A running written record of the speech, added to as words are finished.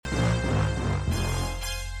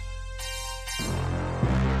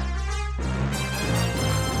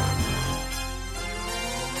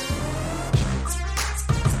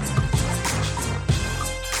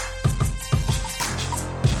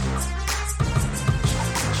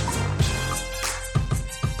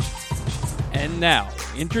And now,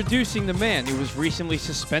 introducing the man who was recently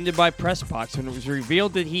suspended by PressBox when it was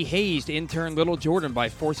revealed that he hazed intern Little Jordan by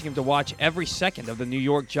forcing him to watch every second of the New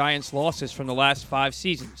York Giants' losses from the last 5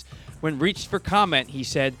 seasons. When reached for comment, he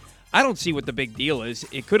said, "I don't see what the big deal is.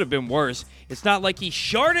 It could have been worse. It's not like he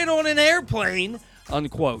sharted on an airplane,"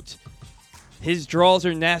 unquote. His draws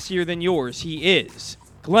are nastier than yours. He is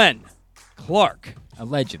Glenn Clark.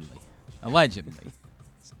 Allegedly.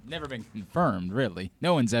 It's never been confirmed, really.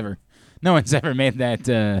 No one's ever made that.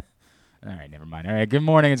 All right, never mind. All right, good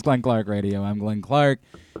morning. It's Glenn Clark Radio. I'm Glenn Clark.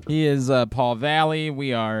 He is Paul Valley.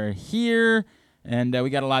 We are here, and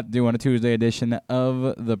we got a lot to do on a Tuesday edition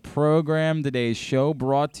of the program. Today's show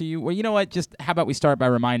brought to you. Well, you know what? Just how about we start by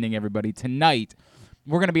reminding everybody tonight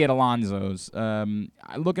we're going to be at Alonzo's.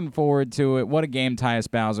 Looking forward to it. What a game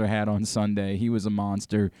Tyus Bowser had on Sunday. He was a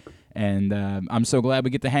monster. And I'm so glad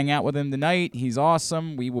we get to hang out with him tonight. He's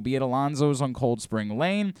awesome. We will be at Alonzo's on Cold Spring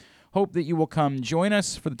Lane. Hope that you will come join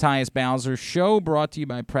us for the Tyus Bowser Show, brought to you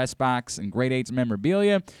by PressBox and Great 8's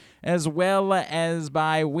Memorabilia, as well as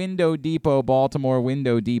by Window Depot Baltimore,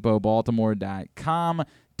 windowdepotbaltimore.com,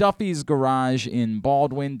 Duffy's Garage in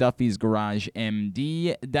Baldwin,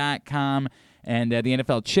 duffysgaragemd.com, and the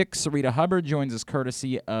NFL chick, Sarita Hubbard, joins us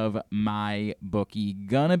courtesy of MyBookie.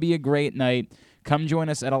 Gonna be a great night. Come join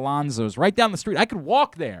us at Alonzo's, right down the street. I could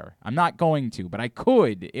walk there. I'm not going to, but I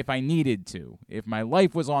could if I needed to. If my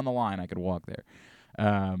life was on the line, I could walk there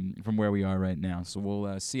from where we are right now. So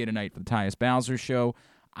we'll see you tonight for the Tyus Bowser Show.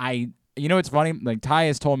 You know what's funny? Like,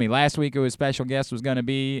 Tyus told me last week who his special guest was going to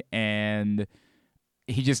be, and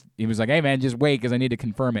he was like, "Hey, man, just wait because I need to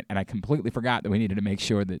confirm it." And I completely forgot that we needed to make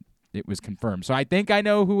sure that it was confirmed. So I think I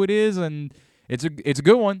know who it is, and it's a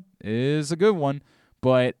good one. It's a good one.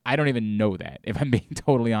 But I don't even know that. If I'm being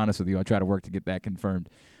totally honest with you, I'll try to work to get that confirmed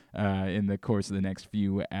in the course of the next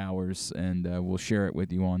few hours, and we'll share it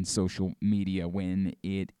with you on social media when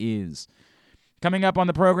it is. Coming up on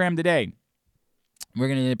the program today, we're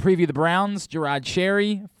going to preview the Browns. Gerard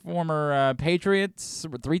Cherry, former Patriots,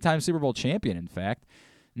 3-time Super Bowl champion, in fact,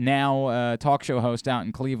 now talk show host out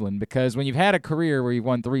in Cleveland, because when you've had a career where you've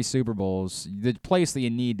won 3 Super Bowls, the place that you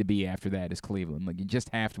need to be after that is Cleveland. Like, you just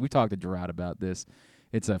have to. We talked to Gerard about this.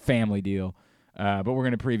 It's a family deal. But we're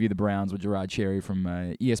going to preview the Browns with Gerard Cherry from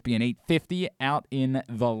ESPN 850 out in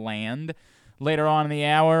the land. Later on in the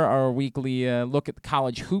hour, our weekly look at the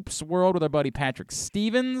college hoops world with our buddy Patrick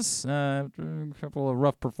Stevens. A couple of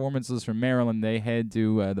rough performances from Maryland. They head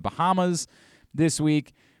to the Bahamas this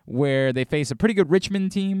week, where they face a pretty good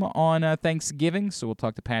Richmond team on Thanksgiving. So we'll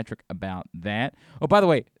talk to Patrick about that. Oh, by the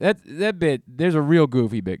way, that bit, there's a real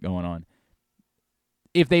goofy bit going on.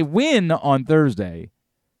 If they win on Thursday,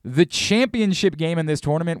 the championship game in this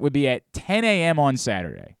tournament would be at 10 a.m. on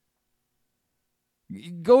Saturday.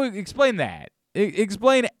 Go explain that.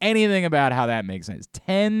 Explain anything about how that makes sense.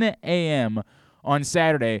 10 a.m. on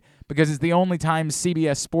Saturday, because it's the only time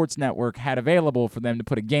CBS Sports Network had available for them to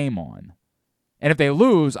put a game on. And if they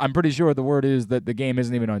lose, I'm pretty sure the word is that the game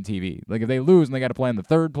isn't even on TV. Like, if they lose and they got to play in the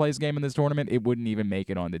third place game in this tournament, it wouldn't even make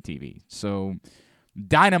it on the TV. So,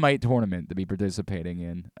 dynamite tournament to be participating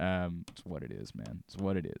in. It's what it is, man. It's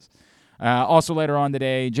what it is. Also later on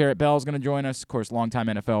today, Jarrett Bell's going to join us. Of course, longtime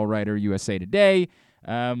NFL writer, USA Today.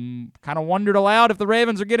 Kind of wondered aloud if the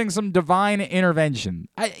Ravens are getting some divine intervention.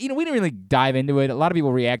 We didn't really dive into it. A lot of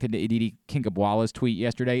people reacted to Aditi Kinkhabwala's tweet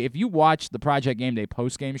yesterday. If you watched the Project Game Day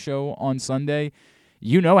postgame show on Sunday,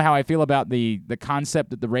 you know how I feel about the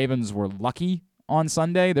concept that the Ravens were lucky on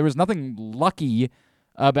Sunday. There was nothing lucky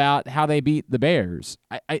about how they beat the Bears.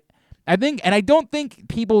 I think, and I don't think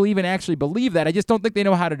people even actually believe that. I just don't think they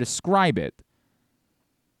know how to describe it.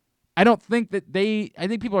 I think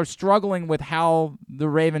people are struggling with how the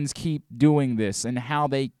Ravens keep doing this and how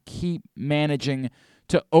they keep managing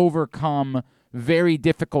to overcome very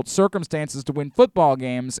difficult circumstances to win football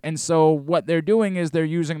games. And so what they're doing is they're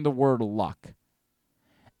using the word luck.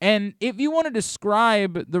 And if you want to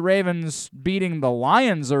describe the Ravens beating the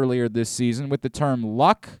Lions earlier this season with the term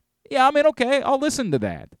luck, yeah, I mean, okay, I'll listen to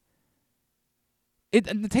that. It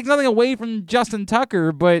takes nothing away from Justin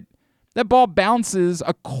Tucker, but that ball bounces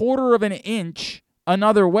a quarter of an inch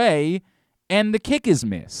another way, and the kick is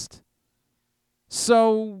missed.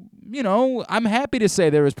 So, I'm happy to say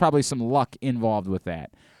there was probably some luck involved with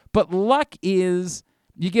that. But luck is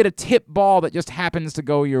you get a tip ball that just happens to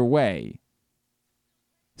go your way.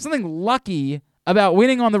 Something lucky about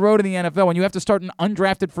winning on the road in the NFL when you have to start an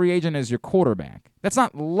undrafted free agent as your quarterback. That's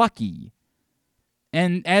not lucky.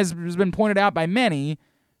 And as has been pointed out by many,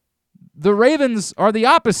 the Ravens are the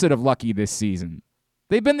opposite of lucky this season.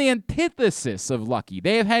 They've been the antithesis of lucky.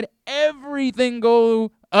 They have had everything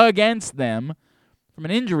go against them from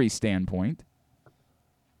an injury standpoint.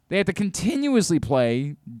 They have to continuously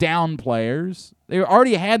play down players. They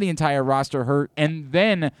already had the entire roster hurt, and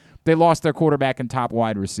then they lost their quarterback and top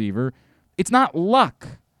wide receiver. It's not luck.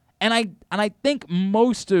 And I think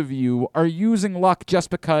most of you are using luck just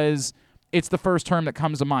because it's the first term that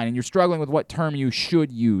comes to mind, and you're struggling with what term you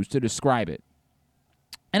should use to describe it.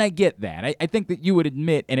 And I get that. I think that you would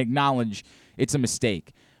admit and acknowledge it's a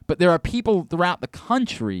mistake. But there are people throughout the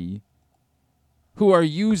country who are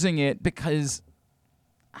using it because,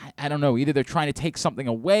 I don't know, either they're trying to take something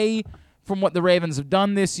away from what the Ravens have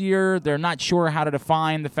done this year. They're not sure how to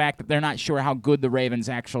define the fact that they're not sure how good the Ravens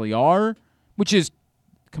actually are, which is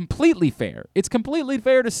completely fair. It's completely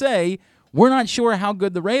fair to say we're not sure how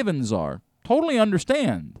good the Ravens are. Totally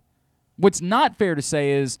understand. What's not fair to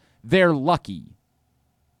say is they're lucky.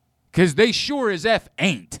 Because they sure as F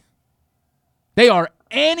ain't. They are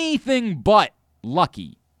anything but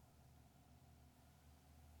lucky.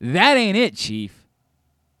 That ain't it, Chief.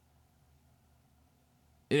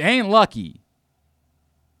 It ain't lucky.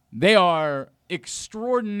 They are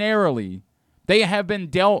extraordinarily, they have been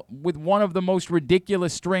dealt with one of the most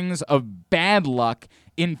ridiculous strings of bad luck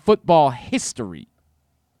in football history.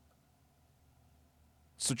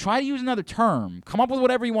 So try to use another term. Come up with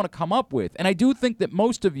whatever you want to come up with. And I do think that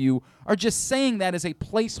most of you are just saying that as a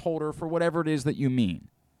placeholder for whatever it is that you mean.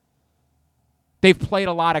 They've played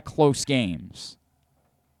a lot of close games.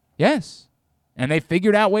 Yes. And they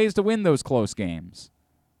figured out ways to win those close games.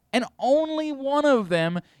 And only one of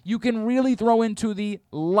them you can really throw into the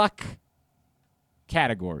luck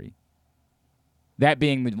category. That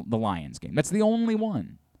being the Lions game. That's the only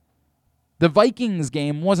one. The Vikings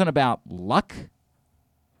game wasn't about luck.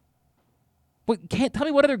 But tell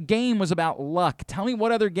me what other game was about luck. Tell me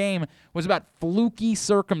what other game was about fluky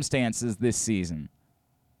circumstances this season.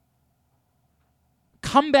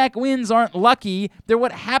 Comeback wins aren't lucky. They're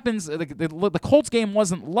what happens. The Colts game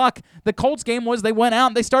wasn't luck. The Colts game was they went out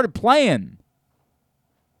and they started playing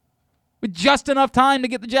with just enough time to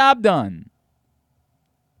get the job done.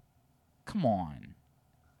 Come on.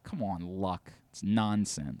 Come on, luck. It's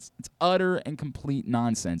nonsense. It's utter and complete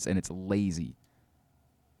nonsense, and it's lazy.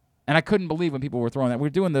 And I couldn't believe when people were throwing that. We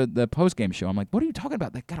were doing the post-game show. I'm like, what are you talking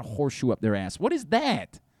about? They got a horseshoe up their ass. What is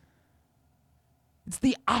that? It's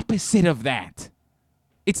the opposite of that.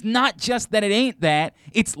 It's not just that it ain't that.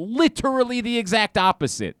 It's literally the exact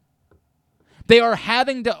opposite. They are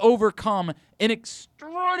having to overcome an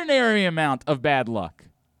extraordinary amount of bad luck.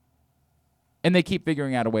 And they keep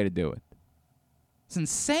figuring out a way to do it. It's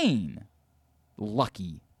insane.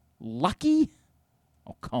 Lucky. Lucky?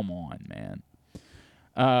 Oh, come on, man.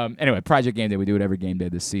 Anyway, Project Game Day. We do it every game day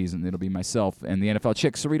this season. It'll be myself and the NFL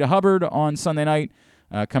chick, Sarita Hubbard, on Sunday night.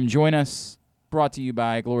 Come join us. Brought to you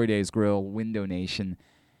by Glory Days Grill, Window Nation,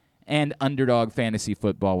 and Underdog Fantasy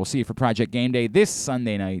Football. We'll see you for Project Game Day this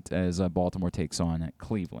Sunday night as Baltimore takes on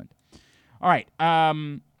Cleveland. All right.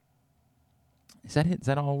 Is that it? Is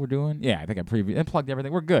that all we're doing? Yeah, I think I plugged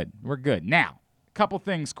everything. We're good. We're good. Now, a couple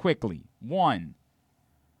things quickly. One,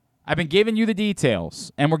 I've been giving you the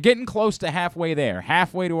details, and we're getting close to halfway there,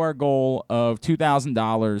 halfway to our goal of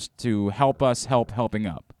 $2,000 to help us helping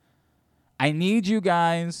up. I need you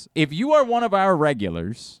guys, if you are one of our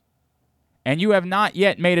regulars and you have not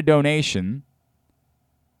yet made a donation,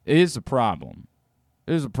 it is a problem.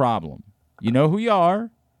 It is a problem. You know who you are.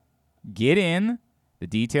 Get in. The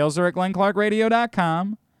details are at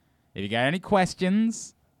glennclarkradio.com. If you got any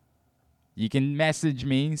questions, you can message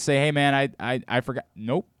me. Say, hey, man, I forgot.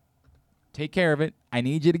 Nope. Take care of it. I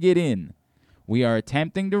need you to get in. We are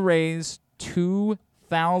attempting to raise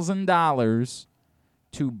 $2,000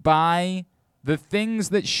 to buy the things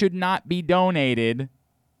that should not be donated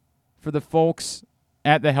for the folks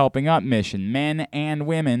at the Helping Up Mission, men and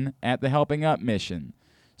women at the Helping Up Mission.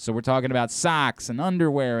 So we're talking about socks and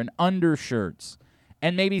underwear and undershirts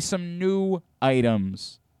and maybe some new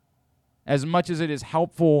items. As much as it is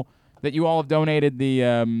helpful that you all have donated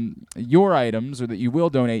the your items, or that you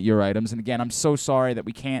will donate your items, and again, I'm so sorry that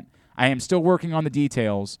we can't. I am still working on the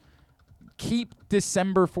details. Keep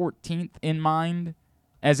December 14th in mind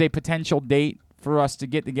as a potential date for us to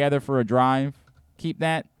get together for a drive. Keep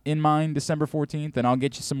that in mind, December 14th, and I'll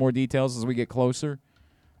get you some more details as we get closer.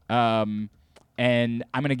 And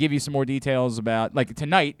I'm going to give you some more details about, like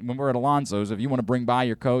tonight when we're at Alonso's, if you want to bring by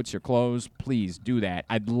your coats, your clothes, please do that.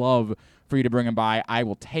 I'd love for you to bring them by. I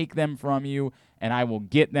will take them from you, and I will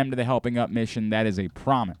get them to the Helping Up Mission. That is a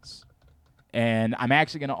promise. And I'm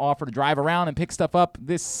actually going to offer to drive around and pick stuff up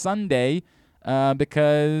this Sunday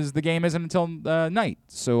because the game isn't until night.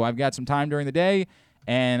 So I've got some time during the day,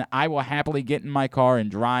 and I will happily get in my car and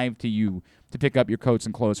drive to you to pick up your coats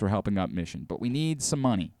and clothes for Helping Up Mission. But we need some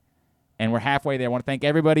money. and we're halfway there. I want to thank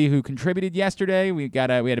everybody who contributed yesterday. We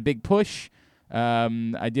had a big push.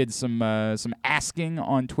 I did some asking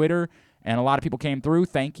on Twitter, and a lot of people came through.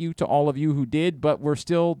 Thank you to all of you who did, but we're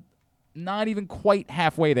still not even quite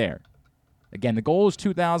halfway there. Again, the goal is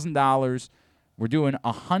 $2,000. We're doing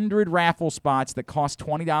 100 raffle spots that cost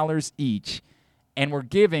 $20 each, and we're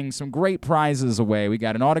giving some great prizes away. We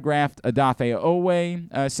got an autographed Odafe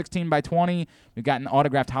Owe, 16 by 20. We've got an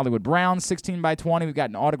autographed Hollywood Brown, 16 by 20. We've got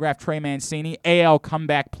an autographed Trey Mancini, AL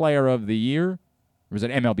Comeback Player of the Year. Or is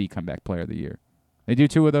it MLB Comeback Player of the Year? They do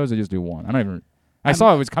 2 of those, they just do 1. I don't even... I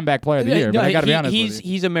saw it was Comeback Player of the Year, but I got to be honest with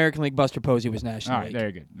you. He's American League. Buster Posey was National All right, League. there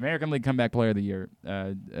you go. American League Comeback Player of the Year,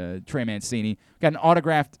 Trey Mancini. Got an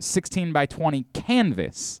autographed 16 by 20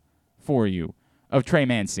 canvas for you of Trey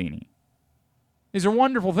Mancini. These are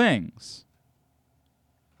wonderful things.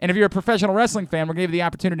 And if you're a professional wrestling fan, we're going to give you the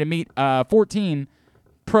opportunity to meet 14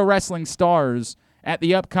 pro wrestling stars at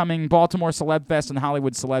the upcoming Baltimore Celeb Fest and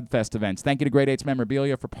Hollywood Celeb Fest events. Thank you to Great 8's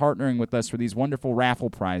Memorabilia for partnering with us for these wonderful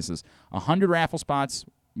raffle prizes. 100 raffle spots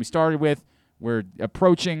we started with. We're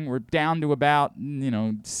down to about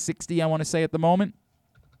 60, I want to say, at the moment.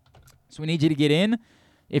 So we need you to get in.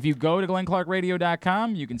 If you go to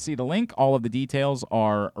GlennClarkRadio.com, you can see the link. All of the details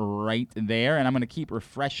are right there, and I'm going to keep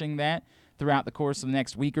refreshing that throughout the course of the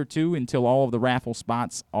next week or two until all of the raffle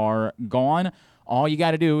spots are gone. All you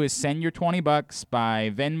got to do is send your $20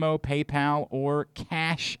 by Venmo, PayPal, or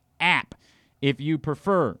Cash App if you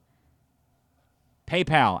prefer.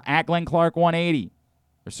 PayPal at GlennClark180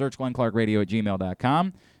 or search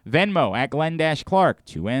GlennClarkRadio@gmail.com. Venmo at Glenn-Clark,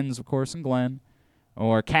 2 N's, of course, in Glenn.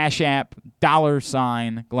 Or Cash App,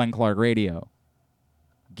 $Glenn Clark Radio.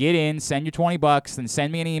 Get in, send your $20, then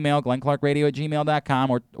send me an email,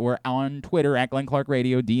 GlennClarkRadio@gmail.com, or on Twitter at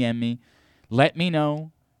GlennClarkRadio. DM me. Let me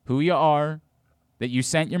know who you are, that you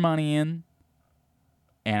sent your money in,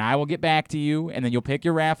 and I will get back to you, and then you'll pick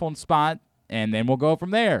your raffle spot, and then we'll go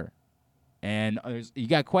from there. And you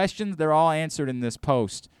got questions? They're all answered in this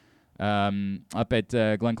post up at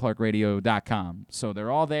GlennClarkRadio.com. So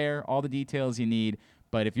they're all there, all the details you need.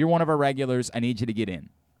 But if you're one of our regulars, I need you to get in.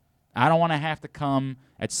 I don't want to have to come.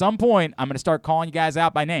 At some point, I'm going to start calling you guys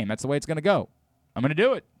out by name. That's the way it's going to go. I'm going to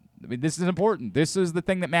do it. I mean, this is important. This is the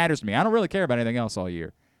thing that matters to me. I don't really care about anything else all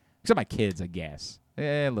year. Except my kids, I guess.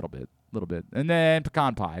 A little bit. And then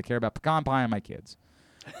pecan pie. I care about pecan pie and my kids.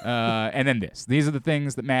 And then this. These are the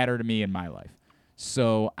things that matter to me in my life.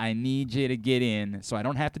 So I need you to get in so I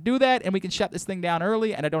don't have to do that, and we can shut this thing down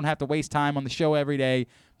early, and I don't have to waste time on the show every day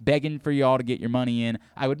begging for y'all to get your money in.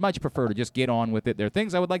 I would much prefer to just get on with it. There are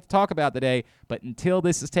things I would like to talk about today, but until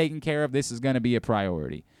this is taken care of, this is going to be a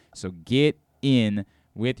priority. So get in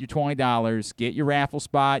with your $20. Get your raffle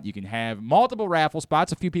spot. You can have multiple raffle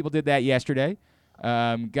spots. A few people did that yesterday.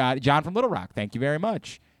 Got John from Little Rock. Thank you very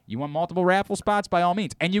much. You want multiple raffle spots? By all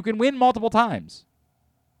means. And you can win multiple times.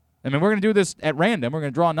 I mean, we're going to do this at random. We're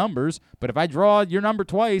going to draw numbers. But if I draw your number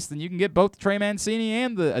twice, then you can get both the Trey Mancini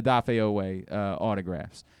and the Odafe Owe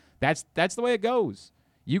autographs. That's the way it goes.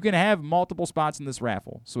 You can have multiple spots in this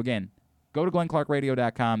raffle. So, again, go to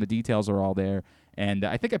GlennClarkRadio.com. The details are all there. And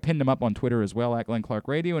I think I pinned them up on Twitter as well, at Glenn Clark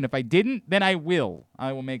Radio. And if I didn't, then I will.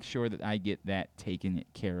 I will make sure that I get that taken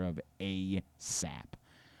care of ASAP.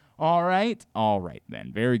 All right? All right,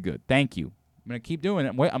 then. Very good. Thank you. I'm going to keep doing it.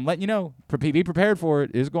 I'm letting you know. Be prepared for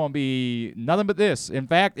it. It's going to be nothing but this. In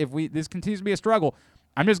fact, if this continues to be a struggle,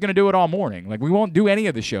 I'm just going to do it all morning. Like, we won't do any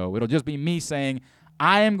of the show. It'll just be me saying,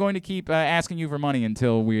 I am going to keep asking you for money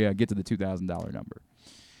until we get to the $2,000 number.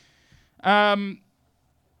 I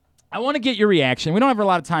want to get your reaction. We don't have a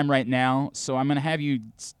lot of time right now, so I'm going to have you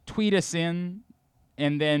tweet us in,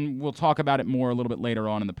 and then we'll talk about it more a little bit later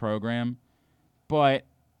on in the program. But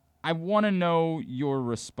I want to know your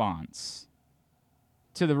response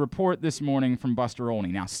to the report this morning from Buster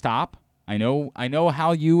Olney. Now, stop. I know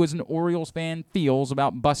how you as an Orioles fan feels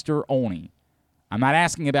about Buster Olney. I'm not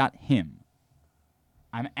asking about him.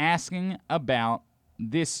 I'm asking about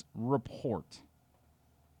this report.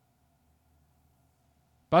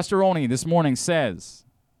 Buster Olney this morning says,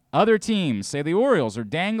 other teams say the Orioles are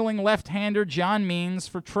dangling left-hander John Means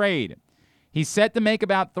for trade. He's set to make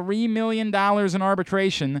about $3 million in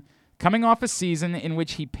arbitration, coming off a season in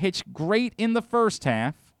which he pitched great in the first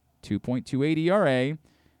half, 2.28 ERA,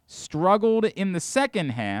 struggled in the second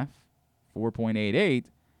half, 4.88,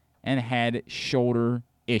 and had shoulder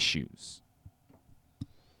issues.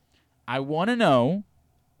 I want to know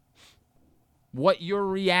what your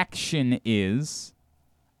reaction is.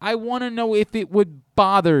 I want to know if it would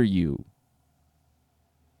bother you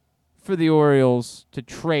for the Orioles to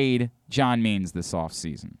trade John Means this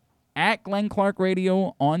offseason. At Glenn Clark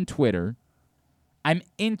Radio on Twitter, I'm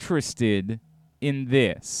interested in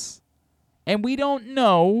this. And we don't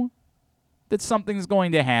know that something's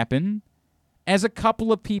going to happen. As a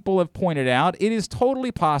couple of people have pointed out, it is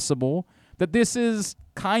totally possible that this is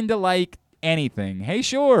kind of like anything. Hey,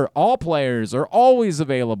 sure, all players are always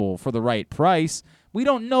available for the right price. We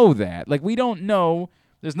don't know that. Like, we don't know.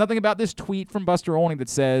 There's nothing about this tweet from Buster Olney that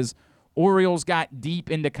says Orioles got deep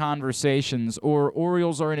into conversations or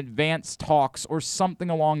Orioles are in advanced talks or something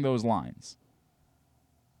along those lines.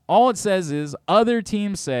 All it says is other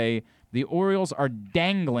teams say the Orioles are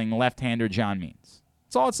dangling left-hander John Means.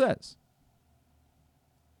 That's all it says.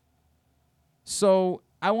 So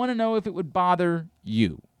I want to know if it would bother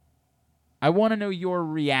you. I want to know your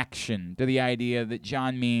reaction to the idea that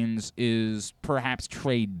John Means is perhaps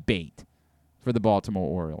trade bait for the Baltimore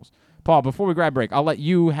Orioles. Paul, before we grab break, I'll let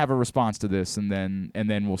you have a response to this, and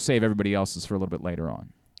then we'll save everybody else's for a little bit later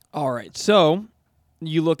on. All right. So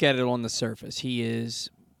you look at it on the surface. He is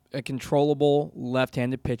a controllable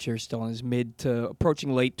left-handed pitcher, still in his mid to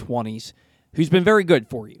approaching late 20s, who's been very good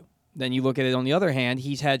for you. Then you look at it on the other hand,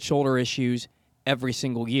 he's had shoulder issues every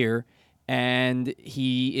single year, and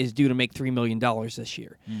he is due to make $3 million this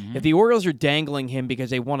year. Mm-hmm. If the Orioles are dangling him because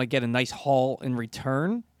they want to get a nice haul in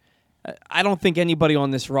return, I don't think anybody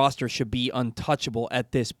on this roster should be untouchable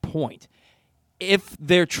at this point. If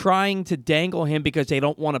they're trying to dangle him because they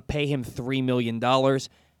don't want to pay him $3 million,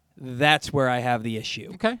 that's where I have the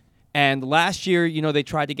issue. Okay. And last year, they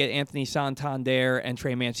tried to get Anthony Santander and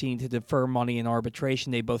Trey Mancini to defer money in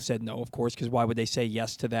arbitration. They both said no, of course, because why would they say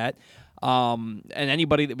yes to that? And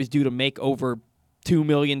anybody that was due to make over $2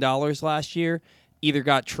 million last year either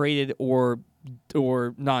got traded or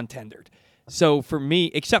non-tendered. So for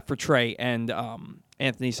me, except for Trey and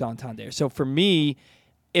Anthony Santander. So for me,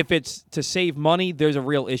 if it's to save money, there's a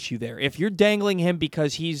real issue there. If you're dangling him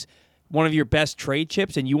because he's one of your best trade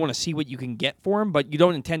chips and you want to see what you can get for him, but you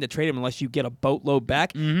don't intend to trade him unless you get a boatload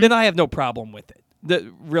back, then I have no problem with it.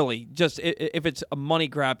 Really, just if it's a money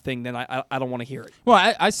grab thing, then I don't want to hear it.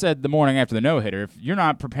 Well, I said the morning after the no-hitter, if you're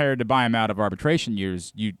not prepared to buy him out of arbitration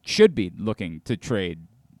years, you should be looking to trade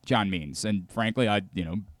John Means. And frankly,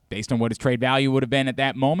 based on what his trade value would have been at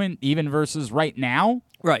that moment, even versus right now,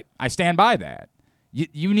 right, I stand by that.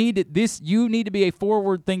 You need to be a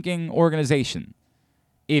forward-thinking organization.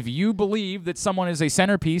 If you believe that someone is a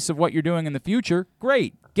centerpiece of what you're doing in the future,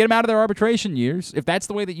 great. Get them out of their arbitration years. If that's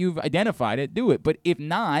the way that you've identified it, do it. But if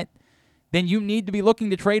not, then you need to be looking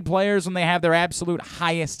to trade players when they have their absolute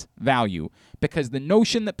highest value. Because the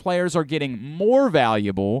notion that players are getting more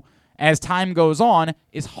valuable as time goes on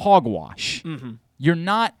is hogwash. Mm-hmm.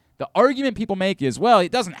 The argument people make is, well,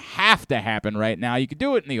 it doesn't have to happen right now. You could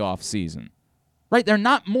do it in the offseason. Right? They're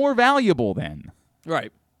not more valuable then.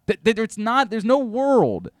 Right. There's no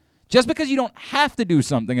world. Just because you don't have to do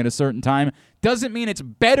something at a certain time doesn't mean it's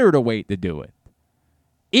better to wait to do it.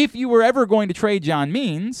 If you were ever going to trade John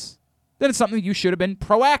Means, then it's something you should have been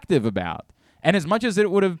proactive about. And as much as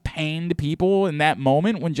it would have pained people in that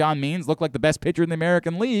moment when John Means looked like the best pitcher in the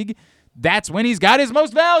American League, that's when he's got his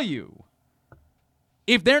most value.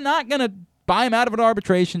 If they're not going to buy him out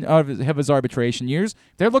of his arbitration years,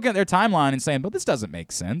 they're looking at their timeline and saying, "But this doesn't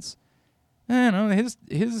make sense.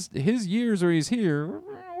 His years where he's here,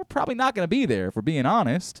 we're probably not going to be there, if we're being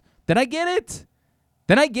honest." Then I get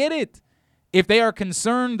it. If they are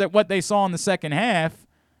concerned that what they saw in the second half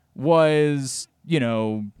was,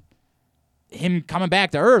 him coming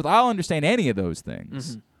back to earth, I'll understand any of those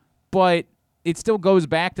things. Mm-hmm. But it still goes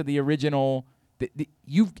back to the original.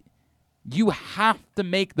 You have to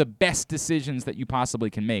make the best decisions that you possibly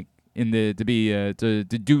can make to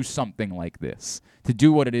do something like this, to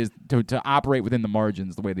do what it is, to operate within the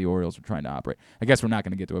margins the way the Orioles are trying to operate. I guess we're not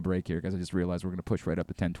going to get to a break here because I just realized we're going to push right up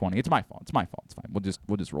to 10:20. It's my fault. It's fine.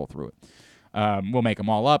 We'll just roll through it. We'll make them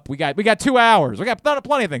all up. We got 2 hours. We got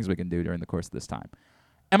plenty of things we can do during the course of this time.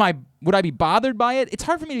 Would I be bothered by it? It's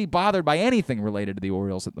hard for me to be bothered by anything related to the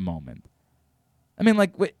Orioles at the moment. I mean,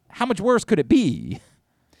 how much worse could it be?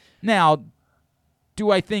 Now,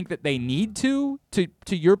 do I think that they need to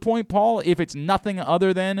your point, Paul, if it's nothing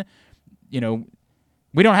other than,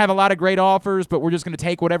 we don't have a lot of great offers, but we're just going to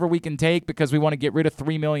take whatever we can take because we want to get rid of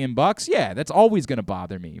 $3 million? Yeah, that's always going to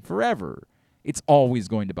bother me forever. It's always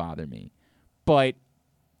going to bother me. But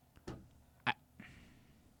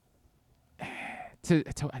to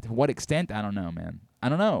what extent, I don't know, man. I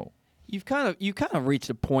don't know. You kind of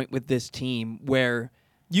reached a point with this team where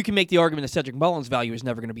you can make the argument that Cedric Mullins' value is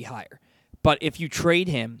never going to be higher. But if you trade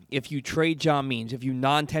him, if you trade John Means, if you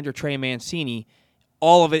non-tender Trey Mancini,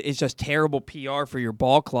 all of it is just terrible PR for your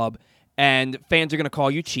ball club. And fans are going to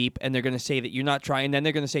call you cheap, and they're going to say that you're not trying. And then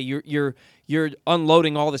they're going to say you're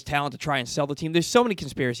unloading all this talent to try and sell the team. There's so many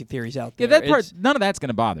conspiracy theories out there. Yeah, that part, none of that's going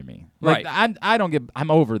to bother me. Like, right.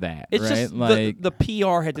 I'm over that. It's right? just like the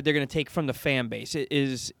PR hit that they're going to take from the fan base.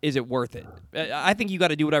 Is it worth it? I think you got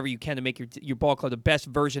to do whatever you can to make your ball club the best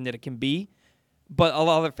version that it can be. But a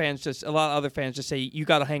lot of other fans just say you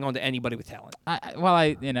got to hang on to anybody with talent.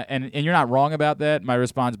 And you're not wrong about that. My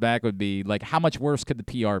response back would be like, how much worse could the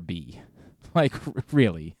PR be? Like,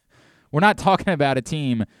 really, we're not talking about a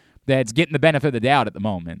team that's getting the benefit of the doubt at the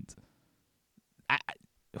moment.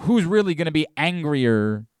 Who's really going to be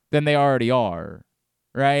angrier than they already are,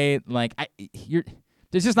 right? Like,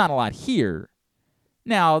 there's just not a lot here.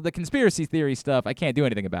 Now, the conspiracy theory stuff, I can't do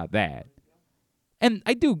anything about that. And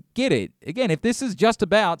I do get it. Again, if this is just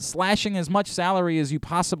about slashing as much salary as you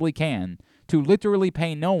possibly can to literally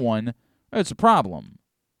pay no one, it's a problem.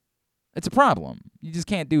 It's a problem. You just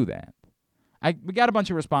can't do that. We got a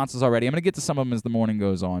bunch of responses already. I'm going to get to some of them as the morning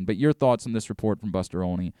goes on. But your thoughts on this report from Buster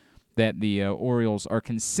Olney that the Orioles are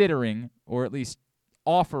considering, or at least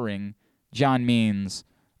offering, John Means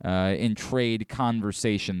in trade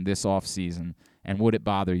conversation this offseason, and would it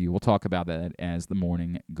bother you? We'll talk about that as the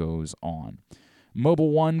morning goes on.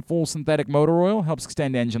 Mobil 1 Full Synthetic Motor Oil helps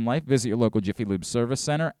extend engine life. Visit your local Jiffy Lube service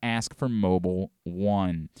center. Ask for Mobil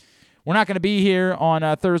 1. We're not going to be here on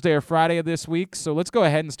Thursday or Friday of this week, so let's go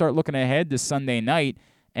ahead and start looking ahead to Sunday night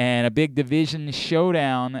and a big division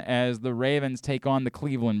showdown as the Ravens take on the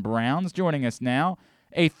Cleveland Browns. Joining us now,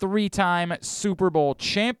 a 3-time Super Bowl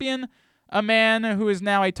champion, a man who is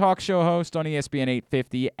now a talk show host on ESPN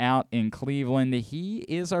 850 out in Cleveland. He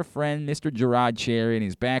is our friend, Mr. Gerard Cherry, and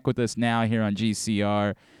he's back with us now here on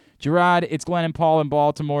GCR. Gerard, it's Glenn and Paul in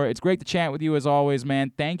Baltimore. It's great to chat with you as always,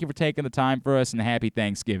 man. Thank you for taking the time for us, and happy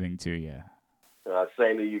Thanksgiving to you.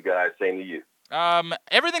 Same to you guys. Same to you.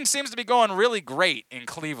 Everything seems to be going really great in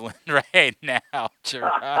Cleveland right now,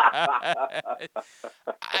 Gerard.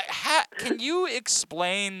 Can you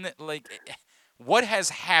explain, like, what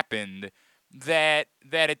has happened that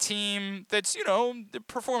a team that's,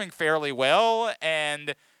 performing fairly well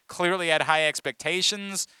and clearly had high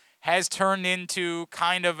expectations has turned into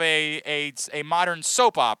kind of a modern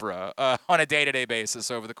soap opera on a day-to-day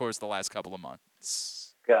basis over the course of the last couple of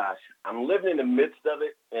months? Gosh, I'm living in the midst of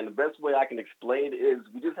it, and the best way I can explain it is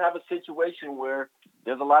we just have a situation where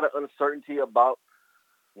there's a lot of uncertainty about,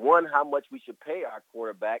 one, how much we should pay our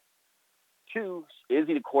quarterback, two, is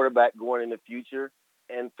he the quarterback going in the future,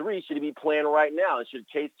 and three, should he be playing right now? And should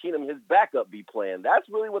Case Keenum, his backup, be playing? That's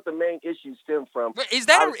really what the main issue stem from. Is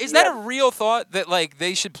that a real thought that, like,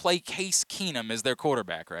 they should play Case Keenum as their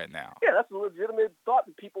quarterback right now? Yeah, that's a legitimate thought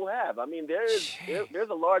that people have. I mean, there's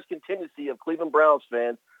a large contingency of Cleveland Browns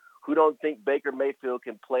fans who don't think Baker Mayfield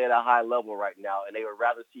can play at a high level right now, and they would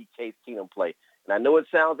rather see Case Keenum play. And I know it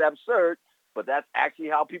sounds absurd, but that's actually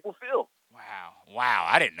how people feel. Wow.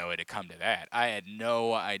 I didn't know it had come to that. I had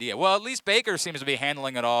no idea. Well, at least Baker seems to be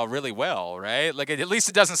handling it all really well, right? Like, at least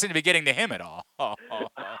it doesn't seem to be getting to him at all.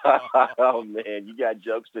 Oh, man, you got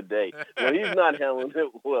jokes today. No, he's not handling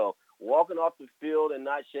it well. Walking off the field and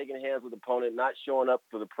not shaking hands with the opponent, not showing up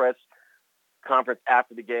for the press conference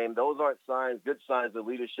after the game, those aren't good signs of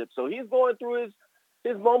leadership. So he's going through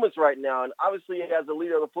his moments right now. And obviously, as a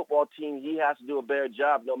leader of the football team, he has to do a better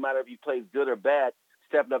job, no matter if he plays good or bad,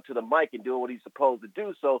 stepping up to the mic and doing what he's supposed to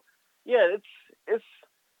do. So, yeah,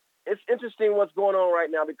 it's interesting what's going on right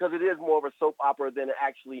now because it is more of a soap opera than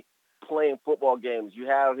actually playing football games. You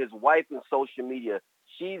have his wife in social media.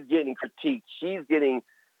 She's getting critiqued. She's getting,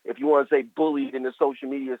 if you want to say, bullied in the social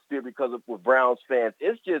media sphere because of with Browns fans.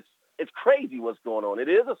 It's crazy what's going on. It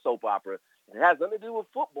is a soap opera. It has nothing to do with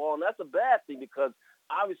football, and that's a bad thing because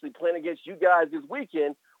obviously playing against you guys this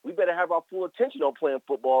weekend, we better have our full attention on playing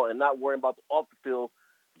football and not worrying about the off-the-field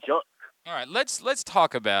junk. All right, let's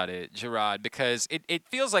talk about it, Gerard, because it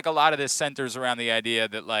feels like a lot of this centers around the idea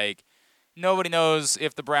that, like, nobody knows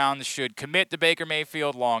if the Browns should commit to Baker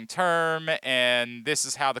Mayfield long term, and this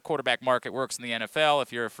is how the quarterback market works in the NFL.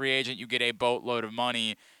 If you're a free agent, you get a boatload of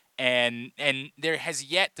money, and there has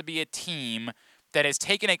yet to be a team that has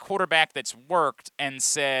taken a quarterback that's worked and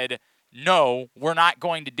said, no, we're not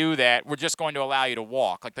going to do that. We're just going to allow you to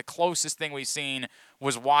walk. Like, the closest thing we've seen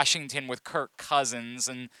was Washington with Kirk Cousins,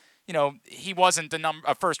 and he wasn't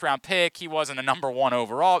a first-round pick. He wasn't a number one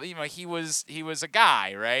overall. He was a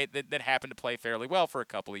guy, right, that happened to play fairly well for a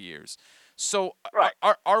couple of years. So right.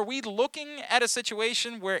 Are we looking at a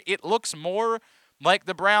situation where it looks more like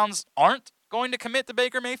the Browns aren't going to commit to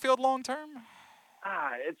Baker Mayfield long-term?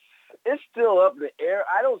 It's still up in the air.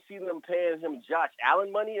 I don't see them paying him Josh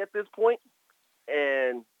Allen money at this point.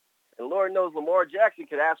 And And Lord knows Lamar Jackson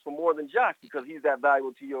could ask for more than Josh because he's that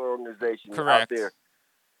valuable to your organization out Correct. there.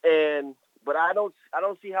 But I don't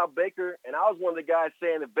see how Baker, and I was one of the guys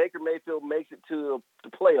saying if Baker Mayfield makes it to the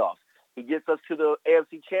playoffs, he gets us to the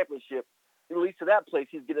AFC Championship, at least to that place,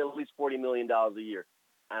 he's getting at least $40 million a year.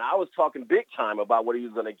 And I was talking big time about what he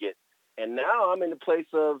was going to get. And now I'm in the place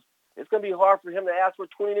of it's going to be hard for him to ask for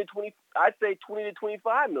 20 to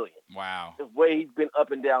 25 million. Wow. The way he's been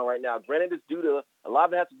up and down right now. Granted, it's due to a lot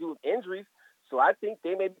of it has to do with injuries. So I think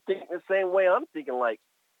they may be thinking the same way I'm thinking, like,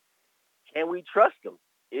 can we trust him?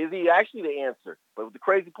 Is he actually the answer? But the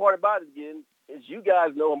crazy part about it, again, is you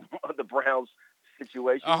guys know the Browns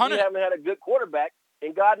situation. We haven't had a good quarterback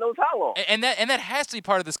in God knows how long. And that has to be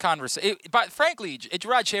part of this conversation. But frankly,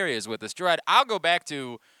 Gerard Cherry is with us. Gerard, I'll go back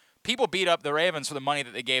to people beat up the Ravens for the money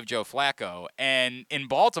that they gave Joe Flacco. And in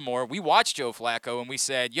Baltimore, we watched Joe Flacco and we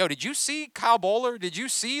said, yo, did you see Kyle Bowler? Did you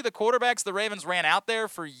see the quarterbacks the Ravens ran out there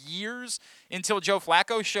for years until Joe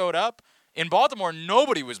Flacco showed up? In Baltimore,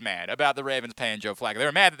 nobody was mad about the Ravens paying Joe Flacco. They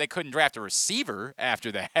were mad that they couldn't draft a receiver after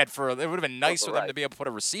that. It would have been nice for them to be able to put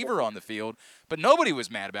a receiver on the field, but nobody was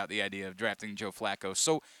mad about the idea of drafting Joe Flacco.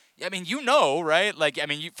 So, I mean, right? Like, I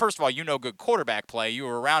mean, first of all, good quarterback play. You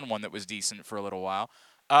were around one that was decent for a little while.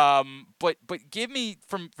 But give me,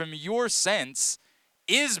 from your sense,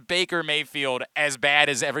 is Baker Mayfield as bad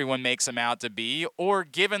as everyone makes him out to be? Or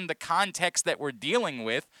given the context that we're dealing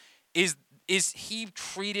with, is he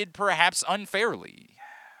treated perhaps unfairly?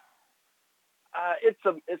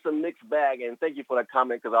 It's a mixed bag, and thank you for that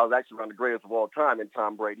comment because I was actually around the greatest of all time in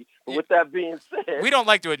Tom Brady. But with that being said, we don't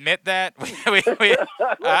like to admit that.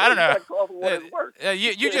 I don't know.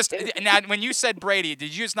 You just now when you said Brady,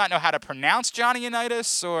 did you just not know how to pronounce Johnny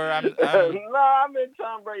Unitas, or No, I meant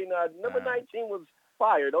Tom Brady. Now, number 19 was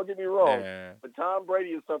fire. Don't get me wrong, but Tom Brady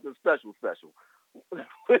is something special.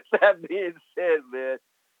 With that being said, man.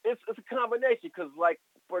 It's a combination because, like,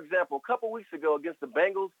 for example, a couple weeks ago against the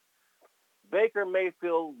Bengals, Baker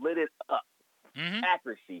Mayfield lit it up. Mm-hmm.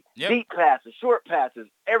 Accuracy, deep passes, short passes,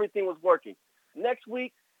 everything was working. Next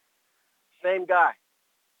week, same guy,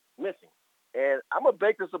 missing. And I'm a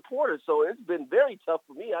Baker supporter, so it's been very tough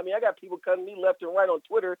for me. I mean, I got people cutting me left and right on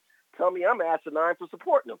Twitter telling me I'm asinine for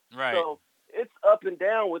supporting him. Right. So it's up and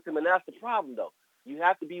down with him, and that's the problem, though. You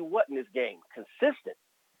have to be what in this game? Consistent.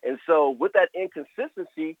 And so with that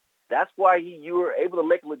inconsistency, that's why you were able to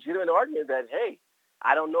make a legitimate argument that, hey,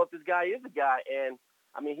 I don't know if this guy is a guy. And,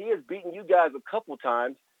 I mean, he has beaten you guys a couple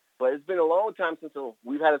times, but it's been a long time since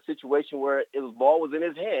we've had a situation where the ball was in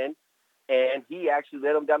his hand and he actually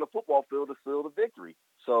led him down the football field to seal the victory.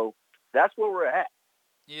 So that's where we're at.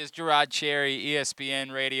 He is Gerard Cherry,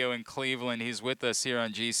 ESPN Radio in Cleveland. He's with us here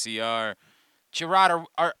on GCR. Gerard,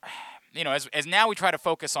 as now we try to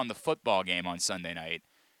focus on the football game on Sunday night,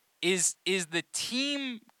 Is the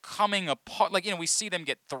team coming apart? Like, we see them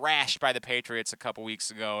get thrashed by the Patriots a couple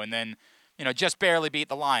weeks ago and then, just barely beat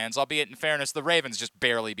the Lions, albeit in fairness, the Ravens just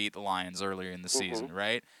barely beat the Lions earlier in the season,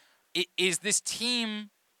 right? Is this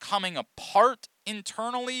team coming apart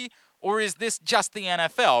internally, or is this just the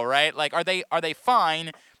NFL, right? Like, are they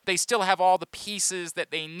fine? They still have all the pieces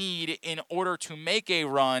that they need in order to make a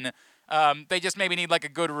run. They just maybe need like a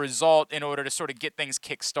good result in order to sort of get things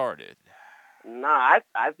kick-started. Nah,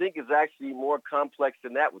 I think it's actually more complex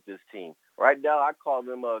than that with this team. Right now, I call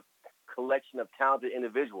them a collection of talented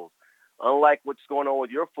individuals. Unlike what's going on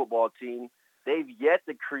with your football team, they've yet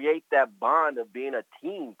to create that bond of being a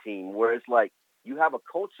team where it's like you have a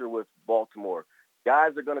culture with Baltimore.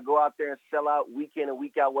 Guys are going to go out there and sell out week in and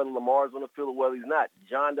week out whether Lamar's on the field or whether he's not.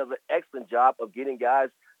 John does an excellent job of getting guys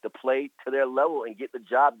to play to their level and get the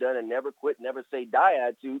job done and never quit, never say die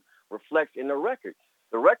attitude reflects in the record.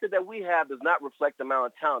 The record that we have does not reflect the amount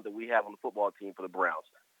of talent that we have on the football team for the Browns.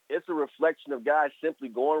 It's a reflection of guys simply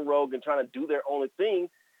going rogue and trying to do their own thing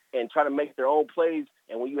and trying to make their own plays.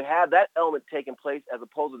 And when you have that element taking place as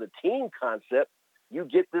opposed to the team concept, you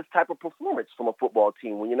get this type of performance from a football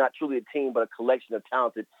team when you're not truly a team but a collection of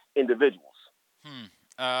talented individuals.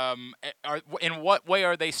 In what way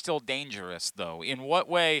are they still dangerous, though? In what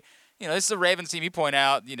way? This is a Ravens team, you point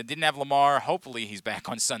out, didn't have Lamar. Hopefully he's back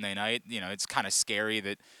on Sunday night. It's kind of scary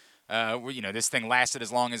that, this thing lasted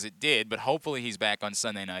as long as it did, but hopefully he's back on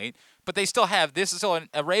Sunday night. But this is still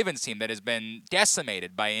a Ravens team that has been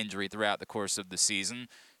decimated by injury throughout the course of the season.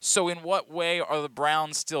 So in what way are the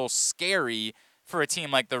Browns still scary for a team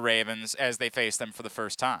like the Ravens as they face them for the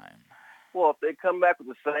first time? Well, if they come back with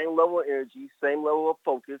the same level of energy, same level of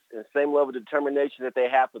focus, and same level of determination that they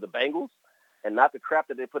have for the Bengals, and not the crap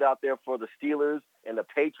that they put out there for the Steelers and the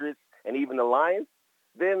Patriots and even the Lions,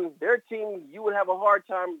 then their team you would have a hard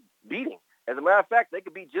time beating. As a matter of fact, they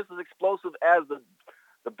could be just as explosive as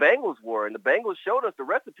the Bengals were. And the Bengals showed us the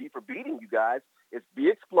recipe for beating you guys. It's be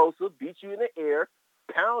explosive, beat you in the air,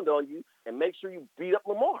 pound on you, and make sure you beat up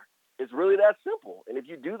Lamar. It's really that simple. And if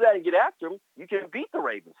you do that and get after them, you can beat the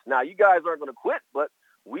Ravens. Now, you guys aren't going to quit, but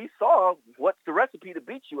we saw what's the recipe to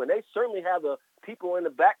beat you, and they certainly have the people in the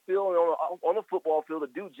backfield and on the football field to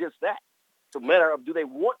do just that. It's a matter of do they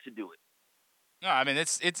want to do it. No, I mean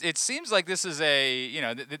it seems like this is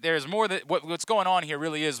there's more that what's going on here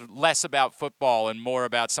really is less about football and more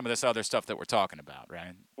about some of this other stuff that we're talking about,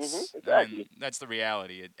 right? Exactly. I mean, that's the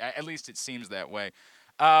reality. At least it seems that way.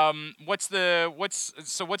 What's the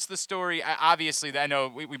story? Obviously, I know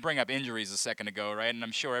we bring up injuries a second ago, right? And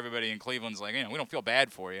I'm sure everybody in Cleveland's like, we don't feel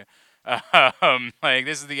bad for you. Like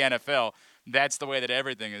this is the NFL. That's the way that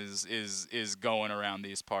everything is going around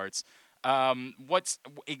these parts. What's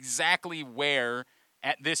exactly where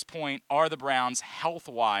at this point are the Browns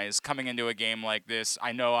health-wise coming into a game like this?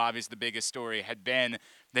 I know obviously the biggest story had been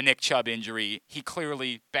the Nick Chubb injury. He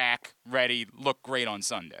clearly back, ready, looked great on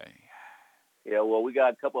Sunday. Yeah, well, we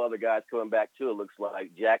got a couple other guys coming back too, it looks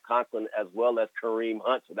like. Jack Conklin as well as Kareem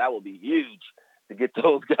Hunt, so that will be huge to get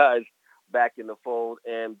those guys back in the fold.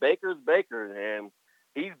 And Baker's Baker, and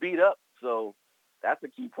he's beat up, so that's a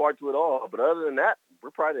key part to it all. But other than that,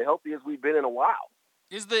 we're probably the healthiest we've been in a while.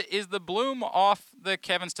 Is the bloom off the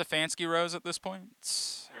Kevin Stefanski rose at this point?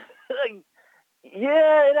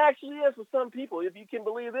 Yeah, it actually is for some people. If you can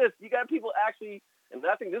believe this, you got people actually, and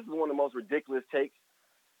I think this is one of the most ridiculous takes.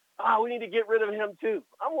 We need to get rid of him too.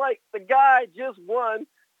 I'm like, the guy just won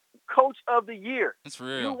Coach of the Year. That's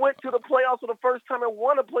real. You went to the playoffs for the first time and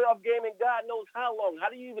won a playoff game in God knows how long. How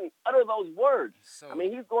do you even utter those words? I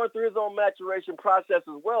mean, he's going through his own maturation process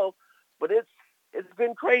as well, but it's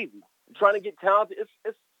been crazy. Trying to get talented,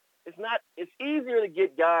 it's easier to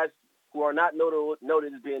get guys who are not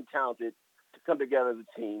noted as being talented to come together as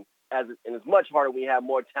a team, and it's much harder when you have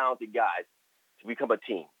more talented guys to become a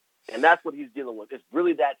team. And that's what he's dealing with. It's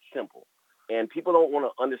really that simple. And people don't want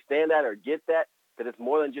to understand that or get that it's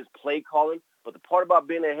more than just play calling. But the part about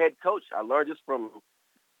being a head coach, I learned this from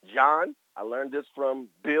John, I learned this from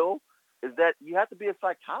Bill, is that you have to be a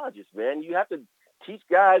psychologist, man. You have to teach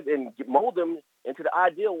guys and mold them into the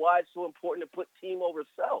idea why it's so important to put team over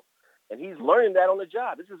self. And he's learning that on the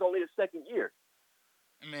job. This is only his second year.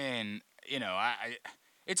 Man,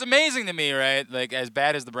 it's amazing to me, right? Like, as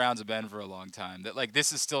bad as the Browns have been for a long time, that, like,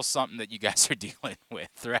 this is still something that you guys are dealing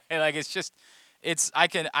with, right? Like, it's just,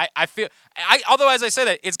 although as I say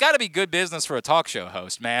that, it's got to be good business for a talk show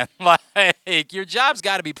host, man. Like, your job's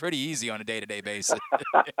got to be pretty easy on a day-to-day basis.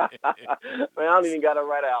 Man, I don't even got to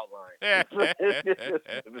write an outline.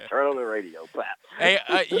 Turn on the radio. Hey,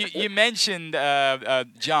 you mentioned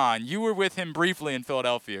John. You were with him briefly in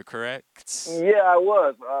Philadelphia, correct? Yeah, I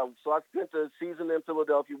was. So I spent a season in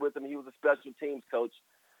Philadelphia with him. He was a special teams coach.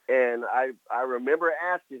 And I remember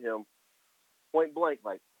asking him point blank,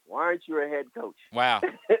 like, why aren't you a head coach? Wow.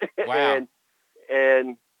 Wow.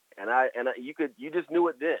 and you just knew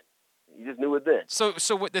it then. You just knew it then. So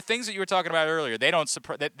what the things that you were talking about earlier, they don't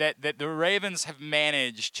surprise that the Ravens have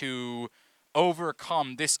managed to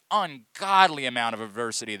overcome this ungodly amount of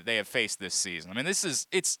adversity that they have faced this season. I mean,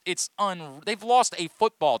 they've lost a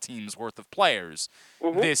football team's worth of players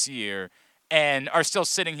this year and are still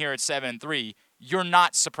sitting here at 7-3. You're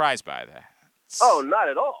not surprised by that? Oh, not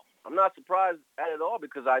at all. I'm not surprised at it all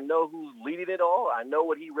because I know who's leading it all. I know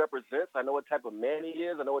what he represents. I know what type of man he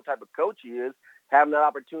is. I know what type of coach he is. Having that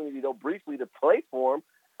opportunity, though, briefly to play for him,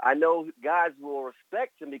 I know guys will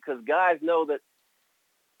respect him because guys know that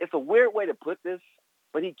it's a weird way to put this,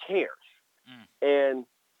 but he cares. And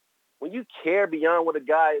when you care beyond what a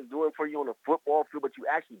guy is doing for you on the football field, but you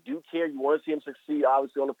actually do care, you want to see him succeed,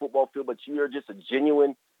 obviously, on the football field, but you're just a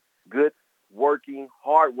genuine, good, working,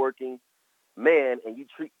 hard-working man, and you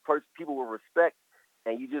treat people with respect,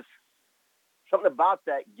 and you just something about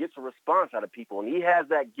that gets a response out of people, and he has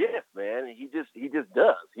that gift, man. And he just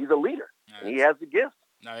does. He's a leader, and he has the gift.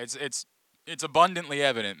 No, it's abundantly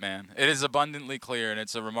evident, man. It is abundantly clear, and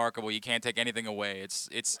it's a remarkable. You can't take anything away.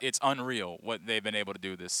 It's unreal what they've been able to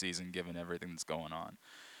do this season, given everything that's going on.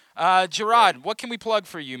 Gerard, what can we plug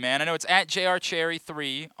for you, man? I know it's at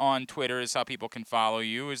JRCherry3 on Twitter is how people can follow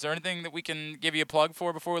you. Is there anything that we can give you a plug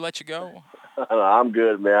for before we let you go? I'm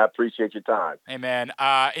good, man. I appreciate your time. Hey, man,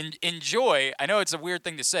 enjoy. I know it's a weird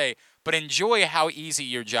thing to say, but enjoy how easy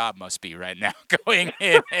your job must be right now going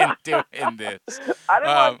in and doing this. I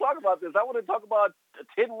didn't want to talk about this. I want to talk about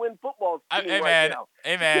a 10-win football team now.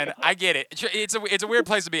 Hey, man, I get it. It's a weird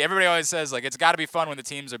place to be. Everybody always says, like, it's got to be fun when the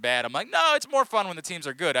teams are bad. I'm like, no, it's more fun when the teams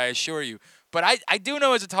are good, I assure you. But I do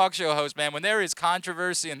know as a talk show host, man, when there is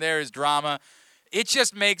controversy and there is drama, it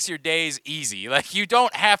just makes your days easy. Like, you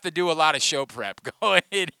don't have to do a lot of show prep going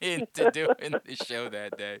into doing the show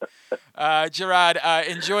that day. Gerard,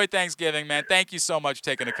 enjoy Thanksgiving, man. Thank you so much for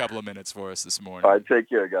taking a couple of minutes for us this morning. All right, take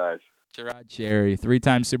care, guys. Gerard Cherry,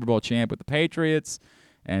 3-time Super Bowl champ with the Patriots,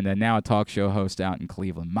 and now a talk show host out in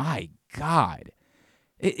Cleveland. My God.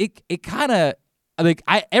 It kind of, like,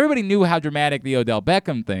 everybody knew how dramatic the Odell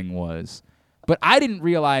Beckham thing was, but I didn't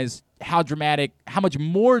realize how much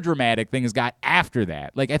more dramatic things got after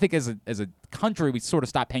that. Like, I think as a country, we sort of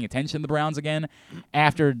stopped paying attention to the Browns again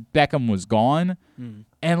after Beckham was gone.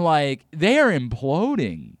 And, like, they are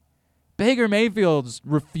imploding. Baker Mayfield's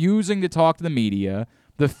refusing to talk to the media.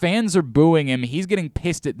 The fans are booing him. He's getting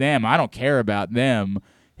pissed at them. I don't care about them.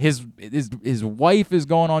 His wife is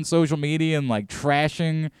going on social media and, like,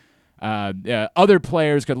 trashing. Other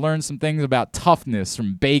players could learn some things about toughness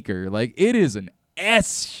from Baker. Like, it is an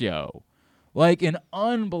S show. Like, an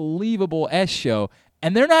unbelievable S show.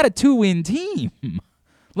 And they're not a 2-win team.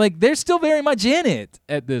 Like, they're still very much in it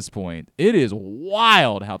at this point. It is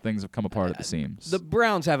wild how things have come apart at the seams. The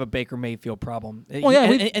Browns have a Baker Mayfield problem. Well,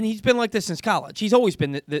 yeah, and he's been like this since college. He's always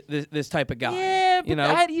been this type of guy. Yeah,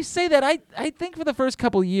 but you say that. I think for the first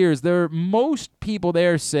couple of years, most people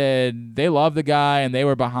there said they love the guy and they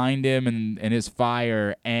were behind him and his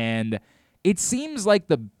fire. And it seems like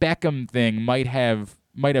the Beckham thing might have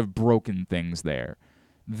broken things there.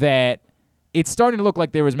 That it's starting to look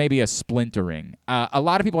like there was maybe a splintering. A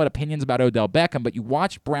lot of people had opinions about Odell Beckham, but you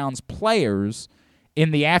watch Browns players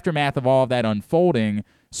in the aftermath of all of that unfolding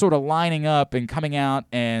sort of lining up and coming out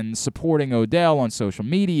and supporting Odell on social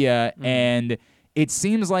media, and it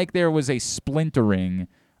seems like there was a splintering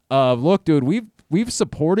of, look, dude, we've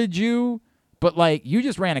supported you, but, like, you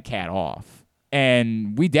just ran a cat off.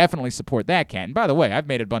 And we definitely support that cat. And by the way, I've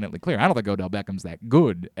made it abundantly clear, I don't think Odell Beckham's that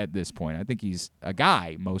good at this point. I think he's a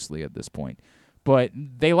guy mostly at this point. But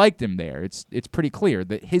they liked him there. It's pretty clear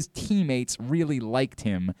that his teammates really liked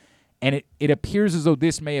him. And it appears as though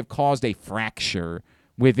this may have caused a fracture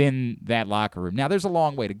within that locker room. Now, there's a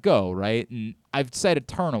long way to go, right? And I've said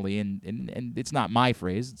eternally, and it's not my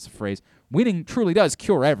phrase, it's a phrase, winning truly does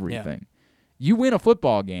cure everything. Yeah. You win a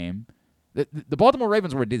football game. The Baltimore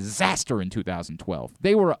Ravens were a disaster in 2012.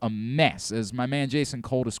 They were a mess. As my man Jason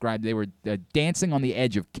Cole described, they were dancing on the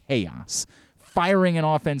edge of chaos. Firing an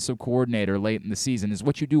offensive coordinator late in the season is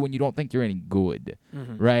what you do when you don't think you're any good,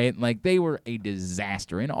 right? Like, they were a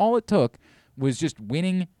disaster. And all it took was just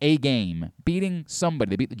winning a game, beating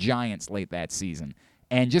somebody. They beat the Giants late that season.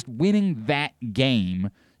 And just winning that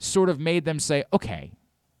game sort of made them say, okay,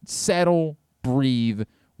 settle, breathe.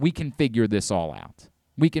 We can figure this all out.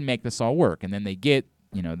 We can make this all work. And then they get,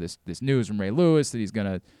 this news from Ray Lewis that he's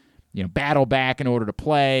going to, battle back in order to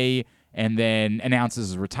play, and then announces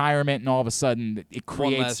his retirement, and all of a sudden it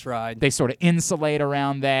creates one last ride. They sort of insulate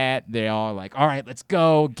around that. They all like, all right, let's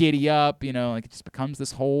go, giddy up, like, it just becomes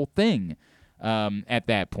this whole thing at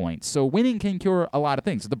that point. So winning can cure a lot of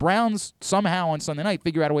things. If the Browns somehow on Sunday night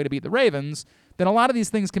figure out a way to beat the Ravens, then a lot of these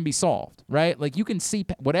things can be solved, right? Like, you can see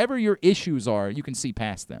whatever your issues are, you can see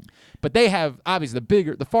past them. But they have, obviously,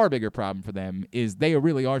 the far bigger problem for them is they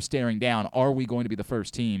really are staring down, are we going to be the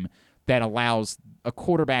first team that allows a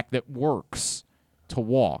quarterback that works to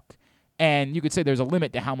walk? And you could say there's a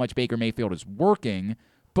limit to how much Baker Mayfield is working,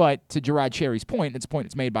 but to Gerard Cherry's point, it's a point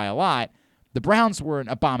that's made by a lot, the Browns were an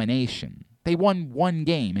abomination. They won one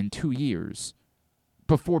game in 2 years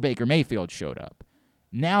before Baker Mayfield showed up.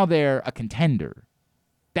 Now they're a contender.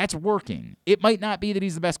 That's working. It might not be that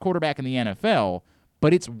he's the best quarterback in the NFL,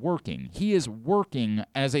 but it's working. He is working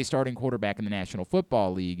as a starting quarterback in the National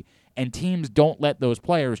Football League, and teams don't let those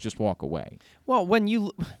players just walk away. Well, when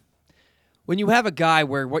you have a guy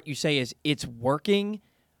where what you say is it's working,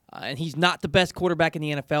 and he's not the best quarterback in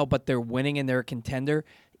the NFL, but they're winning and they're a contender,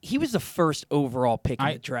 he was the first overall pick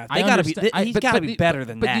in the draft. He's got to be better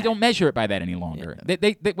than that. But you don't measure it by that any longer. Yeah.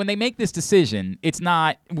 They when they make this decision, it's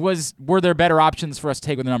not were there better options for us to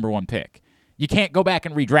take with the number one pick. You can't go back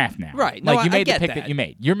and redraft now. Right. Like, you made the pick that you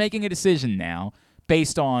made. You're making a decision now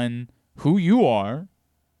based on who you are,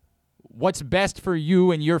 what's best for you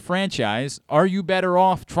and your franchise. Are you better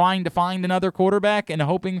off trying to find another quarterback and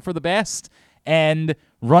hoping for the best and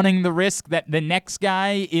running the risk that the next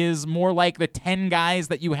guy is more like the 10 guys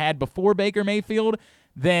that you had before Baker Mayfield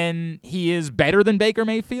than he is better than Baker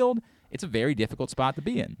Mayfield? It's a very difficult spot to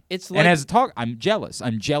be in. And as a talk, I'm jealous.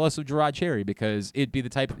 I'm jealous of Gerard Cherry because it'd be the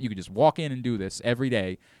type of, you could just walk in and do this every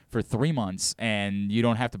day for 3 months, and you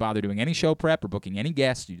don't have to bother doing any show prep or booking any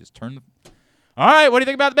guests. You just turn the... All right, what do you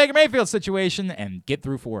think about the Baker Mayfield situation? And get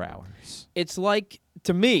through 4 hours. It's like,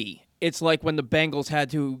 to me, it's like when the Bengals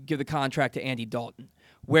had to give the contract to Andy Dalton,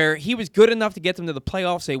 where he was good enough to get them to the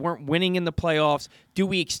playoffs. They weren't winning in the playoffs. Do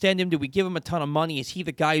we extend him? Do we give him a ton of money? Is he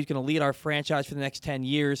the guy who's going to lead our franchise for the next 10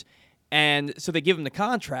 years? And so they give him the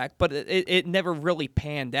contract, but it never really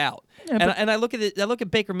panned out. Yeah, and I look at it. I look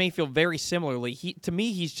at Baker Mayfield very similarly. To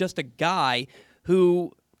me, he's just a guy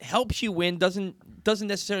who helps you win, doesn't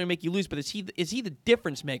necessarily make you lose, but is he the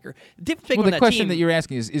difference maker? The difference maker. Well, the question that you're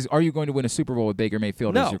asking is are you going to win a Super Bowl with Baker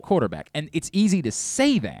Mayfield as your quarterback? And it's easy to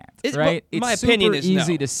say that, right? Well, my it's opinion super is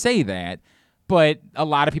easy no. to say that, but a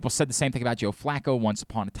lot of people said the same thing about Joe Flacco once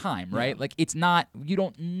upon a time, right? Yeah. Like, it's not, you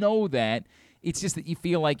don't know that. It's just that you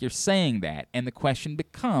feel like you're saying that. And the question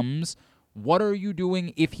becomes, what are you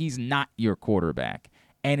doing if he's not your quarterback?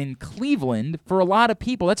 And in Cleveland, for a lot of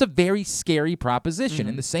people, that's a very scary proposition,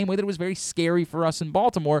 in the same way that it was very scary for us in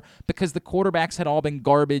Baltimore because the quarterbacks had all been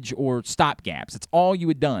garbage or stopgaps. It's all you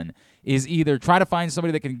had done is either try to find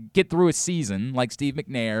somebody that can get through a season like Steve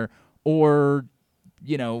McNair or,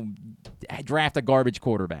 draft a garbage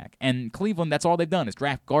quarterback. And Cleveland, that's all they've done is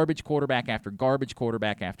draft garbage quarterback after garbage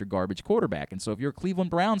quarterback after garbage quarterback. And so if you're a Cleveland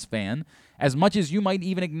Browns fan, as much as you might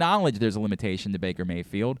even acknowledge there's a limitation to Baker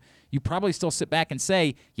Mayfield, you probably still sit back and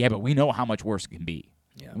say, yeah, but we know how much worse it can be.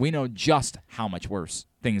 Yeah. We know just how much worse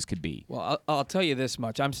things could be. Well, I'll tell you this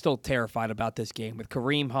much. I'm still terrified about this game with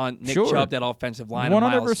Kareem Hunt, Nick Chubb, that offensive line, 100%. and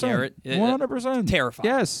Myles Garrett. 100%. Terrifying.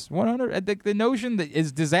 Yes, 100. The notion that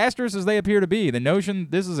as disastrous as they appear to be, the notion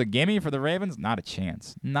this is a gimme for the Ravens, not a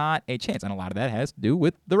chance. Not a chance. And a lot of that has to do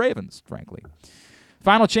with the Ravens, frankly.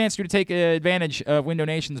 Final chance for you to take advantage of Window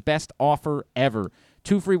Nation's best offer ever.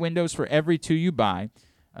 2 free windows for every 2 you buy.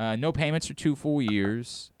 No payments for 2 full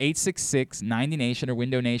years. 866-90Nation or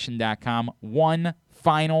windownation.com. 1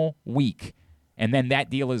 final week. And then that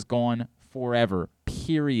deal is gone forever.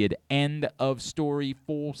 Period. End of story.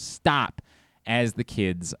 Full stop, as the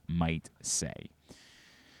kids might say.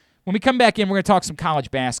 When we come back in, we're going to talk some college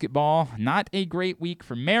basketball. Not a great week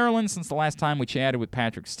for Maryland since the last time we chatted with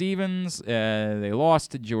Patrick Stevens. They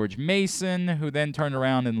lost to George Mason, who then turned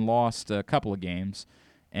around and lost a couple of games.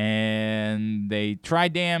 And they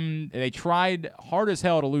tried hard as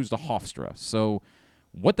hell to lose to Hofstra. So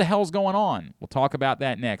what the hell's going on? We'll talk about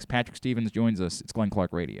that next. Patrick Stevens joins us. It's Glenn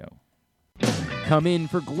Clark Radio. Come in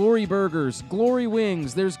for Glory Burgers, Glory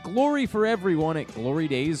Wings. There's glory for everyone at Glory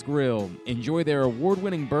Days Grill. Enjoy their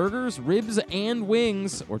award-winning burgers, ribs, and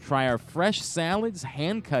wings, or try our fresh salads,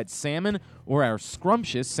 hand-cut salmon, or our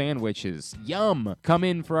scrumptious sandwiches. Yum! Come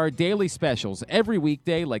in for our daily specials every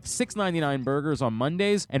weekday, like $6.99 burgers on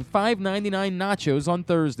Mondays and $5.99 nachos on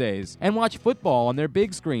Thursdays. And watch football on their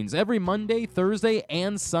big screens every Monday, Thursday,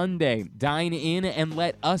 and Sunday. Dine in and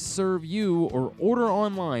let us serve you, or order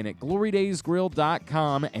online at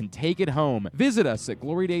glorydaysgrill.com and take it home. Visit us at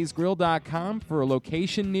glorydaysgrill.com for a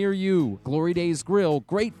location near you. Glory Days Grill,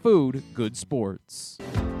 great food, good sports.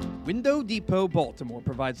 Window Depot Baltimore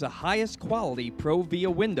provides the highest quality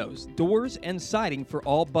Pro-Via windows, doors, and siding for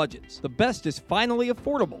all budgets. The best is finally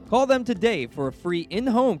affordable. Call them today for a free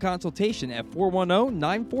in-home consultation at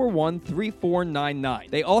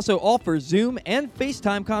 410-941-3499. They also offer Zoom and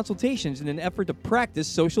FaceTime consultations in an effort to practice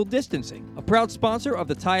social distancing. A proud sponsor of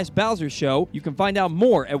the Tyus Bowser Show. You can find out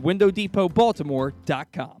more at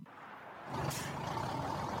WindowDepotBaltimore.com.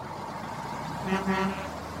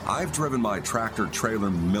 I've driven my tractor trailer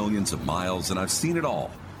millions of miles, and I've seen it all.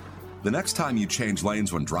 The next time you change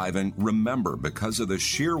lanes when driving, remember, because of the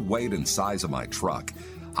sheer weight and size of my truck,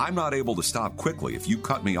 I'm not able to stop quickly if you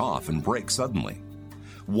cut me off and brake suddenly.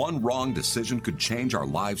 One wrong decision could change our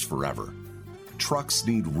lives forever. Trucks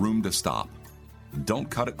need room to stop. Don't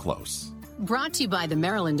cut it close. Brought to you by the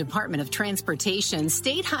Maryland Department of Transportation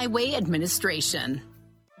State Highway Administration.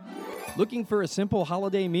 Looking for a simple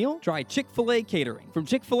holiday meal? Try Chick-fil-A Catering. From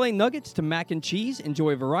Chick-fil-A nuggets to mac and cheese, enjoy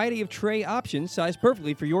a variety of tray options sized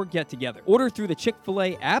perfectly for your get-together. Order through the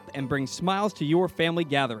Chick-fil-A app and bring smiles to your family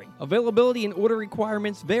gathering. Availability and order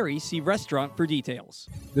requirements vary. See restaurant for details.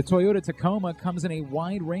 The Toyota Tacoma comes in a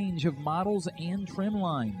wide range of models and trim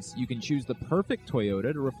lines. You can choose the perfect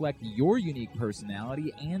Toyota to reflect your unique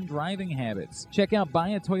personality and driving habits. Check out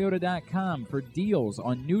buyatoyota.com for deals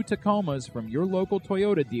on new Tacomas from your local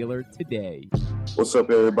Toyota dealer today. What's up,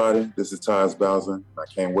 everybody? This is Tyus Bowser. I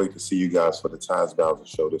can't wait to see you guys for the Tyus Bowser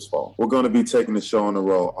Show this fall. We're going to be taking the show on the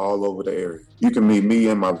road all over the area. You can meet me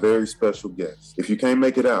and my very special guests. If you can't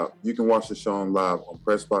make it out, you can watch the show on live on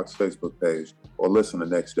PressBox Facebook page or listen the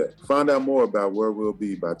next day. Find out more about where we'll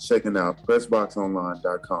be by checking out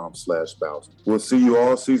PressBoxOnline.com/Bowser. We'll see you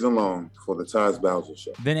all season long for the Tyus Bowser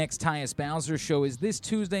Show. The next Tyus Bowser Show is this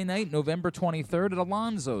Tuesday night, November 23rd at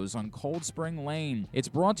Alonzo's on Cold Spring Lane. It's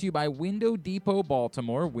brought to you by Window Depot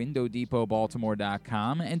Baltimore,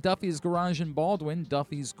 WindowDepotBaltimore.com, and Duffy's Garage in Baldwin,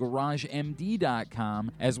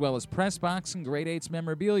 Duffy'sGarageMD.com, as well as Pressbox and Grade 8's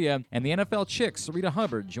memorabilia. And the NFL chick, Sarita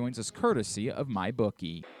Hubbard, joins us courtesy of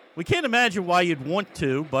MyBookie. We can't imagine why you'd want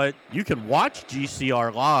to, but you can watch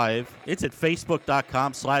GCR live. It's at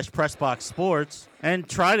Facebook.com/PressBoxSports. And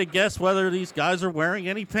try to guess whether these guys are wearing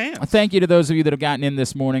any pants. Thank you to those of you that have gotten in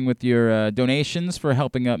this morning with your donations for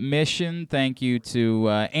helping up Mission. Thank you to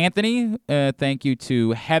Anthony. Thank you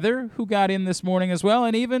to Heather, who got in this morning as well.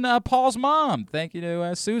 And even Paul's mom. Thank you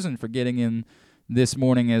to Susan for getting in this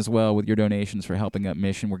morning as well with your donations for helping up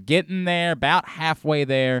Mission. We're getting there, about halfway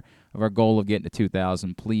there of our goal of getting to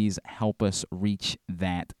 2,000. Please help us reach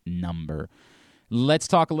that number. Let's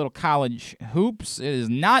talk a little college hoops. It has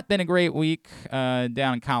not been a great week down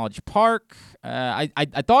in College Park. I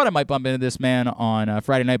thought I might bump into this man on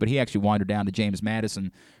Friday night, but he actually wandered down to James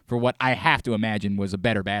Madison for what I have to imagine was a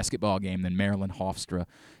better basketball game than Maryland Hofstra.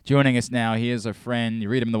 Joining us now, he is a friend. You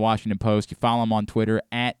read him in the Washington Post. You follow him on Twitter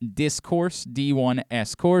at Discourse,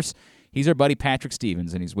 D1S Course. He's our buddy Patrick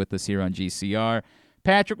Stevens, and he's with us here on GCR.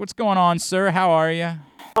 Patrick, what's going on, sir? How are you?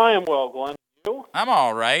 I am well, Glenn. I'm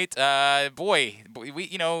all right. Boy,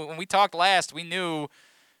 when we talked last, we knew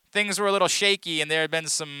things were a little shaky, and there had been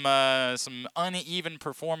some uneven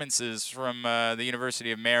performances from the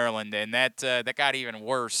University of Maryland, and that got even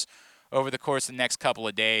worse over the course of the next couple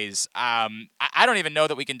of days. I don't even know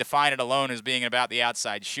that we can define it alone as being about the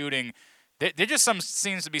outside shooting. There just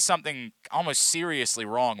seems to be something almost seriously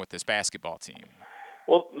wrong with this basketball team.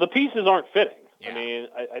 Well, the pieces aren't fitting. Yeah. I mean,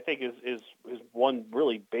 I think is one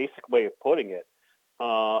really basic way of putting it.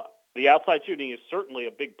 The outside shooting is certainly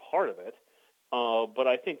a big part of it. But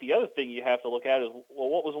I think the other thing you have to look at is, well,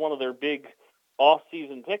 what was one of their big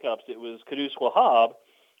off-season pickups? It was Kudus Wahab.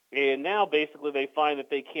 And now basically they find that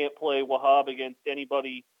they can't play Wahab against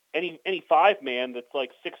anybody, any five-man that's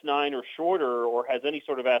like 6'9" or shorter or has any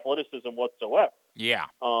sort of athleticism whatsoever. Yeah.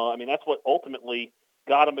 I mean, that's what ultimately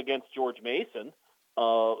got him against George Mason.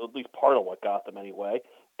 At least part of what got them anyway.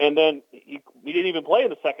 And then he didn't even play in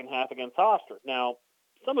the second half against Hofstra. Now,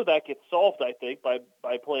 some of that gets solved, I think, by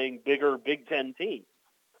playing bigger Big Ten teams.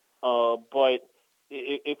 But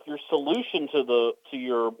if your solution to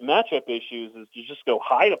your matchup issues is to just go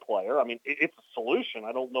hide a player, I mean, it's a solution.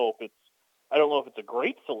 I don't know if it's a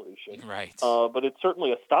great solution, right? But it's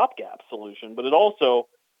certainly a stopgap solution. But it also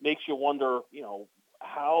makes you wonder,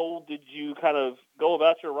 how did you kind of go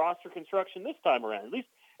about your roster construction this time around? At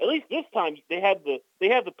least this time they have the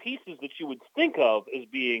pieces that you would think of as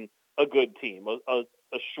being a good team. A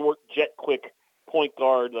short, jet quick point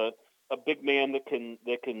guard, a big man that can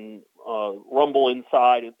rumble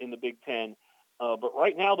inside in the Big Ten. But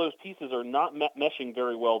right now those pieces are not meshing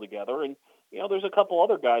very well together. And there's a couple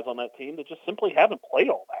other guys on that team that just simply haven't played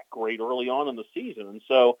all that great early on in the season. And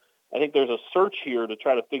so I think there's a search here to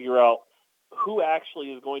try to figure out who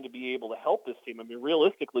actually is going to be able to help this team. I mean,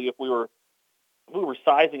 realistically, if we were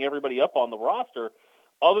sizing everybody up on the roster,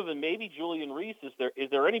 other than maybe Julian Reese, is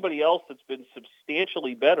there anybody else that's been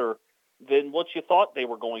substantially better than what you thought they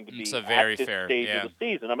were going to be at this stage of the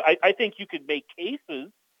season? I mean, I think you could make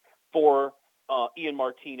cases for Ian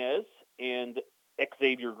Martinez and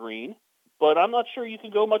Xavier Green, but I'm not sure you can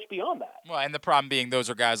go much beyond that. Well, and the problem being those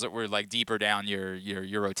are guys that were like deeper down your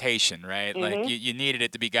rotation, right? Mm-hmm. Like you needed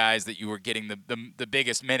it to be guys that you were getting the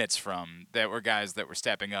biggest minutes from, that were guys that were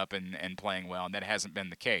stepping up and playing well, and that hasn't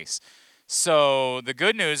been the case. So the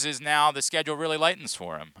good news is now the schedule really lightens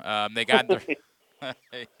for them. They got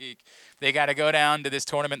they got to go down to this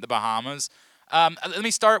tournament in the Bahamas. Let me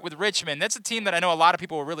start with Richmond. That's a team that I know a lot of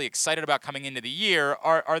people were really excited about coming into the year.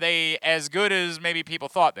 Are they as good as maybe people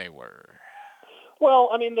thought they were? Well,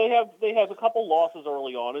 I mean, they have a couple losses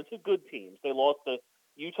early on. It's a good teams. They lost to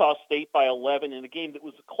Utah State by 11 in a game that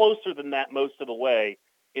was closer than that most of the way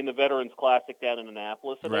in the Veterans Classic down in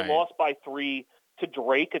Annapolis. And Right. They lost by 3 to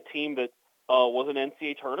Drake, a team that was an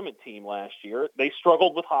NCAA tournament team last year. They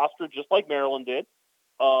struggled with Hofstra just like Maryland did.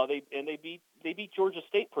 They beat Georgia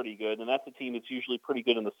State pretty good, and that's a team that's usually pretty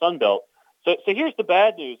good in the Sun Belt. So here's the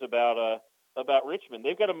bad news about Richmond.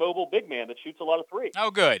 They've got a mobile big man that shoots a lot of threes.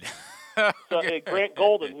 Oh, good. So, Grant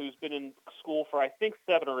Golden, who's been in school for I think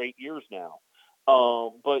 7 or 8 years now,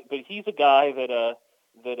 but he's a guy that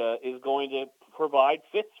is going to provide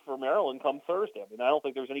fits for Maryland come Thursday. I mean, I don't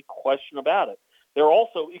think there's any question about it. They're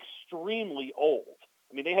also extremely old.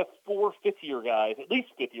 I mean, they have 4 fifth-year guys, at least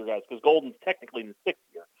fifth-year guys, because Golden's technically in the 6th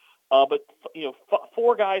year. But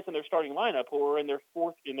 4 guys in their starting lineup who are in their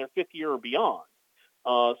 5th year or beyond.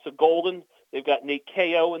 So Golden, they've got Nate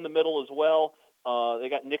Ko in the middle as well. They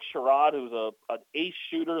got Nick Sherrod, who's an ace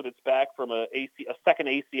shooter that's back from a second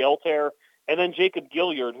ACL tear, and then Jacob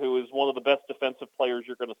Gilyard, who is one of the best defensive players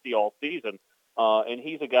you're going to see all season. And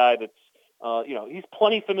he's a guy that's, he's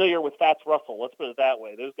plenty familiar with Fats Russell. Let's put it that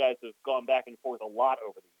way. Those guys have gone back and forth a lot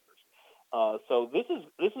over the years. So this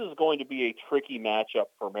is going to be a tricky matchup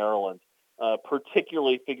for Maryland,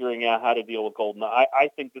 particularly figuring out how to deal with Golden. I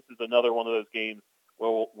think this is another one of those games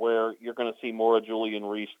where you're going to see more of Julian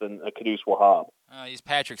Reese than Kudus Wahab. He's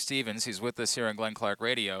Patrick Stevens. He's with us here on Glenn Clark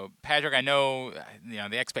Radio. Patrick, I know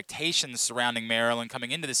the expectations surrounding Maryland coming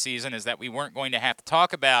into the season is that we weren't going to have to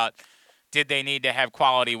talk about did they need to have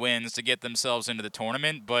quality wins to get themselves into the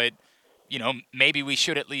tournament, but maybe we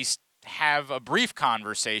should at least have a brief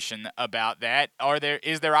conversation about that.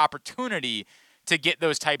 Is there opportunity to get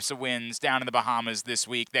those types of wins down in the Bahamas this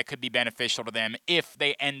week that could be beneficial to them if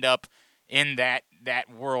they end up in that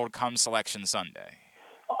world come Selection Sunday?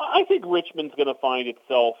 I think Richmond's going to find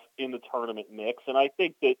itself in the tournament mix, and I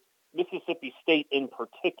think that Mississippi State in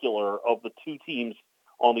particular, of the 2 teams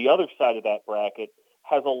on the other side of that bracket,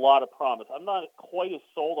 has a lot of promise. I'm not quite as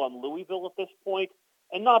sold on Louisville at this point,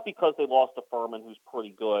 and not because they lost to Furman, who's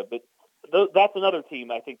pretty good, but that's another team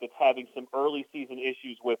I think that's having some early season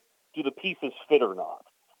issues with do the pieces fit or not.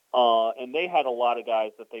 And they had a lot of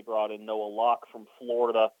guys that they brought in. Noah Locke from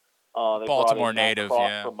Florida. They Baltimore native,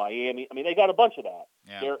 yeah. From Miami. I mean, they got a bunch of that.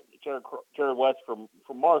 Yeah. Jared West from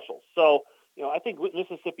Marshall. So, I think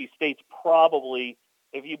Mississippi State's probably,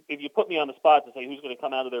 if you put me on the spot to say who's going to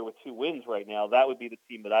come out of there with 2 wins right now, that would be the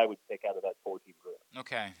team that I would pick out of that 4-team group.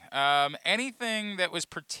 Okay. Anything that was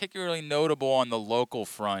particularly notable on the local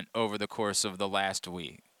front over the course of the last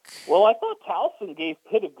week? Well, I thought Towson gave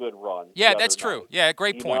Pitt a good run. Yeah, that's true. Yeah,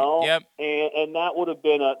 great point. Yep. And that would have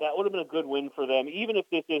been a good win for them, even if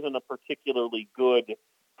this isn't a particularly good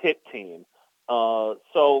Pitt team.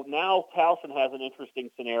 So now Towson has an interesting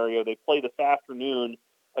scenario. They play this afternoon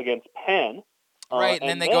against Penn. Right, and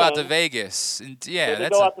then they go out to Vegas. And they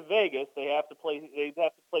go out to Vegas. They have to play. They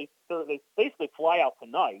basically fly out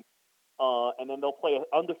tonight, and then they'll play an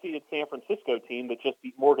undefeated San Francisco team that just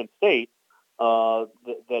beat Morgan State. That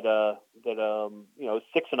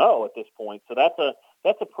 6-0 at this point. So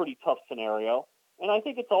that's a pretty tough scenario. And I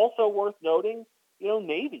think it's also worth noting,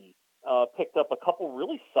 Navy picked up a couple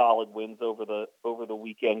really solid wins over the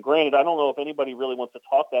weekend. Granted, I don't know if anybody really wants to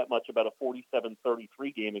talk that much about a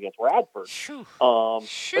 47-33 game against Radford. But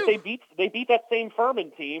they beat that same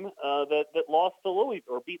Furman team that lost to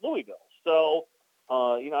Louisville or beat Louisville. So.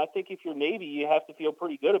 I think if you're Navy, you have to feel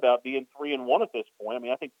pretty good about being 3-1 at this point. I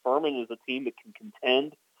mean, I think Furman is a team that can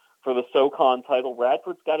contend for the SoCon title.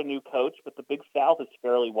 Radford's got a new coach, but the Big South is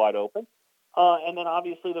fairly wide open. And then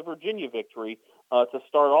obviously the Virginia victory to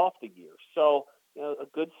start off the year. So, a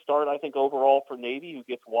good start, I think, overall for Navy, who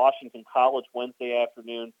gets Washington College Wednesday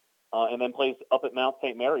afternoon and then plays up at Mount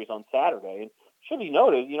St. Mary's on Saturday. And should be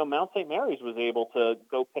noted, Mount St. Mary's was able to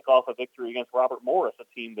go pick off a victory against Robert Morris, a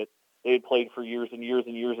team that they had played for years and years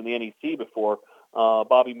and years in the NEC before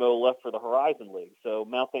Bobby Moe left for the Horizon League. So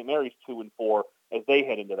Mount St. Mary's 2-4 as they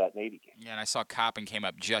head into that Navy game. Yeah, and I saw Coppin came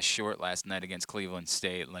up just short last night against Cleveland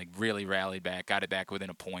State. Really rallied back, got it back within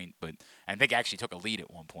a point, but I think actually took a lead at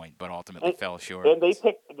one point, but ultimately fell short. And they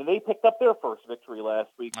picked up their first victory last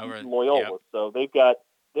week in Loyola. Yep. So they've got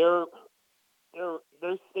they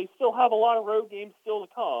still have a lot of road games still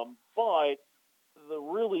to come, but the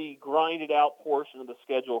really grinded out portion of the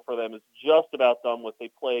schedule for them is just about done with.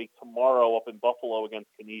 They play tomorrow up in Buffalo against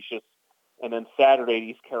Canisius, and then Saturday at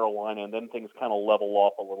East Carolina, and then things kind of level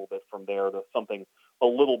off a little bit from there to something a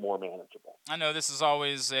little more manageable. I know this is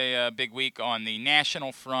always a big week on the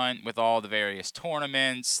national front with all the various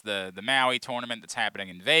tournaments, the Maui tournament that's happening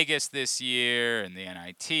in Vegas this year, and the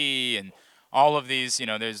NIT, and all of these.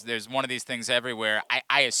 There's one of these things everywhere.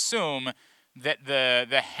 I assume that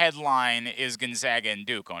the headline is Gonzaga and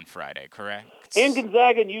Duke on Friday, correct? And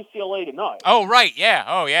Gonzaga and UCLA tonight. Oh, right, yeah.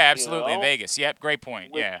 Oh, yeah, absolutely, in Vegas. Yep, great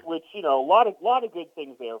point, yeah. Which a lot of good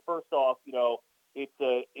things there. First off, it's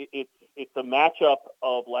a matchup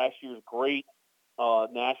of last year's great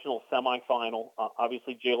national semifinal.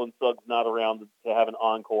 Obviously, Jalen Suggs not around to have an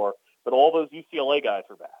encore, but all those UCLA guys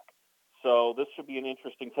are back. So this should be an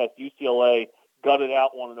interesting test. UCLA gutted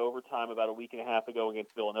out one in overtime about a week and a half ago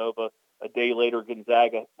against Villanova. A day later,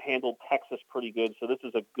 Gonzaga handled Texas pretty good. So this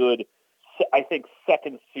is a good, I think,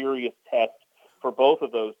 second serious test for both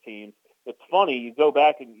of those teams. It's funny, you go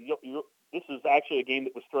back and this is actually a game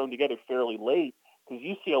that was thrown together fairly late because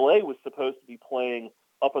UCLA was supposed to be playing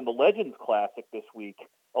up in the Legends Classic this week,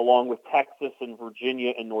 along with Texas and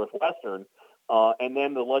Virginia and Northwestern. And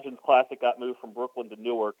then the Legends Classic got moved from Brooklyn to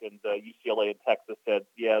Newark, and UCLA and Texas said,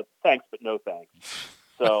 yeah, thanks, but no thanks.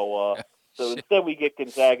 So instead we get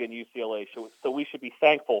Gonzaga and UCLA. So we should be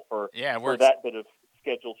thankful for that bit of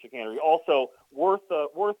scheduled chicanery. Also, worth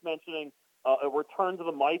mentioning, a return to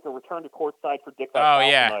the mic, a return to courtside for Dick Vitale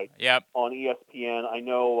tonight on ESPN. I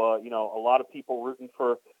know, a lot of people rooting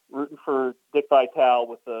for Dick Vitale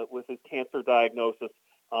with his cancer diagnosis.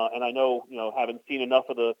 And I know, having seen enough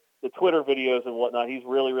of the Twitter videos and whatnot, he's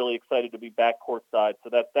really, really excited to be back courtside. So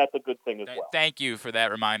that's a good thing as well. Thank you for that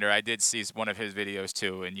reminder. I did see one of his videos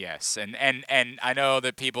too, and yes, and I know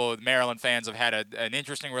that Maryland fans have had an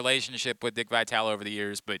interesting relationship with Dick Vitale over the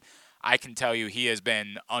years, but I can tell you he has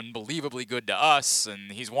been unbelievably good to us,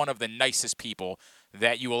 and he's one of the nicest people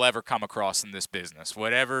that you will ever come across in this business.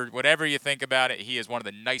 Whatever you think about it, he is one of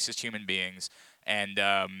the nicest human beings. And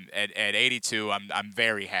at 82, I'm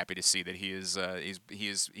very happy to see that he's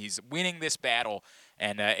winning this battle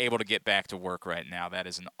and able to get back to work right now. That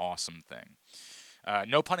is an awesome thing.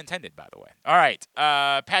 No pun intended, by the way. All right,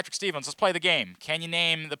 Patrick Stevens, let's play the game. Can you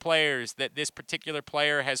name the players that this particular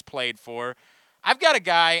player has played for? I've got a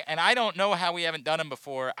guy, and I don't know how we haven't done him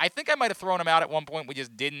before. I think I might have thrown him out at one point. We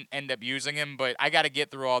just didn't end up using him, but I got to get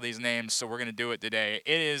through all these names, so we're going to do it today.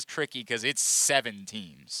 It is tricky because it's 7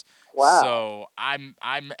 teams. Wow. So I'm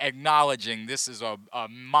acknowledging this is a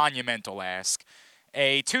monumental ask.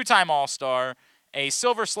 A 2-time All-Star, a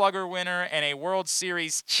Silver Slugger winner, and a World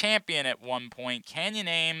Series champion at one point. Can you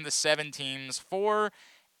name the 7 teams for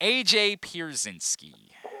A.J. Pierzynski?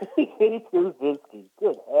 A.J. Pierzynski,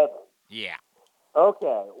 good heavens. Yeah.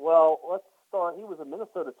 Okay, well, let's start. He was a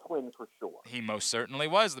Minnesota Twin for sure. He most certainly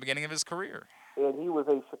was at the beginning of his career. And he was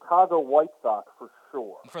a Chicago White Sox for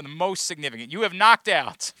sure. For the most significant. You have knocked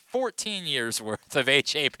out 14 years' worth of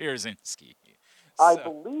A.J. Pierzynski. I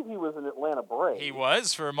believe he was an Atlanta Brave. He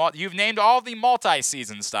was. You've named all the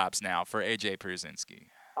multi-season stops now for A.J. Pierzynski.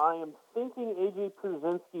 I am thinking A.J.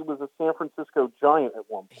 Pierzynski was a San Francisco Giant at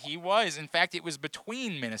one point. He was. In fact, it was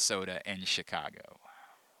between Minnesota and Chicago.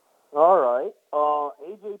 All right.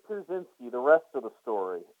 A.J. Pierzynski, the rest of the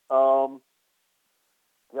story.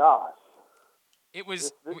 Gosh. It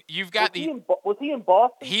was. Was he in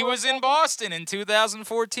Boston? He was in Boston in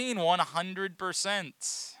 2014,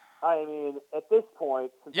 100%. I mean, at this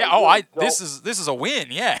point. This is a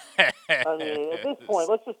win. Yeah. I mean, at this point,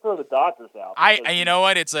 let's just throw the Dodgers out. You know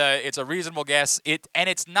what? It's a reasonable guess.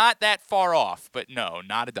 It's not that far off, but no,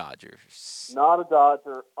 not a Dodgers. Not a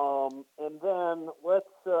Dodger. And then let's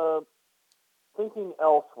thinking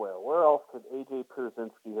elsewhere. Where else could A.J.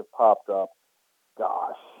 Pierzynski have popped up?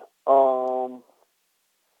 Gosh.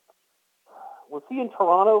 Was he in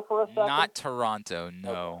Toronto for a second? Not Toronto,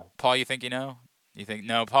 no. Okay. Paul, you think you know? You think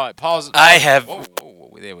no? Paul's. I have. Whoa,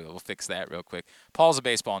 there we go. We'll fix that real quick. Paul's a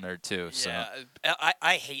baseball nerd too. So. Yeah,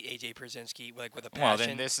 I hate A.J. Pierzynski with a passion. Well,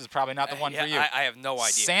 then this is probably not the one for you. I have no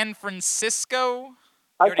idea. San Francisco.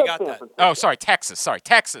 You already got that. Oh, sorry, Texas.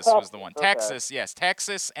 Texas was the one. Okay. Texas, yes,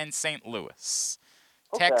 Texas and St. Louis.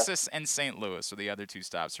 Okay. Texas and St. Louis were the other 2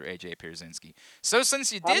 stops for A.J. Pierzynski. So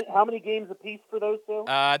since you did, how many games apiece for those 2?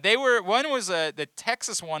 They were. One was the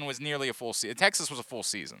Texas one was nearly a full season. Texas was a full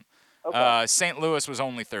season. Okay. St. Louis was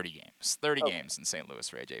only 30 games. 30 games in St. Louis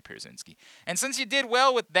for A.J. Pierzynski. And since you did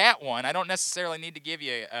well with that one, I don't necessarily need to give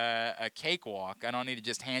you a cakewalk. I don't need to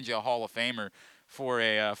just hand you a Hall of Famer for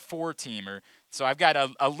a 4-teamer. So I've got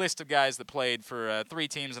a list of guys that played for 3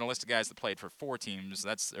 teams and a list of guys that played for 4 teams.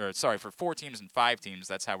 For 4 teams and 5 teams.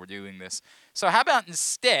 That's how we're doing this. So how about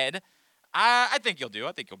instead, I think you'll do.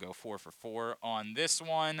 I think you'll go 4 for 4 on this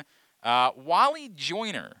one. Wally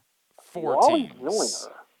Joyner, 4 teams. Wally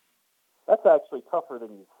Joyner. That's actually tougher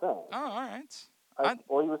than you think. Oh, all right.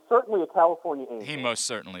 Well, he was certainly a California Angel. He most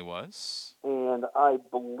certainly was. And I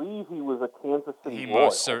believe he was a Kansas City He Royal.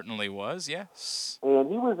 most certainly was, yes. And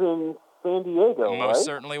he was in San Diego, Most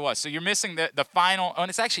certainly was. So you're missing the final. Oh, and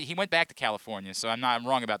it's actually, he went back to California, so I'm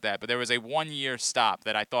wrong about that. But there was a 1-year stop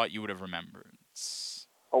that I thought you would have remembered.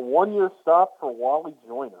 A 1-year stop for Wally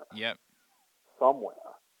Joyner. Yep. Somewhere.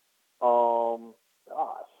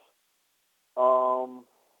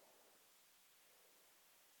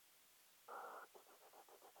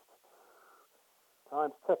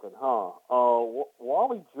 Time's ticking, huh?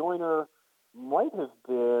 Wally Joyner might have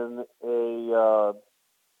been a.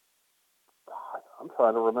 I'm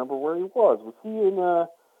trying to remember where he was. Was he in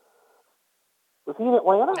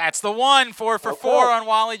Atlanta? That's the one. 4 for 4 on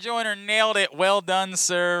Wally Joyner. Nailed it. Well done,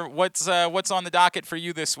 sir. What's on the docket for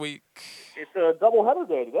you this week? It's a doubleheader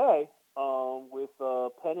day today with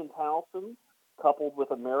Penn and Towson coupled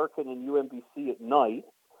with American and UMBC at night.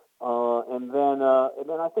 And then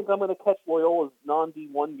I think I'm going to catch Loyola's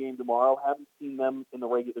non-D1 game tomorrow. Haven't seen them in the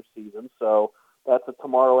regular season, so that's a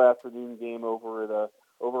tomorrow afternoon game over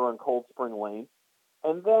on Cold Spring Lane.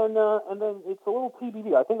 And then it's a little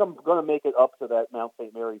TBD. I think I'm going to make it up to that Mount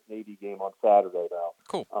St. Mary's Navy game on Saturday, though.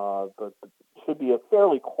 Cool. But it should be a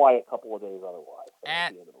fairly quiet couple of days otherwise.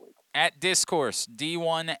 At the end of the week. At Discourse,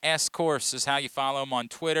 D1S Course is how you follow him on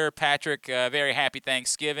Twitter. Patrick, very happy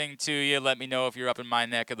Thanksgiving to you. Let me know if you're up in my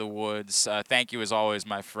neck of the woods. Thank you as always,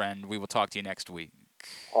 my friend. We will talk to you next week.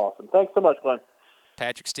 Awesome. Thanks so much, Glenn.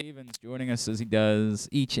 Patrick Stevens joining us as he does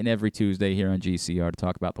each and every Tuesday here on GCR to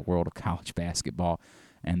talk about the world of college basketball.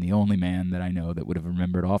 And the only man that I know that would have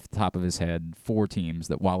remembered off the top of his head 4 teams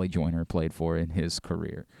that Wally Joyner played for in his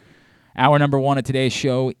career. Hour number 1 of today's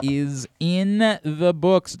show is in the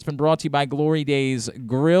books. It's been brought to you by Glory Days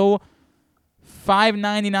Grill.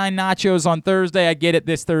 $5.99 nachos on Thursday. I get it,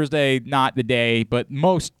 this Thursday, not the day, but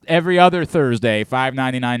every other Thursday,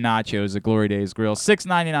 $5.99 nachos at Glory Days Grill.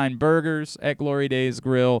 $6.99 burgers at Glory Days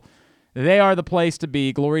Grill. They are the place to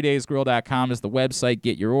be. GloryDaysGrill.com is the website.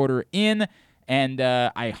 Get your order in. And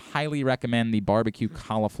I highly recommend the barbecue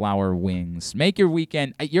cauliflower wings. Make your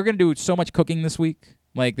weekend. You're going to do so much cooking this week.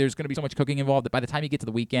 Like, there's going to be so much cooking involved that by the time you get to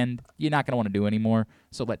the weekend, you're not going to want to do anymore.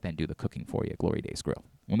 So let them do the cooking for you at Glory Days Grill.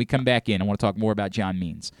 When we come back in, I want to talk more about John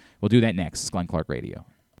Means. We'll do that next. It's Glenn Clark Radio.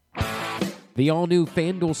 The all-new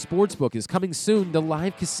FanDuel Sportsbook is coming soon to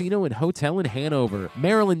Live Casino and Hotel in Hanover.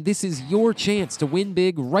 Maryland, this is your chance to win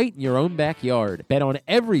big right in your own backyard. Bet on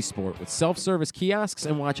every sport with self-service kiosks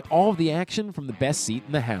and watch all of the action from the best seat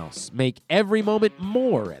in the house. Make every moment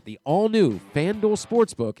more at the all-new FanDuel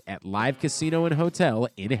Sportsbook at Live Casino and Hotel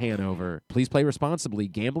in Hanover. Please play responsibly.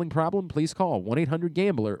 Gambling problem? Please call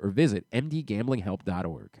 1-800-GAMBLER or visit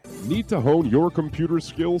mdgamblinghelp.org. Need to hone your computer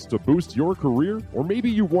skills to boost your career? Or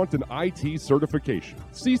maybe you want an IT certification.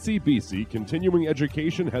 CCBC Continuing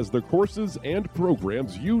Education has the courses and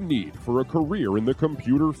programs you need for a career in the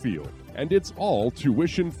computer field. And it's all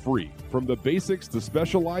tuition free. From the basics to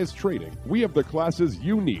specialized training, we have the classes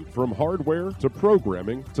you need, from hardware to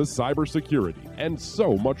programming to cybersecurity and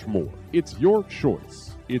so much more. It's your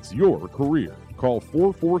choice. It's your career. Call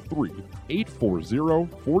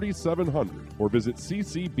 443-840-4700 or visit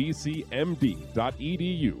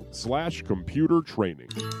ccbcmd.edu/computer training.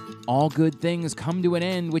 All good things come to an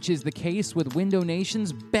end, which is the case with Window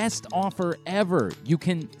Nation's best offer ever. You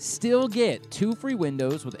can still get 2 free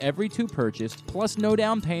windows with every 2 purchased, plus no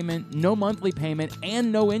down payment, no monthly payment,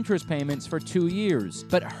 and no interest payments for 2 years.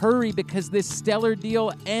 But hurry, because this stellar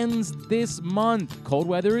deal ends this month. Cold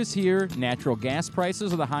weather is here, natural gas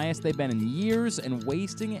prices are the highest they've been in years, and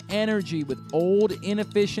wasting energy with old,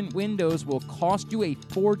 inefficient windows will cost you a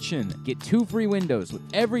fortune. Get 2 free windows with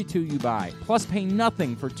every 2 you buy, plus pay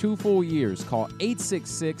nothing for 2 full years. Call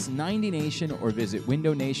 866-90NATION or visit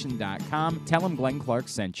windownation.com. Tell them Glenn Clark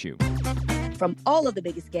sent you. From all of the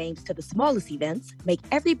biggest games to the smallest events, make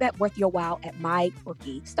every bet worth your while at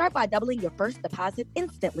MyBookie. Start by doubling your first deposit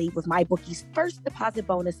instantly with MyBookie's first deposit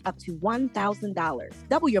bonus up to $1,000.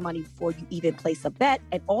 Double your money before you even place a bet,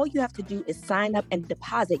 and all you have to do is sign up and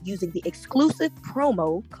deposit using the exclusive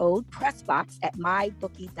promo code PRESSBOX at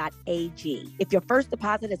mybookie.ag. If your first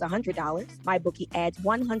deposit is $100, MyBookie adds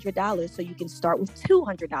 $100 so you can start with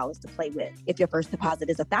 $200 to play with. If your first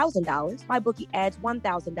deposit is $1,000, MyBookie adds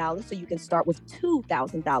 $1,000 so you can start with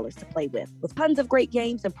 $2,000 to play with. With tons of great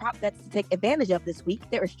games and prop bets to take advantage of this week,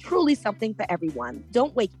 there is truly something for everyone.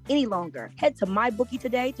 Don't wait any longer. Head to MyBookie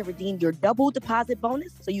today to redeem your double deposit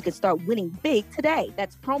bonus so you can start winning big today.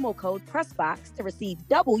 That's promo code PRESSBOX to receive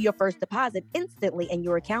double your first deposit instantly in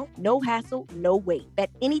your account. No hassle, no wait. Bet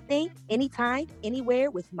anything, anytime,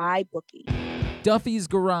 anywhere with MyBookie. Duffy's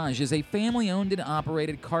Garage is a family-owned and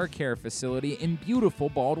operated car care facility in beautiful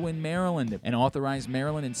Baldwin, Maryland. An authorized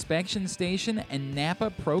Maryland inspection station and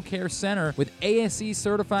Napa Pro Care Center with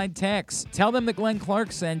ASE-certified techs. Tell them that Glenn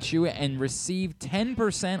Clark sent you and receive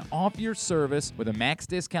 10% off your service with a max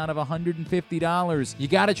discount of $150. You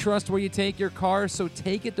gotta trust where you take your car, so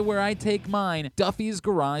take it to where I take mine. Duffy's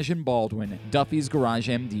Garage in Baldwin.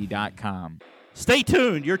 Duffy'sGarageMD.com. Stay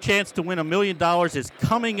tuned. Your chance to win $1 million is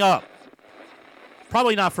coming up.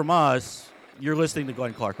 Probably not from us. You're listening to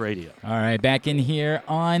Glenn Clark Radio. All right, back in here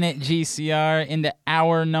on GCR into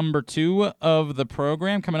hour number 2 of the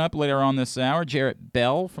program. Coming up later on this hour, Jarrett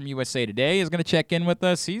Bell from USA Today is going to check in with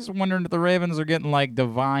us. He's wondering if the Ravens are getting like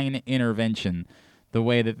divine intervention the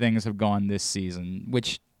way that things have gone this season,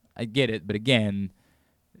 which I get it, but again,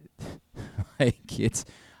 like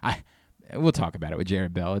We'll talk about it with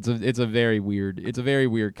Jared Bell. It's a very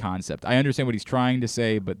weird concept. I understand what he's trying to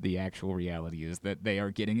say, but the actual reality is that they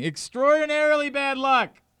are getting extraordinarily bad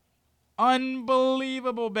luck.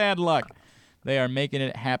 Unbelievable bad luck. They are making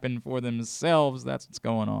it happen for themselves. That's what's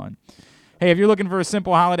going on. Hey, if you're looking for a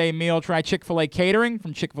simple holiday meal, try Chick-fil-A catering.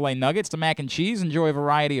 From Chick-fil-A nuggets to mac and cheese, enjoy a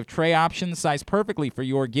variety of tray options sized perfectly for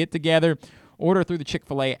your get-together. Order through the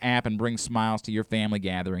Chick-fil-A app and bring smiles to your family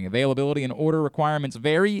gathering. Availability and order requirements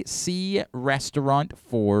vary. See restaurant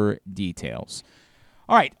for details.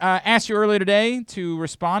 All right, asked you earlier today to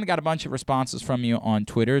respond. Got a bunch of responses from you on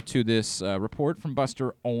Twitter to this report from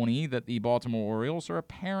Buster Olney that the Baltimore Orioles are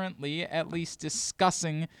apparently at least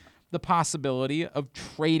discussing the possibility of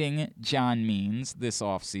trading John Means this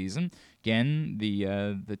offseason. Again,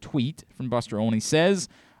 the tweet from Buster Olney says,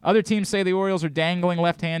 other teams say the Orioles are dangling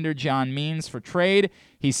left-hander John Means for trade.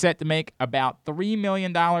 He's set to make about $3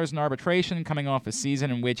 million in arbitration coming off a season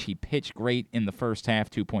in which he pitched great in the first half,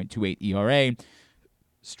 2.28 ERA.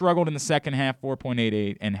 Struggled in the second half,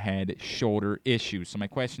 4.88, and had shoulder issues. So my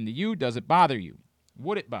question to you, does it bother you?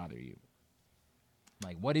 Would it bother you?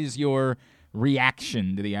 Like, what is your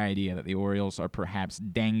reaction to the idea that the Orioles are perhaps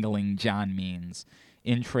dangling John Means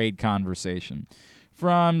in trade conversation?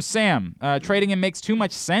 From Sam, trading him makes too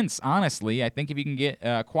much sense, honestly. I think if you can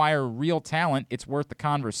acquire real talent, it's worth the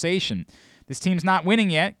conversation. This team's not winning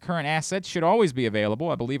yet. Current assets should always be available.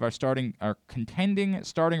 I believe our contending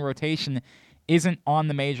starting rotation isn't on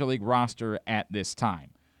the Major League roster at this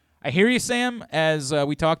time. I hear you, Sam. As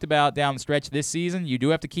we talked about down the stretch this season, you do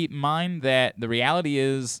have to keep in mind that the reality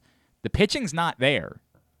is the pitching's not there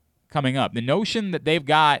coming up. The notion that they've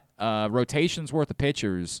got rotations worth of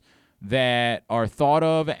pitchers that are thought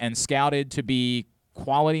of and scouted to be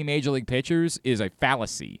quality Major League pitchers is a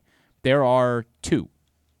fallacy. There are two.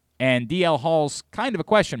 And DL Hall's kind of a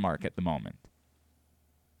question mark at the moment.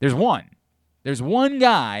 There's one. There's one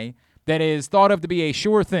guy that is thought of to be a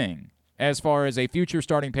sure thing as far as a future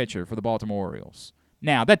starting pitcher for the Baltimore Orioles.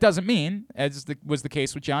 Now, that doesn't mean, as was the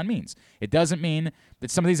case with John Means, it doesn't mean that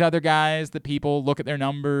some of these other guys that people look at their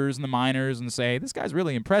numbers in the minors and say, this guy's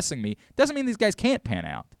really impressing me. It doesn't mean these guys can't pan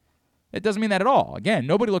out. It doesn't mean that at all. Again,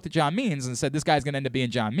 nobody looked at John Means and said, this guy's going to end up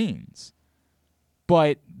being John Means.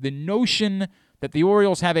 But the notion that the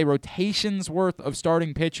Orioles have a rotation's worth of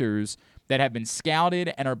starting pitchers that have been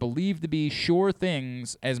scouted and are believed to be sure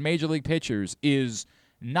things as Major League pitchers is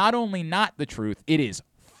not only not the truth, it is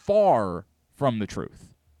far from the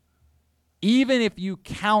truth. Even if you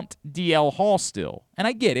count DL Hall still, and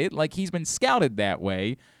I get it, like he's been scouted that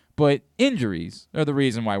way, but injuries are the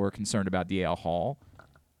reason why we're concerned about DL Hall.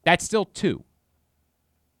 That's still two.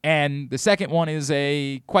 And the second one is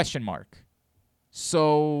a question mark.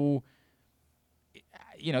 So,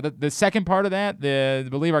 you know, the second part of that, the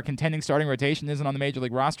believe our contending starting rotation isn't on the Major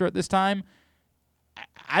League roster at this time,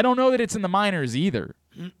 I don't know that it's in the minors either.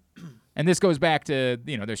 And this goes back to,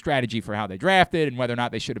 you know, their strategy for how they drafted and whether or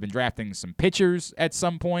not they should have been drafting some pitchers at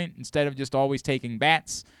some point instead of just always taking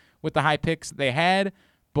bats with the high picks that they had.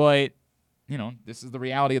 But, you know, this is the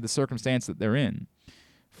reality of the circumstance that they're in.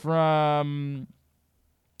 From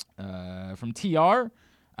TR,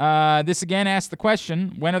 this again asks the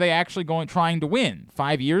question, when are they actually trying to win?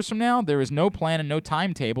 5 years from now? There is no plan and no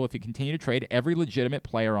timetable if you continue to trade every legitimate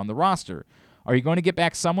player on the roster. Are you going to get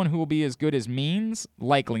back someone who will be as good as Means?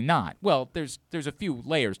 Likely not. Well, there's a few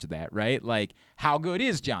layers to that, right? Like, how good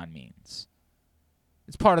is John Means?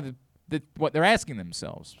 It's part of what they're asking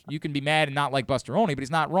themselves. You can be mad and not like Buster Olney, but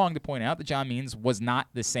he's not wrong to point out that John Means was not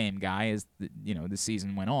the same guy as the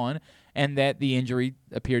season went on, and that the injury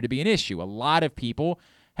appeared to be an issue. A lot of people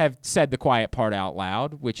have said the quiet part out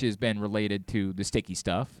loud, which has been related to the sticky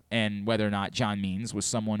stuff and whether or not John Means was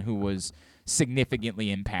someone who was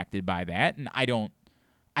significantly impacted by that. And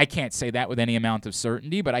I can't say that with any amount of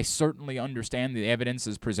certainty, but I certainly understand the evidence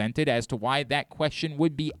is presented as to why that question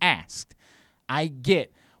would be asked. I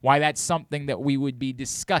get why that's something that we would be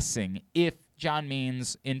discussing if John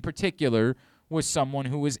Means in particular was someone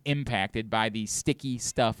who was impacted by the sticky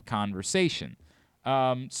stuff conversation.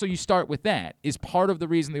 So you start with that. Is part of the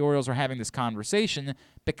reason the Orioles are having this conversation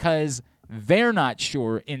because they're not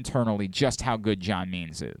sure internally just how good John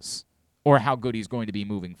Means is or how good he's going to be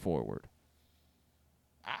moving forward?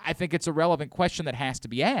 I think it's a relevant question that has to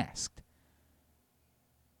be asked.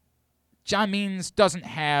 John Means doesn't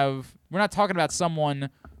have – we're not talking about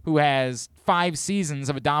someone who has 5 seasons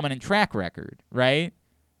of a dominant track record, right?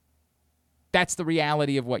 That's the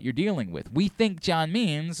reality of what you're dealing with. We think John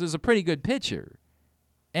Means is a pretty good pitcher.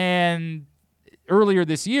 And earlier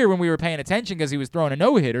this year when we were paying attention because he was throwing a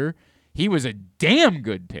no-hitter, he was a damn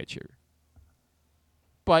good pitcher.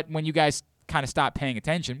 But when you guys kind of stopped paying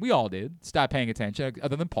attention. We all did stop paying attention,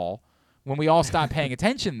 other than Paul. When we all stopped paying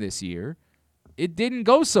attention this year, it didn't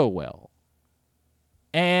go so well.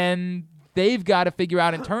 And they've got to figure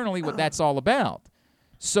out internally what that's all about.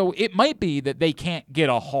 So it might be that they can't get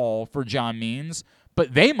a haul for John Means,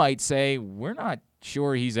 but they might say, we're not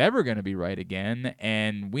sure he's ever going to be right again,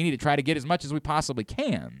 and we need to try to get as much as we possibly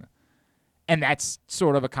can. And that's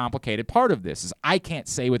sort of a complicated part of this, is I can't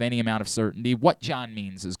say with any amount of certainty what John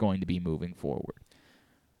Means is going to be moving forward.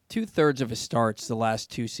 2/3 of his starts the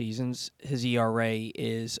last 2 seasons, his ERA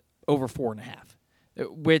is over 4.5,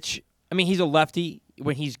 which, I mean, he's a lefty.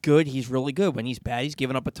 When he's good, he's really good. When he's bad, he's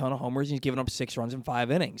giving up a ton of homers. He's giving up 6 runs in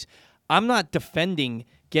 5 innings. I'm not defending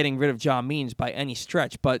getting rid of John Means by any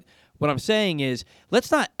stretch, but what I'm saying is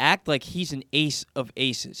let's not act like he's an ace of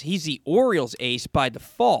aces. He's the Orioles' ace by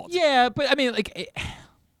default. Yeah, but I mean, like,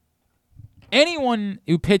 anyone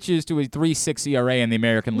who pitches to a 3.6 ERA in the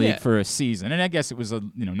American League for a season, and I guess it was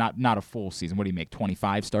not a full season. What do you make?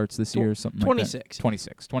 25 starts this year or something? 26. Like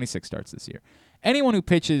that? 26 starts this year. Anyone who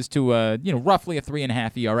pitches to roughly a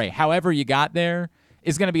 3.5 ERA, however you got there,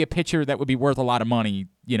 is going to be a pitcher that would be worth a lot of money,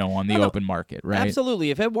 on the open market, right? Absolutely.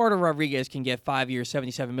 If Eduardo Rodriguez can get 5 years,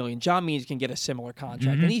 $77 million, John Means can get a similar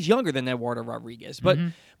contract, and he's younger than Eduardo Rodriguez. But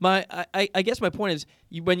I guess my point is,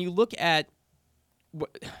 when you look at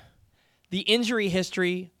the injury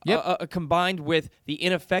history combined with the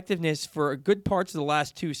ineffectiveness for good parts of the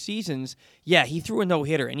last 2 seasons, he threw a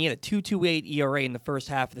no-hitter, and he had a 2.28 ERA in the first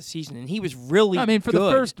half of the season, and he was really for good.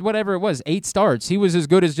 The first, whatever it was, 8 starts, he was as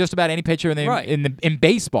good as just about any pitcher in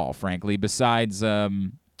baseball, frankly, besides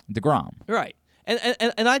DeGrom. Right.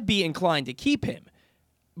 And I'd be inclined to keep him.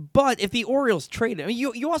 But if the Orioles trade him,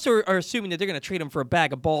 you also are assuming that they're going to trade him for a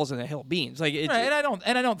bag of balls and a hill of beans. Like, right,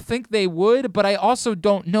 and I don't think they would. But I also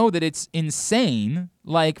don't know that it's insane,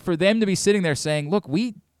 like, for them to be sitting there saying, "Look,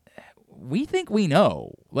 we think we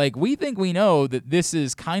know. Like, we think we know that this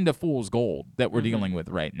is kind of fool's gold that we're dealing with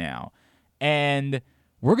right now, and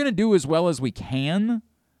we're going to do as well as we can.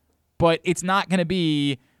 But it's not going to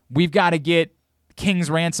be we've got to get King's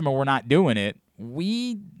ransom or we're not doing it.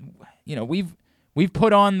 We've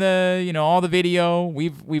put on the all the video.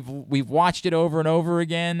 We've watched it over and over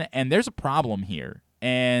again, and there's a problem here,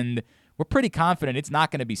 and we're pretty confident it's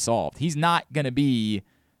not going to be solved. He's not going to be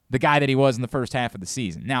the guy that he was in the first half of the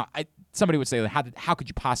season. Now, somebody would say, how could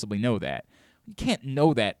you possibly know that? You can't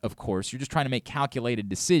know that, of course. You're just trying to make calculated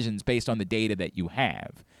decisions based on the data that you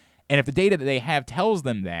have, and if the data that they have tells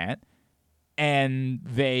them that, and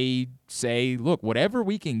they say, look, whatever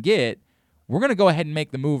we can get, we're going to go ahead and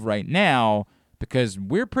make the move right now. Because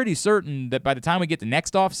we're pretty certain that by the time we get to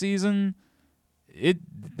next offseason,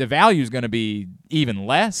 the value is going to be even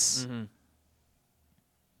less.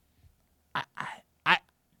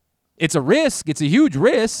 It's a risk. It's a huge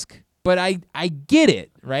risk, but I get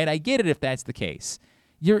it, right? I get it if that's the case.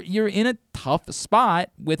 You're in a tough spot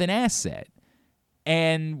with an asset,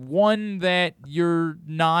 and one that you're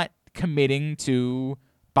not committing to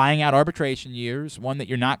buying out arbitration years, one that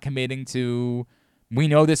you're not committing to. We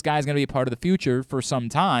know this guy's going to be a part of the future for some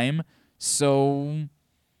time, so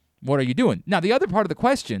what are you doing? Now, the other part of the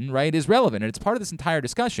question, right, is relevant, and it's part of this entire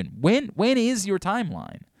discussion. When is your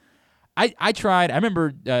timeline? I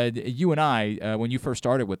remember you and I, when you first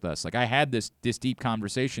started with us, like I had this deep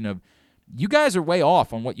conversation of, you guys are way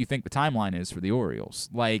off on what you think the timeline is for the Orioles.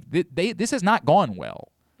 Like, this has not gone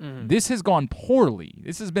well. This has gone poorly.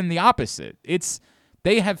 This has been the opposite.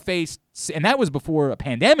 They have faced, and that was before a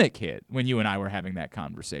pandemic hit when you and I were having that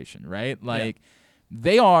conversation, right? Like,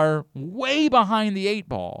 they are way behind the 8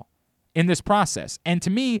 ball in this process. And to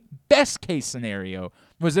me, best case scenario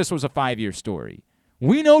was this was a 5-year story.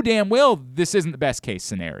 We know damn well this isn't the best case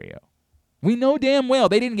scenario. We know damn well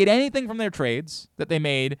they didn't get anything from their trades that they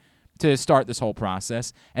made to start this whole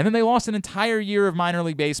process. And then they lost an entire year of minor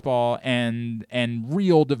league baseball and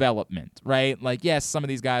real development, right? Like, yes, some of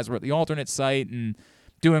these guys were at the alternate site and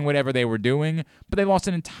doing whatever they were doing, but they lost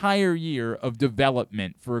an entire year of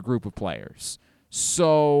development for a group of players.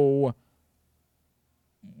 So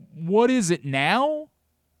what is it now?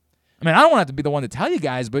 I mean, I don't want to have to be the one to tell you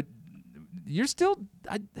guys, but you're still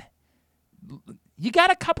you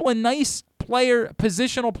got a couple of nice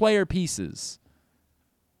positional player pieces.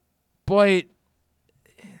 But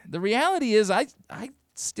the reality is I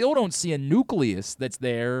still don't see a nucleus that's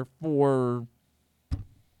there for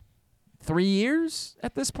 3 years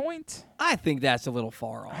at this point. I think that's a little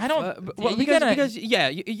far off. I don't because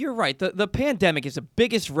you're right. The pandemic is the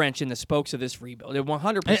biggest wrench in the spokes of this rebuild. It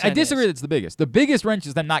 100%. I disagree. It's the biggest. The biggest wrench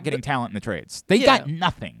is them not getting talent in the trades. They got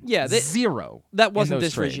nothing. Zero. That wasn't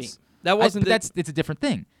this trades. regime. That wasn't. It's a different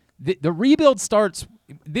thing. The rebuild starts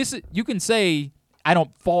you can say I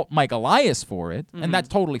don't fault Mike Elias for it, and that's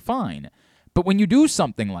totally fine. But when you do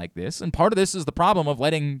something like this, and part of this is the problem of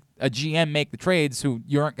letting a GM make the trades who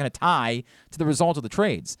you aren't going to tie to the result of the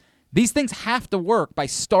trades. These things have to work by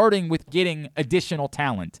starting with getting additional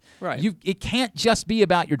talent. Right. It can't just be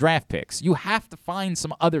about your draft picks. You have to find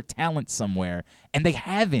some other talent somewhere, and they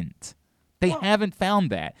haven't. They haven't found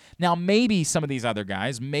that. Now, maybe some of these other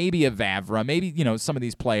guys, maybe a Vavra, maybe some of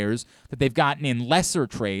these players that they've gotten in lesser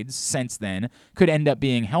trades since then could end up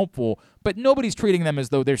being helpful, but nobody's treating them as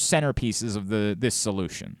though they're centerpieces of this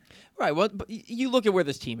solution. Right. Well, but you look at where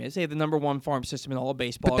this team is. They have the number 1 farm system in all of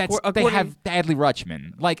baseball. But they have Adley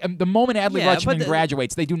Rutschman. Like, the moment Adley Rutschman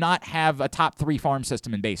graduates, they do not have a top 3 farm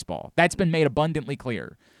system in baseball. That's been made abundantly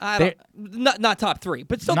clear. Not top 3,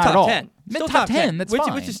 but still not top at all. 10. Still top 10, that's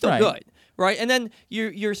fine. Which is still good. Right, and then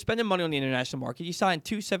you're spending money on the international market. You signed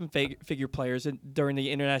 2 7-figure players during the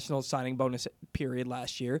international signing bonus period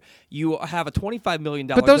last year. You have a $25 million.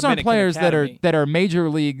 But those aren't Dominican players Academy. that are major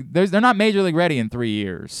league. They're not major league ready in 3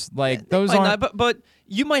 years. Like those aren't. But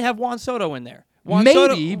you might have Juan Soto in there.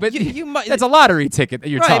 Maybe, but you might, that's a lottery ticket that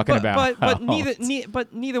you're talking about.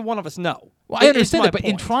 But neither one of us know. Well, I understand that, but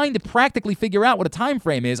in trying to practically figure out what a time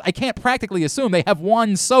frame is, I can't practically assume they have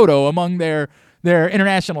Juan Soto among their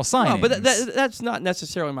international signings. No, but that's not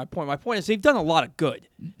necessarily my point. My point is they've done a lot of good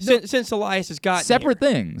since Elias has gotten separate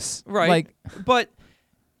here. things, right? But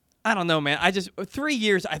I don't know, man. 3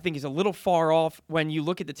 years I think is a little far off when you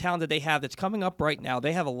look at the talent that they have that's coming up right now.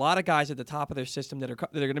 They have a lot of guys at the top of their system that are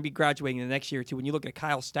going to be graduating in the next year or two. When you look at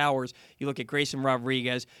Kyle Stowers, you look at Grayson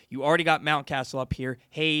Rodriguez, you already got Mountcastle up here,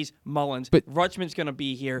 Hayes, Mullins, but Rutschman's going to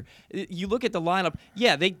be here. You look at the lineup.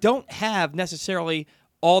 Yeah, they don't have necessarily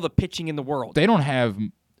all the pitching in the world. They don't have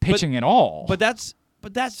pitching at all. But that's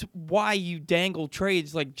why you dangle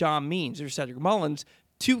trades like John Means or Cedric Mullins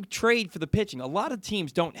to trade for the pitching. A lot of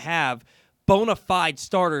teams don't have bona fide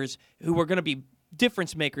starters who are going to be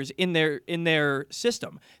difference makers in their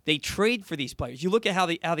system. They trade for these players. You look at how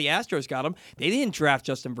the Astros got them. They didn't draft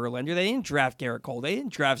Justin Verlander. They didn't draft Garrett Cole. They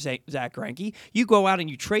didn't draft Zach Greinke. You go out and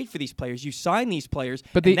you trade for these players. You sign these players,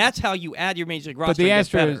 and that's how you add your major league roster. But the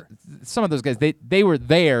Astros, some of those guys, they were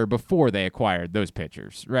there before they acquired those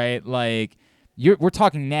pitchers, right? Like we're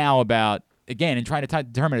talking now about, again, and trying to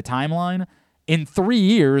determine a timeline. In 3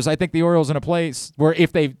 years, I think the Orioles in a place where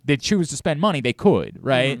if they choose to spend money, they could,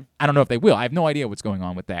 right? Mm-hmm. I don't know if they will. I have no idea what's going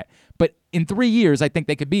on with that. But in 3 years, I think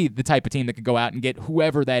they could be the type of team that could go out and get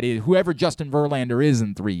whoever that is, whoever Justin Verlander is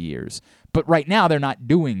in 3 years. But right now, they're not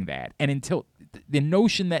doing that. And until the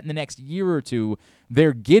notion that in the next year or two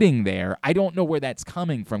they're getting there, I don't know where that's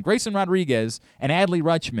coming from. Grayson Rodriguez and Adley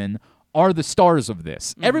Rutschman are the stars of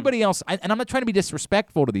this. Mm-hmm. Everybody else, and I'm not trying to be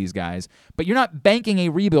disrespectful to these guys, but you're not banking a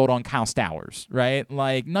rebuild on Kyle Stowers, right?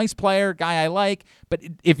 Like, nice player, guy I like, but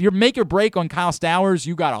if you make or break on Kyle Stowers,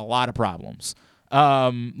 you got a lot of problems.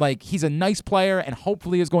 Like, he's a nice player and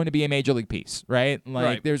hopefully is going to be a major league piece, right?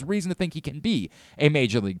 Like, There's reason to think he can be a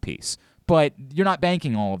major league piece. But you're not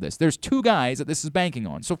banking all of this. There's 2 guys that this is banking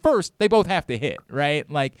on. So first, they both have to hit, right?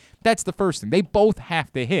 Like, that's the first thing. They both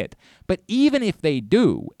have to hit. But even if they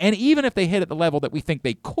do, and even if they hit at the level that we think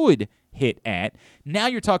they could hit at, now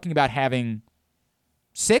you're talking about having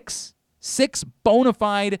six bona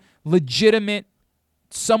fide, legitimate,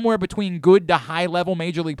 somewhere between good to high-level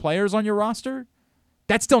major league players on your roster.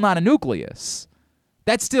 That's still not a nucleus.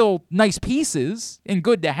 That's still nice pieces and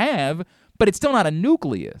good to have, but it's still not a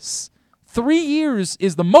nucleus. 3 years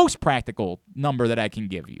is the most practical number that I can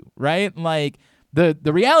give you, right? Like, the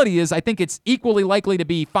reality is I think it's equally likely to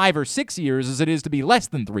be 5 or 6 years as it is to be less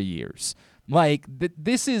than 3 years. Like,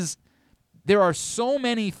 there are so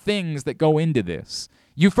many things that go into this.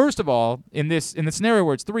 You, first of all, in the scenario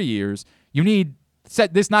where it's 3 years, you need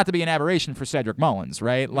this not to be an aberration for Cedric Mullins,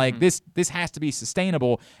 right? Like, this has to be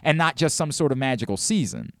sustainable and not just some sort of magical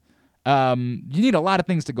season. You need a lot of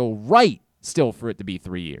things to go right still for it to be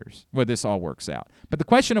 3 years where this all works out. But the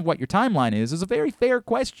question of what your timeline is a very fair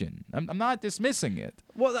question. I'm not dismissing it.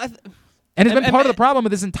 Well, and it's been part of the problem of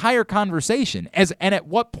this entire conversation. And at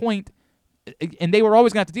what point, and they were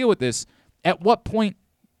always going to have to deal with this, at what point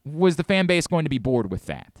was the fan base going to be bored with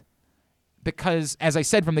that? Because, as I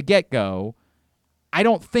said from the get-go, I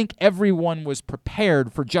don't think everyone was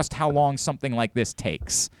prepared for just how long something like this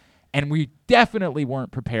takes. And we definitely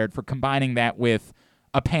weren't prepared for combining that with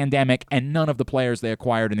a pandemic and none of the players they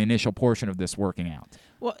acquired in the initial portion of this working out.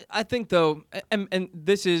 Well, I think, though, and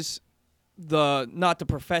this is not the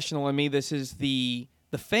professional in me, this is the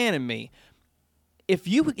fan in me. If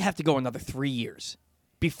you have to go another 3 years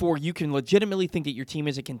before you can legitimately think that your team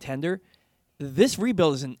is a contender, this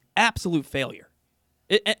rebuild is an absolute failure.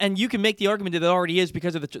 And you can make the argument that it already is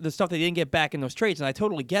because of the stuff they didn't get back in those trades, and I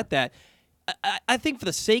totally get that. I think for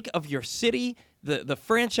the sake of your city, the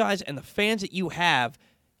franchise, and the fans that you have,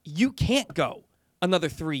 you can't go another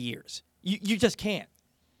 3 years. You just can't.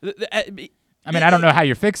 I mean, I don't know how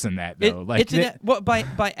you're fixing that though. By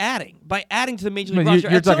adding to the major league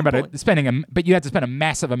roster. You're talking about spending but you have to spend a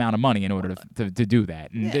massive amount of money in order to do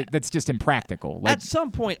that, and that's just impractical. At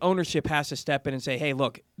some point, ownership has to step in and say, "Hey,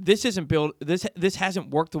 look, this isn't built. This hasn't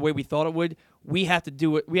worked the way we thought it would. We have to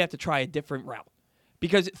do it. We have to try a different route."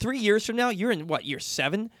 Because 3 years from now, you're in year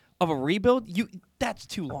 7 of a rebuild. That's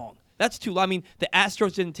too long. That's too long. I mean, the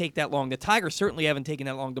Astros didn't take that long. The Tigers certainly haven't taken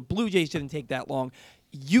that long. The Blue Jays didn't take that long.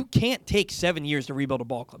 You can't take 7 years to rebuild a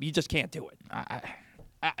ball club. You just can't do it.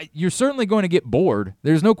 You're certainly going to get bored.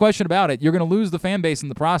 There's no question about it. You're going to lose the fan base in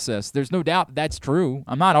the process. There's no doubt that's true.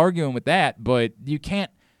 I'm not arguing with that, but you can't,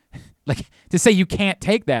 to say you can't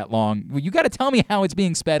take that long, well, you got to tell me how it's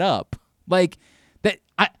being sped up.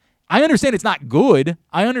 I understand it's not good.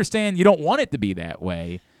 I understand you don't want it to be that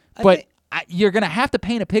way, but you're going to have to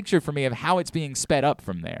paint a picture for me of how it's being sped up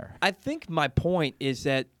from there. I think my point is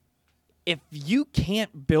that if you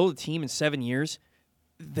can't build a team in 7 years,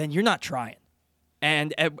 then you're not trying.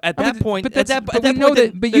 And at that point, but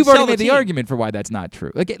you've already made the argument for why that's not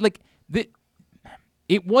true.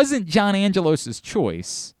 It wasn't John Angelos'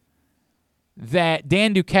 choice that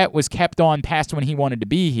Dan Duquette was kept on past when he wanted to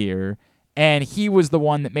be here, and he was the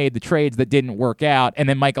one that made the trades that didn't work out, and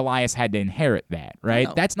then Mike Elias had to inherit that, right?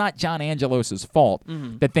 No. That's not John Angelos' fault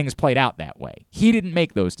that things played out that way. He didn't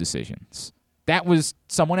make those decisions. That was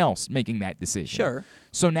someone else making that decision. Sure.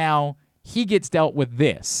 So now he gets dealt with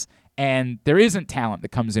this, and there isn't talent that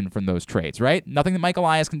comes in from those trades, right? Nothing that Mike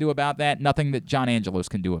Elias can do about that, nothing that John Angelos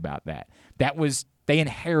can do about that. They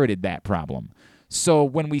inherited that problem. So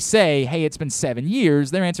when we say, hey, it's been 7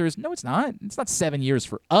 years, their answer is, no, it's not. It's not 7 years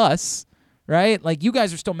for us, right? Like, you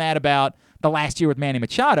guys are still mad about the last year with Manny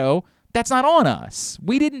Machado. That's not on us.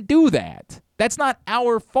 We didn't do that. That's not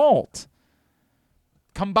our fault.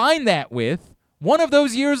 Combine that with one of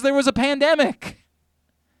those years there was a pandemic,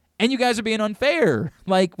 and you guys are being unfair.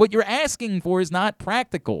 Like, what you're asking for is not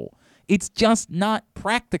practical. It's just not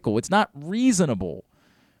practical. It's not reasonable.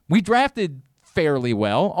 We drafted fairly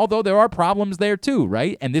well, although there are problems there too,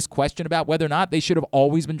 right? And this question about whether or not they should have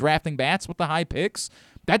always been drafting bats with the high picks,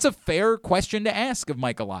 that's a fair question to ask of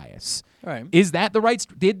Mike Elias. Right. Is that the right?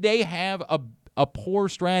 Did they have a poor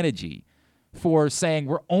strategy for saying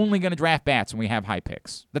we're only going to draft bats when we have high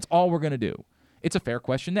picks? That's all we're going to do. It's a fair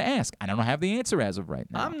question to ask. I don't have the answer as of right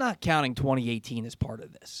now. I'm not counting 2018 as part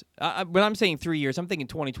of this. When I'm saying 3 years, I'm thinking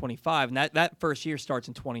 2025, and that first year starts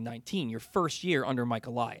in 2019, your first year under Mike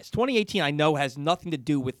Elias. 2018, I know, has nothing to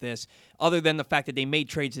do with this other than the fact that they made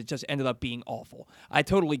trades that just ended up being awful. I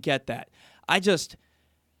totally get that.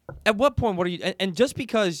 At what point, what are you – and just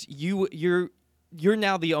because you're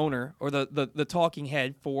now the owner or the talking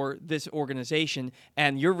head for this organization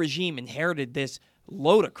and your regime inherited this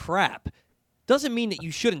load of crap – doesn't mean that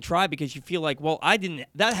you shouldn't try because you feel like, well, I didn't.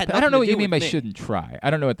 That had. I don't know what you mean by shouldn't try. I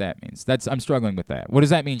don't know what that means. I'm struggling with that. What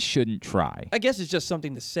does that mean? Shouldn't try? I guess it's just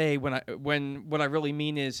something to say when what I really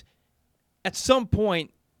mean is, at some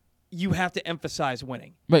point, you have to emphasize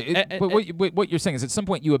winning. But what you're saying is, at some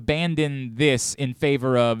point, you abandon this in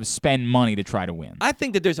favor of spend money to try to win. I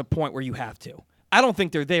think that there's a point where you have to. I don't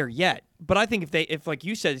think they're there yet, but I think if like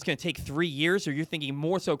you said, it's going to take 3 years, or you're thinking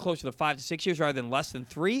more so closer to 5 to 6 years rather than less than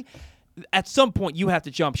 3. At some point, you have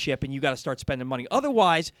to jump ship and you got to start spending money.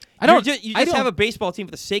 Otherwise, you just have a baseball team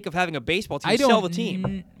for the sake of having a baseball team. Sell the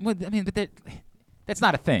team. But that's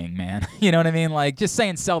not a thing, man. You know what I mean? Like, just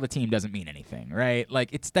saying sell the team doesn't mean anything, right?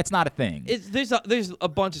 Like, that's not a thing. There's a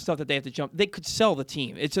bunch of stuff that they have to jump. They could sell the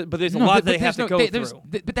team. But there's a lot that they have to go through.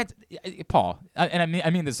 But that's Paul, and I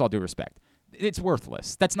mean this all due respect. It's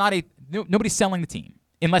worthless. That's not nobody's selling the team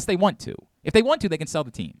unless they want to. If they want to, they can sell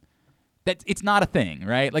the team. It's not a thing,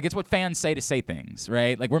 right? Like, it's what fans say to say things,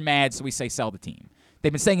 right? Like, we're mad, so we say sell the team.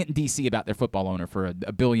 They've been saying it in D.C. about their football owner for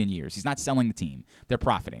a billion years. He's not selling the team. They're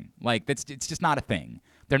profiting. Like, it's just not a thing.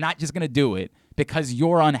 They're not just going to do it because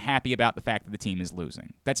you're unhappy about the fact that the team is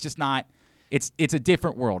losing. That's just not – it's a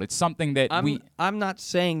different world. It's something that I'm not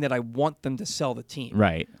saying that I want them to sell the team.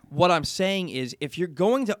 Right. What I'm saying is if you're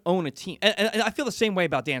going to own a team – and I feel the same way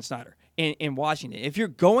about Dan Snyder in Washington. If you're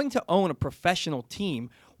going to own a professional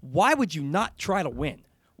team – why would you not try to win?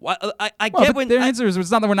 Their answer is it's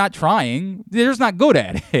not that we're not trying. They're just not good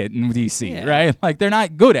at it in D.C., right? Like, they're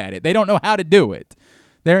not good at it. They don't know how to do it.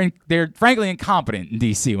 They're frankly incompetent in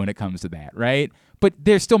D.C. when it comes to that, right? But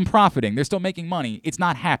they're still profiting. They're still making money. It's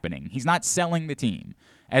not happening. He's not selling the team.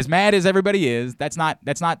 as mad as everybody is, that's not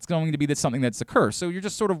going to be something that's a curse. So you're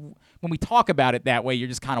just sort of, when we talk about it that way, you're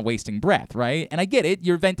just kind of wasting breath, right? And I get it.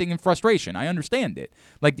 You're venting in frustration. I understand it.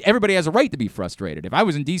 Like, everybody has a right to be frustrated. If I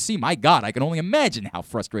was in D.C., my God, I can only imagine how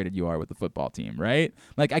frustrated you are with the football team, right?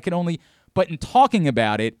 Like, but in talking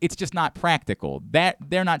about it, it's just not practical. That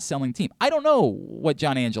they're not selling team. I don't know what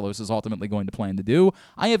John Angelos is ultimately going to plan to do.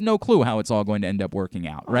 I have no clue how it's all going to end up working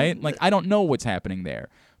out, right? Like, I don't know what's happening there.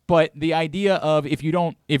 But the idea of if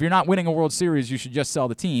you're not winning a World Series, you should just sell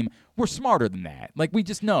the team. We're smarter than that. Like, we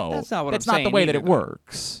just know that's not the way that it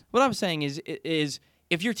works. What I'm saying is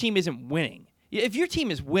if your team isn't winning, if your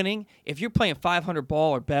team is winning, if you're playing 500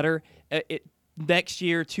 ball or better, next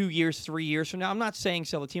year, 2 years, 3 years from now, I'm not saying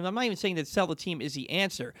sell the team. I'm not even saying that sell the team is the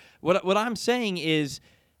answer. What I'm saying is,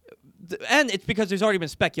 and it's because there's already been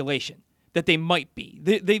speculation that they might be.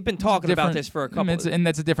 They've been talking about this for a couple of and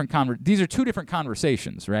that's a different these are two different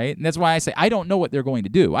conversations, right? And that's why I say I don't know what they're going to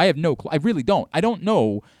do. I have no clue. I really don't. I don't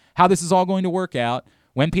know how this is all going to work out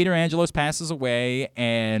when Peter Angelos passes away,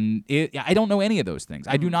 and I don't know any of those things.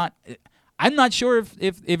 I do not. I'm not sure if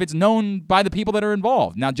it's known by the people that are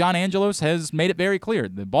involved. Now, John Angelos has made it very clear.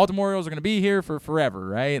 The Baltimore Orioles are going to be here for forever,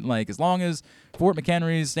 right? Like, as long as Fort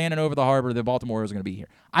McHenry is standing over the harbor, the Baltimore Orioles are going to be here.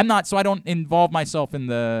 So I don't involve myself in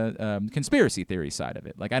the conspiracy theory side of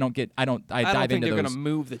it. Like, I don't dive into those. I don't think they're going to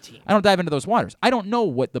move the team. I don't dive into those waters. I don't know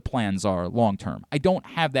what the plans are long term. I don't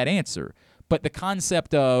have that answer. But the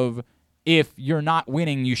concept of if you're not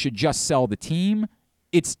winning, you should just sell the team.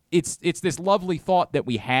 It's this lovely thought that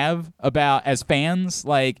we have about as fans,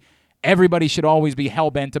 like everybody should always be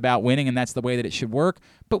hell-bent about winning and that's the way that it should work,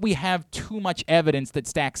 but we have too much evidence that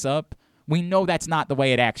stacks up. We know that's not the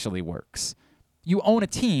way it actually works. You own a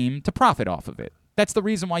team to profit off of it. That's the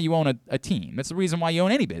reason why you own a team. That's the reason why you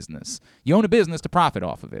own any business. You own a business to profit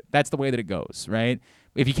off of it. That's the way that it goes, right?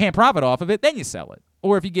 If you can't profit off of it, then you sell it.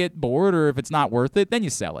 Or if you get bored or if it's not worth it, then you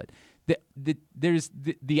sell it. There's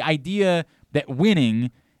the idea that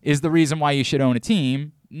winning is the reason why you should own a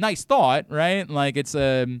team. Nice thought, right? Like it's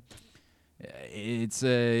a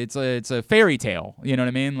fairy tale. You know what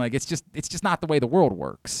I mean? Like it's just not the way the world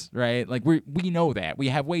works, right? Like we know that. We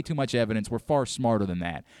have way too much evidence. We're far smarter than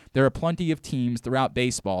that. There are plenty of teams throughout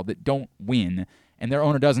baseball that don't win, and their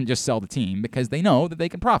owner doesn't just sell the team because they know that they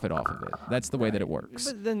can profit off of it. That's the way that it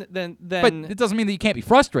works. But then But it doesn't mean that you can't be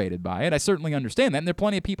frustrated by it. I certainly understand that, and there are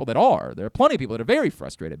plenty of people that are. There are plenty of people that are very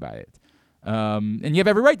frustrated by it. And you have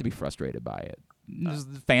every right to be frustrated by it. As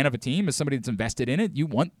a fan of a team, as somebody that's invested in it, you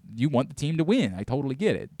want the team to win. I totally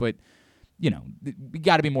get it. But, we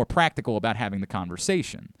got to be more practical about having the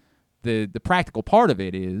conversation. The practical part of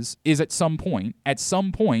it is at some point,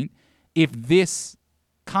 if this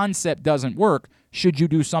concept doesn't work, should you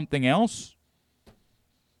do something else?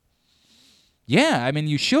 Yeah, I mean,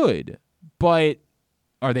 you should. But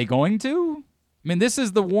are they going to? I mean, this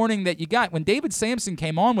is the warning that you got. When David Sampson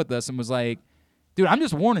came on with us and was like, dude, I'm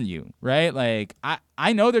just warning you, right? Like,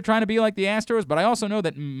 I know they're trying to be like the Astros, but I also know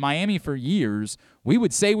that in Miami for years, we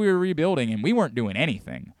would say we were rebuilding, and we weren't doing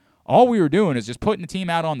anything. All we were doing is just putting the team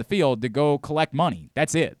out on the field to go collect money.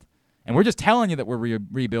 That's it. And we're just telling you that we're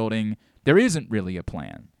rebuilding. There isn't really a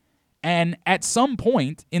plan. And at some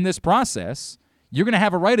point in this process, you're going to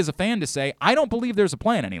have a right as a fan to say, I don't believe there's a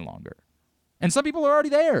plan any longer. And some people are already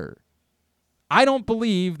there. I don't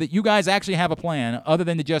believe that you guys actually have a plan other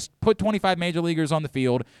than to just put 25 major leaguers on the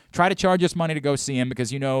field, try to charge us money to go see them because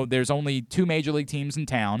there's only 2 major league teams in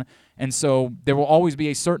town, and so there will always be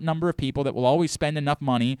a certain number of people that will always spend enough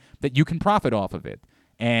money that you can profit off of it.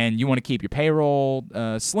 And you want to keep your payroll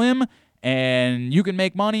slim, and you can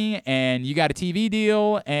make money, and you got a TV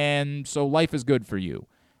deal, and so life is good for you.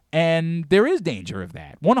 And there is danger of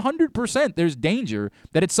that. 100% there's danger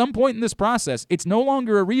that at some point in this process, it's no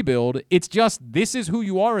longer a rebuild. It's just this is who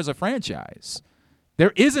you are as a franchise.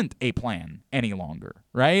 There isn't a plan any longer,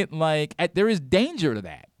 right? Like, there is danger to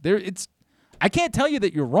that. I can't tell you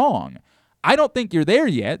that you're wrong. I don't think you're there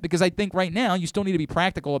yet because I think right now you still need to be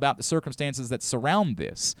practical about the circumstances that surround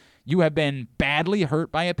this. You have been badly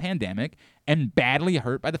hurt by a pandemic and badly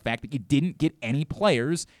hurt by the fact that you didn't get any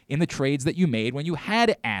players in the trades that you made when you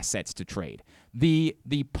had assets to trade. The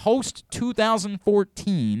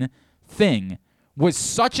post-2014 thing was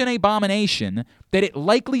such an abomination that it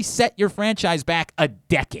likely set your franchise back a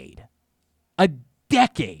decade. A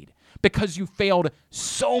decade. Because you failed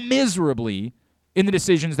so miserably in the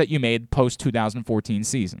decisions that you made post-2014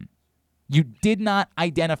 season. You did not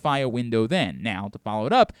identify a window then. Now, to follow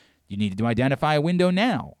it up, you need to identify a window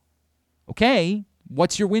now. Okay,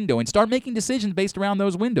 what's your window? And start making decisions based around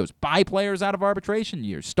those windows. Buy players out of arbitration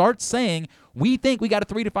years. Start saying, we think we got a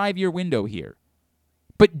 3 to 5 year window here.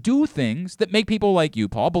 but do things that make people like you,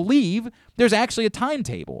 Paul, believe there's actually a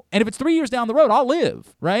timetable. And if it's 3 years down the road, I'll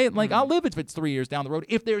live, right? Like, I'll live if it's 3 years down the road.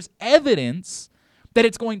 If there's evidence that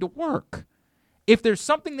it's going to work. If there's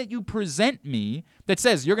something that you present me that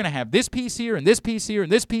says you're going to have this piece here and this piece here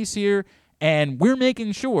and this piece here, and we're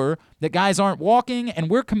making sure that guys aren't walking, and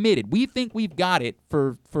we're committed. We think we've got it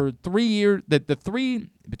for 3 years,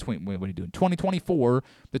 between, what are you doing, 2024,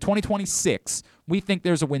 the 2026, we think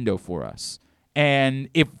there's a window for us. And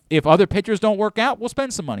if other pitchers don't work out, we'll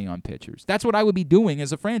spend some money on pitchers. That's what I would be doing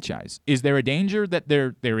as a franchise. Is there a danger that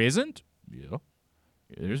there isn't? Yeah.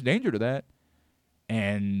 There's danger to that.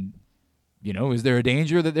 And, is there a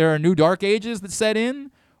danger that there are new dark ages that set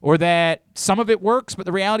in? Or that some of it works, but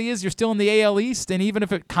the reality is you're still in the AL East, and even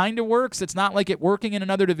if it kind of works, it's not like it working in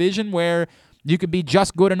another division where you could be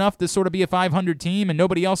just good enough to sort of be a 500 team and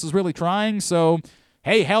nobody else is really trying. So,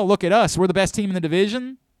 hey, hell, look at us. We're the best team in the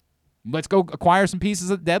division. Let's go acquire some pieces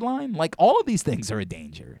at the deadline. Like, all of these things are a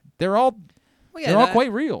danger. They're all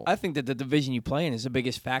quite real. I think that the division you play in is the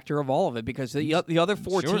biggest factor of all of it, because the other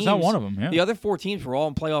four teams, not one of them. Yeah. The other 4 teams were all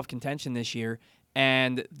in playoff contention this year,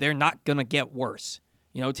 and they're not going to get worse.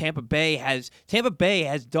 Tampa Bay has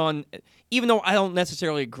done, even though I don't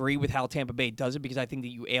necessarily agree with how Tampa Bay does it, because I think that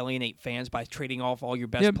you alienate fans by trading off all your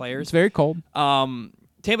best players. It's very cold.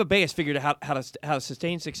 Tampa Bay has figured out how to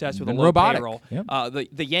sustain success with a low payroll. Yep.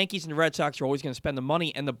 The Yankees and the Red Sox are always going to spend the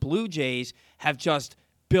money, and the Blue Jays have just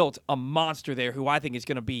built a monster there, who I think is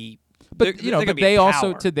going to be. But they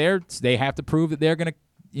also they have to prove that they're going to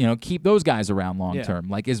keep those guys around long term.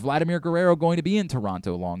 Like, is Vladimir Guerrero going to be in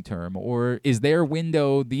Toronto long term, or is their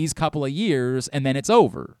window these couple of years and then it's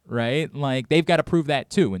over? Right? Like, they've got to prove that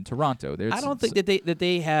too in Toronto. I don't think that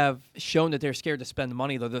they have shown that they're scared to spend the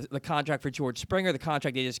money though. The contract for George Springer, the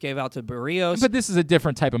contract they just gave out to Barrios. But this is a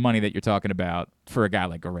different type of money that you're talking about for a guy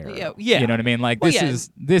like Guerrero. Yeah. You know what I mean? Like,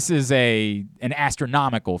 this is an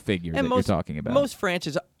astronomical figure that you're talking about. Most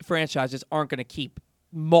franchises aren't going to keep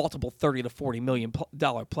multiple $30 to $40 million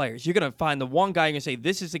players. You're going to find the one guy, you're going to say,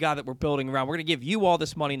 this is the guy that we're building around. We're going to give you all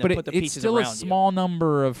this money and then put the pieces around you. It's still a small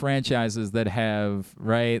number of franchises that have,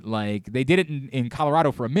 right? Like, they did it in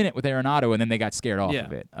Colorado for a minute with Arenado, and then they got scared off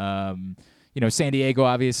of it. San Diego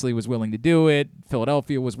obviously was willing to do it.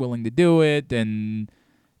 Philadelphia was willing to do it. And,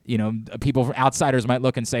 outsiders might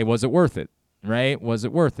look and say, was it worth it? Right? Was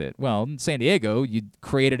it worth it? Well, in San Diego, you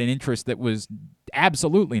created an interest that was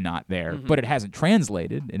absolutely not there, but it hasn't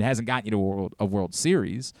translated. It hasn't gotten you to a World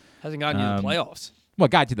Series. Hasn't gotten you to the playoffs. Well,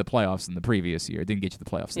 it got you to the playoffs in the previous year. It didn't get you to the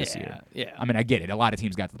playoffs this year. Yeah. I mean, I get it. A lot of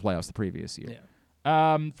teams got to the playoffs the previous year.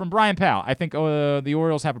 Yeah. From Brian Powell, I think the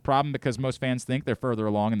Orioles have a problem because most fans think they're further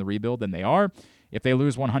along in the rebuild than they are. If they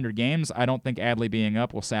lose 100 games, I don't think Adley being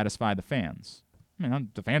up will satisfy the fans. I mean,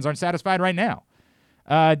 the fans aren't satisfied right now.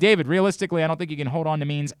 David, realistically, I don't think you can hold on to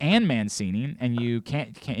Means and Mancini, and you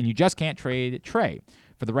just can't trade Trey.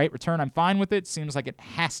 For the right return, I'm fine with it. Seems like it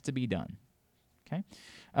has to be done.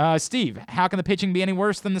 Okay. Steve, how can the pitching be any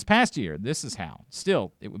worse than this past year? This is how.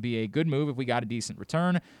 Still, it would be a good move if we got a decent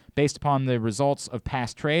return. Based upon the results of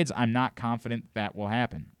past trades, I'm not confident that will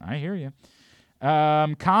happen. I hear you.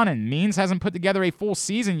 Conan, Means hasn't put together a full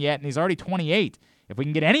season yet, and he's already 28. If we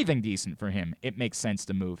can get anything decent for him, it makes sense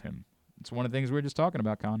to move him. It's one of the things we were just talking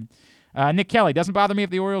about, Conan. Nick Kelly, doesn't bother me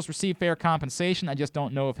if the Orioles receive fair compensation. I just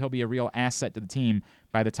don't know if he'll be a real asset to the team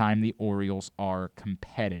by the time the Orioles are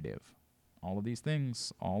competitive. All of these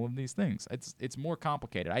things. It's more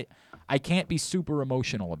complicated. I can't be super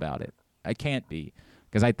emotional about it. I can't be,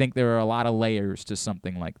 because I think there are a lot of layers to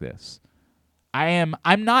something like this. I'm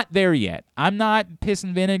not there yet. I'm not piss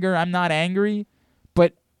and vinegar. I'm not angry.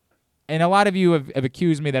 And a lot of you have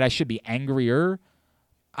accused me that I should be angrier.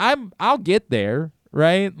 I'll get there,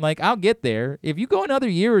 right? Like, I'll get there. If you go another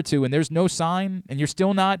year or two and there's no sign and you're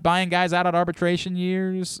still not buying guys out at arbitration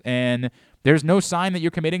years and there's no sign that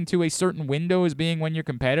you're committing to a certain window as being when you're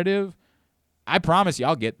competitive, I promise you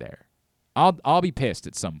I'll get there. I'll be pissed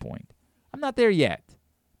at some point. I'm not there yet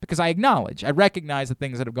because I recognize the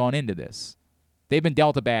things that have gone into this. They've been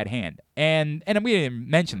dealt a bad hand. And we didn't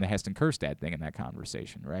mention the Heston Kjerstad thing in that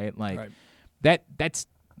conversation, right? Like, that's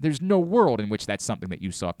there's no world in which that's something that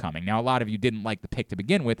you saw coming. Now, a lot of you didn't like the pick to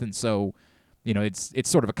begin with, and so, it's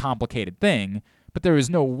sort of a complicated thing, but there is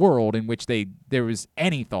no world in which there was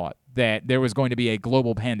any thought that there was going to be a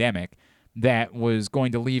global pandemic that was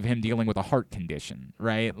going to leave him dealing with a heart condition,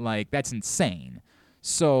 right? Like, that's insane.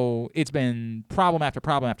 So it's been problem after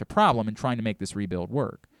problem after problem in trying to make this rebuild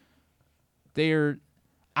work.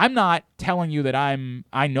 I'm not telling you that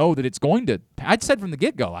I know that it's going to. I'd said from the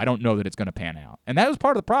get-go, I don't know that it's going to pan out. And that was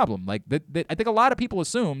part of the problem. Like, that I think a lot of people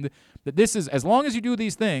assumed that this is, as long as you do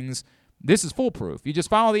these things, This is foolproof. You just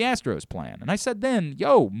follow the Astros plan. And I said then,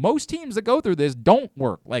 most teams that go through this don't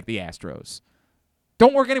work like the Astros.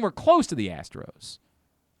 Don't work anywhere close to the Astros.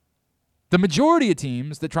 The majority of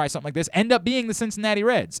teams that try something like this end up being the Cincinnati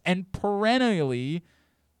Reds and perennially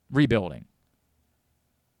rebuilding.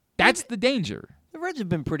 That's the danger. The Reds have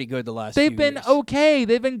been pretty good the last They've few been years. okay.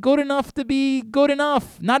 They've been good enough to be good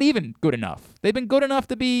enough. Not even good enough. They've been good enough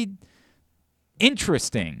to be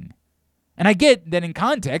interesting. And I get that in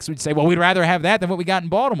context, we'd say, well, we'd rather have that than what we got in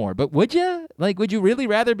Baltimore. But would you? Like, would you really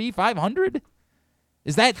rather be 500?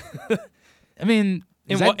 Is that, I mean...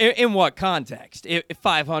 In what context? If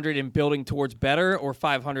 500 and building towards better or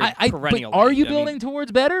 500 perennial? But are you building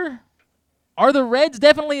towards better? Are the Reds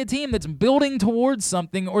definitely a team that's building towards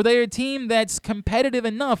something, or they're a team that's competitive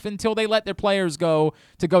enough until they let their players go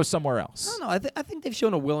somewhere else? I don't know. I think they've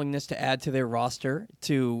shown a willingness to add to their roster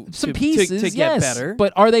to pieces, to get better.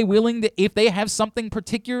 But are they willing to, if they have something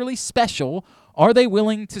particularly special, are they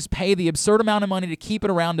willing to pay the absurd amount of money to keep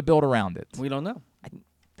it around to build around it? We don't know.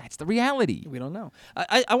 That's the reality. We don't know.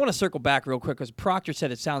 I want to circle back real quick because Proctor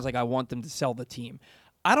said it sounds like I want them to sell the team.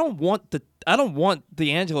 I don't want the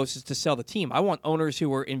Angeloses to sell the team. I want owners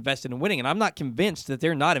who are invested in winning, and I'm not convinced that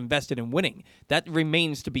they're not invested in winning. That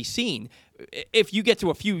remains to be seen. If you get to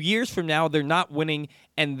a few years from now, they're not winning,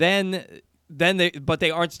 and but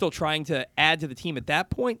they aren't still trying to add to the team at that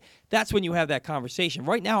point, that's when you have that conversation.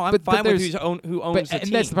 Right now, I'm fine with who owns the team.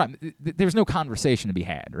 And that's the problem. There's no conversation to be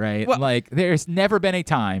had, right? Well, there's never been a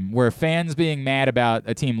time where fans being mad about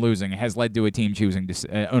a team losing has led to a team choosing to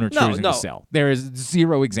to sell. There is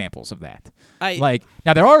zero examples of that.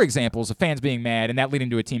 Now there are examples of fans being mad and that leading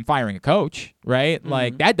to a team firing a coach, right? Mm-hmm.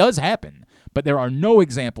 Like that does happen. But there are no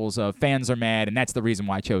example of fans are mad and that's the reason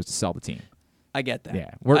why I chose to sell the team. I get that.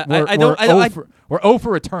 Yeah, we're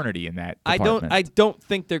over eternity in that department. I don't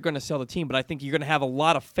think they're going to sell the team, but I think you're going to have a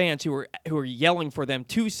lot of fans who are yelling for them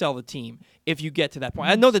to sell the team if you get to that point.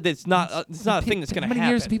 I know that it's not a thing that's going to happen. How many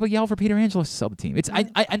years do people yell for Peter Angelos to sell the team? It's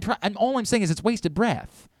all I'm saying is it's wasted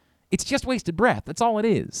breath. It's just wasted breath. That's all it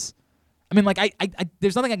is. I mean,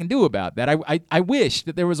 there's nothing I can do about that. I wish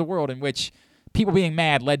that there was a world in which people being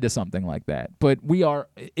mad led to something like that, but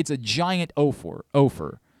it's a giant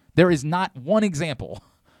offer. There is not one example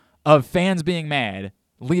of fans being mad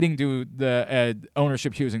leading to the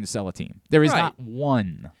ownership choosing to sell a team. There is not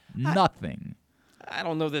one. Nothing. I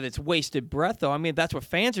don't know that it's wasted breath, though. I mean, if that's what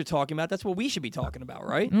fans are talking about, that's what we should be talking about,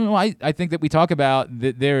 right? No, I think that we talk about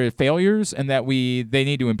their failures and that they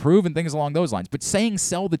need to improve and things along those lines. But saying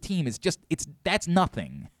sell the team is that's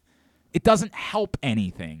nothing. It doesn't help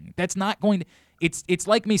anything. That's not going to. It's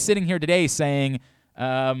like me sitting here today saying.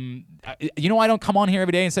 I don't come on here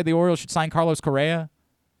every day and say the Orioles should sign Carlos Correa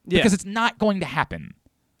because it's not going to happen.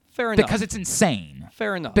 Fair enough. Because it's insane.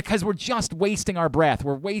 Fair enough. Because we're just wasting our breath.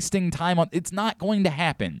 We're wasting time on. It's not going to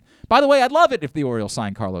happen. By the way, I'd love it if the Orioles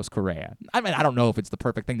signed Carlos Correa. I mean, I don't know if it's the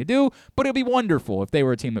perfect thing to do, but it'd be wonderful if they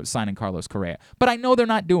were a team that was signing Carlos Correa. But I know they're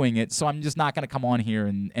not doing it, so I'm just not going to come on here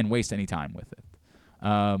and waste any time with it.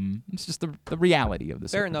 It's just the reality of the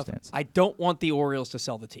circumstance. Fair enough. I don't want the Orioles to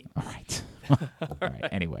sell the team. All right. All right.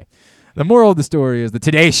 Anyway, the moral of the story is that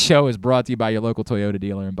today's show is brought to you by your local Toyota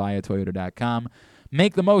dealer and buyatoyota.com.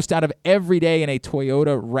 Make the most out of every day in a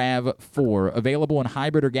Toyota RAV4. Available in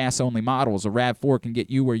hybrid or gas-only models, a RAV4 can get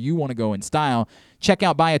you where you want to go in style. Check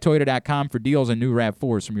out buyatoyota.com for deals on new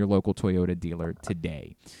RAV4s from your local Toyota dealer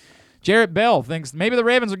today. Jarrett Bell thinks maybe the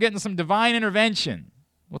Ravens are getting some divine intervention.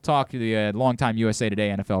 We'll talk to the longtime USA Today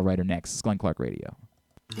NFL writer next. It's Glenn Clark Radio.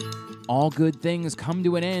 All good things come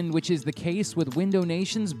to an end, which is the case with Window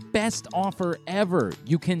Nation's best offer ever.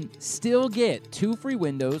 You can still get 2 free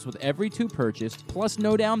windows with every 2 purchased, plus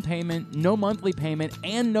no down payment, no monthly payment,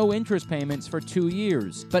 and no interest payments for 2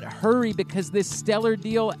 years. But hurry, because this stellar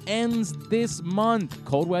deal ends this month.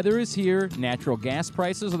 Cold weather is here, natural gas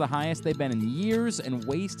prices are the highest they've been in years, and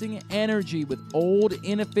wasting energy with old,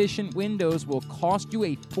 inefficient windows will cost you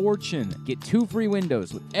a fortune. Get 2 free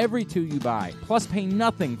windows with every 2 you buy, plus pay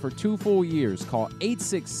nothing for 2 full years. Call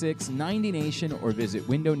 866-90-NATION or visit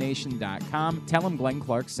windownation.com. Tell them Glenn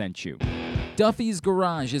Clark sent you. Duffy's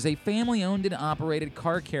Garage is a family-owned and operated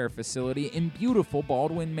car care facility in beautiful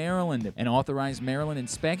Baldwin, Maryland. An authorized Maryland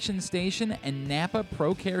inspection station and Napa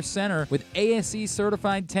Pro Care Center with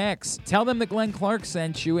ASE-certified techs. Tell them that Glenn Clark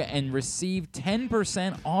sent you and receive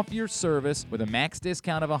 10% off your service with a max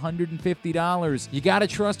discount of $150. You gotta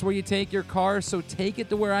trust where you take your car, so take it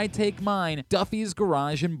to where I take mine. Duffy's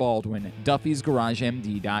Garage in Baldwin.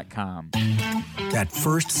 Duffy'sGarageMD.com. That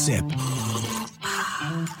first sip.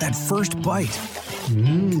 That first bite.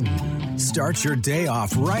 Start your day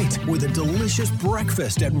off right with a delicious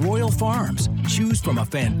breakfast at Royal Farms. Choose from a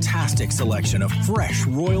fantastic selection of fresh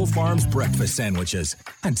Royal Farms breakfast sandwiches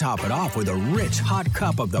and top it off with a rich hot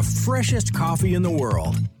cup of the freshest coffee in the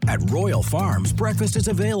world. At Royal Farms, breakfast is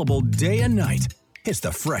available day and night. It's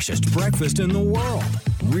the freshest breakfast in the world.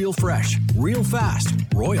 Real fresh, real fast.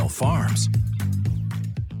 Royal Farms.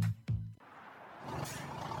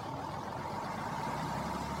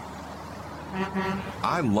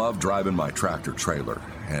 I love driving my tractor trailer,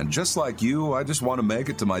 and just like you, I just want to make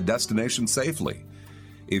it to my destination safely.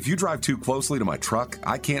 If you drive too closely to my truck,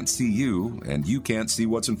 I can't see you, and you can't see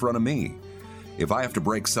what's in front of me. If I have to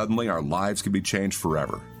brake suddenly, our lives could be changed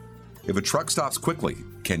forever. If a truck stops quickly,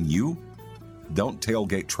 can you? Don't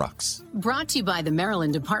tailgate trucks. Brought to you by the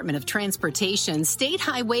Maryland Department of Transportation State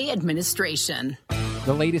Highway Administration.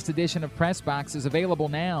 The latest edition of Press Box is available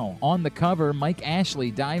now. On the cover, Mike Ashley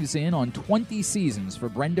dives in on 20 seasons for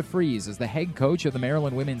Brenda Frese as the head coach of the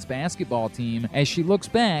Maryland women's basketball team as she looks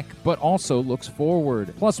back, but also looks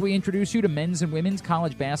forward. Plus, we introduce you to men's and women's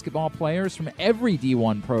college basketball players from every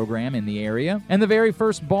D1 program in the area, and the very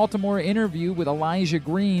first Baltimore interview with Elijah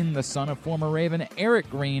Green, the son of former Raven Eric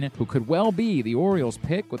Green, who could well be the Orioles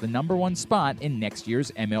pick with the number 1 spot in next year's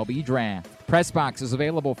MLB draft. Pressbox is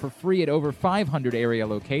available for free at over 500 area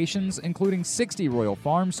locations, including 60 Royal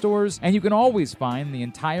Farm stores, and you can always find the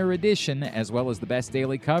entire edition as well as the best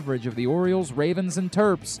daily coverage of the Orioles, Ravens, and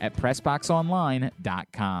Terps at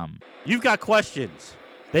PressBoxOnline.com. You've got questions.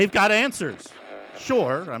 They've got answers.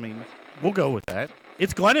 Sure, I mean, we'll go with that.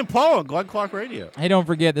 It's Glenn and Paul on Glenn Clark Radio. Hey, don't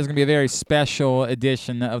forget, there's going to be a very special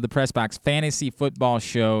edition of the Pressbox Fantasy Football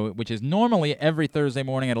Show, which is normally every Thursday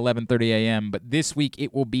morning at 11:30 a.m., but this week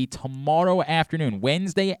it will be tomorrow afternoon,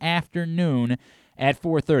 Wednesday afternoon at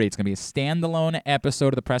 4:30. It's going to be a standalone episode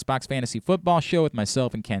of the Pressbox Fantasy Football Show with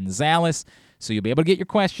myself and Ken Zales, so you'll be able to get your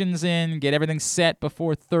questions in, get everything set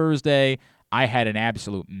before Thursday. I had an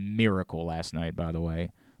absolute miracle last night, by the way.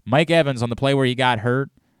 Mike Evans on the play where he got hurt,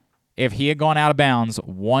 if he had gone out of bounds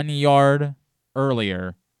 1 yard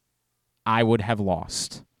earlier, I would have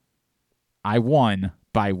lost. I won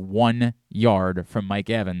by 1 yard from Mike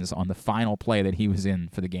Evans on the final play that he was in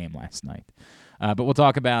for the game last night. But we'll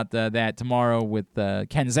talk about that tomorrow with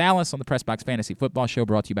Ken Zales on the Pressbox Fantasy Football Show,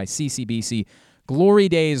 brought to you by CCBC Glory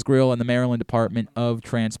Days Grill and the Maryland Department of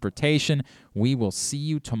Transportation. We will see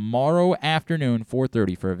you tomorrow afternoon,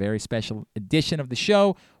 4:30, for a very special edition of the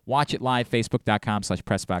show. Watch it live,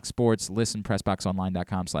 Facebook.com/PressBoxSports. Listen,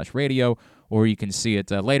 PressBoxOnline.com/radio. Or you can see it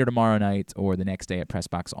later tomorrow night or the next day at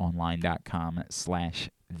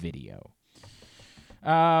PressBoxOnline.com/video.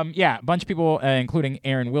 A bunch of people, including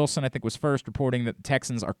Aaron Wilson, I think was first, reporting that the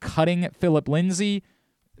Texans are cutting Phillip Lindsay.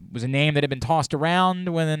 It was a name that had been tossed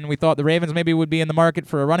around when we thought the Ravens maybe would be in the market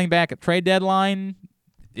for a running back at trade deadline.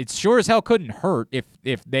 It sure as hell couldn't hurt if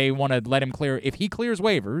they want to let him clear. If he clears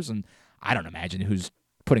waivers, and I don't imagine who's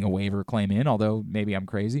putting a waiver claim in, although maybe I'm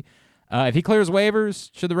crazy. If he clears waivers,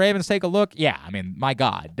 should the Ravens take a look? Yeah, I mean, my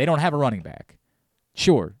God, they don't have a running back.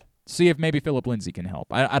 Sure. See if maybe Phillip Lindsay can help.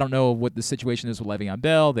 I don't know what the situation is with Le'Veon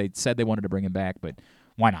Bell. They said they wanted to bring him back, but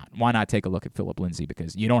why not? Why not take a look at Phillip Lindsay?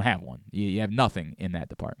 Because you don't have one. You have nothing in that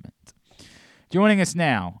department. Joining us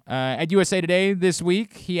now at USA Today this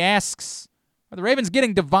week, he asks, are the Ravens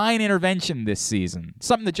getting divine intervention this season?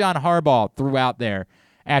 Something that John Harbaugh threw out there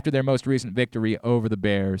after their most recent victory over the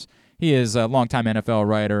Bears. He is a longtime NFL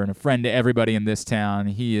writer and a friend to everybody in this town.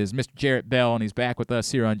 He is Mr. Jarrett Bell, and he's back with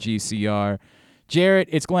us here on GCR. Jarrett,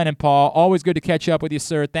 it's Glenn and Paul. Always good to catch up with you,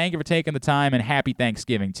 sir. Thank you for taking the time, and happy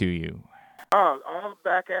Thanksgiving to you. I'm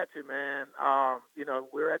back at you, man.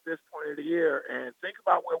 We're at this point of the year, and think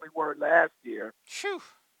about where we were last year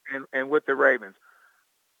and with the Ravens.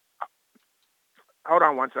 Hold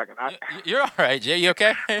on 1 second. You're all right, Jay. You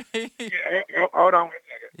okay? Hold on 1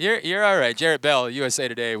 second. You're all right. Jarrett Bell, USA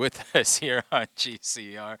Today, with us here on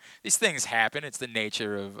GCR. These things happen. It's the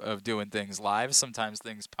nature of doing things live. Sometimes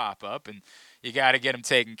things pop up, and you got to get them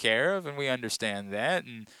taken care of, and we understand that.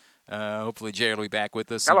 And hopefully Jarrett will be back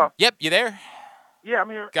with us. Hello. Yep, you there? Yeah,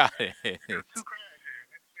 I'm here. Got it.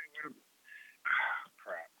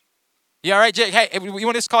 You all right, Jay? Hey, you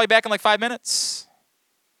want us to call you back in like 5 minutes?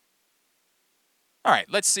 All right,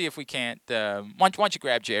 let's see if we can't. Why don't you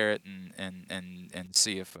grab Jarrett and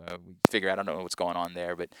see if we figure out. I don't know what's going on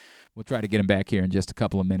there, but we'll try to get him back here in just a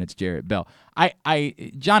couple of minutes. Jarrett Bell.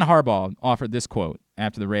 John Harbaugh offered this quote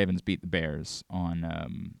after the Ravens beat the Bears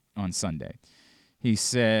on Sunday. He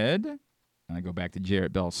said, and I go back to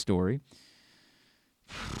Jarrett Bell's story.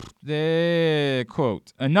 The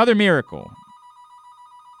quote: "Another miracle.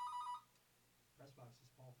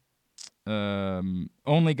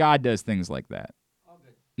 Only God does things like that."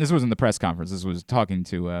 This wasn't the press conference. This was talking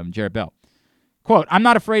to Jarrett Bell. Quote, I'm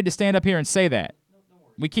not afraid to stand up here and say that.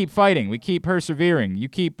 We keep fighting. We keep persevering. You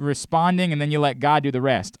keep responding, and then you let God do the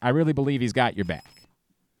rest. I really believe he's got your back.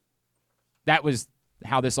 That was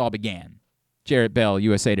how this all began. Jarrett Bell,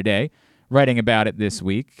 USA Today, writing about it this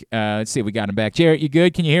week. Let's see if we got him back. Jarrett, you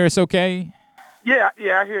good? Can you hear us okay? Yeah,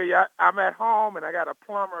 I hear you. I'm at home, and I got a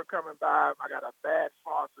plumber coming by. I got a bad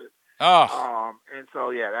faucet. Oh. And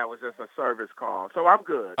so, that was just a service call. So I'm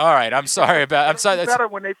good. All right, I'm sorry. It's better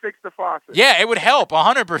when they fix the faucet. Yeah, it would help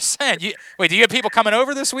 100%. Wait, do you have people coming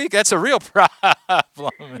over this week? That's a real problem.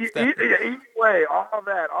 Either way, all of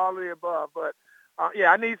the above. But,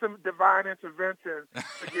 I need some divine intervention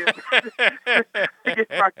to get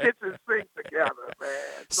my kitchen sink together, man.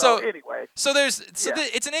 So anyway.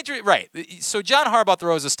 It's an injury, right. So John Harbaugh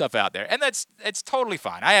throws this stuff out there, and it's totally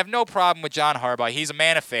fine. I have no problem with John Harbaugh. He's a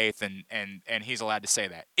man of faith, and he's allowed to say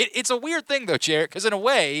that. It's a weird thing, though, Jarrett, because in a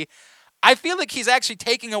way, I feel like he's actually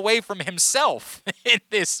taking away from himself in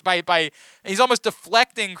this by he's almost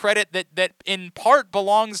deflecting credit that in part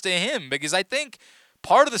belongs to him, because I think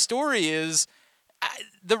part of the story is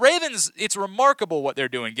the Ravens, it's remarkable what they're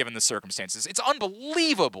doing given the circumstances. It's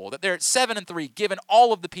unbelievable that they're at 7-3 given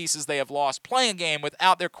all of the pieces they have lost, playing a game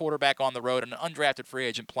without their quarterback on the road and an undrafted free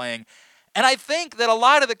agent playing. And I think that a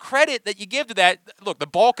lot of the credit that you give to that, look, the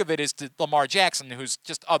bulk of it is to Lamar Jackson, who's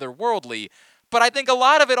just otherworldly. But I think a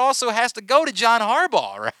lot of it also has to go to John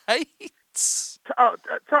Harbaugh, right?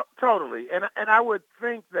 Totally. And I would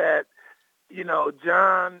think that,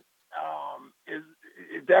 John is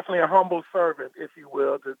definitely a humble servant, if you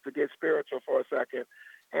will, to get spiritual for a second.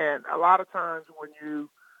 And a lot of times when you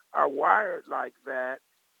are wired like that,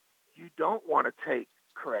 you don't want to take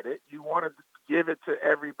credit. You want to give it to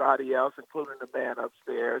everybody else, including the man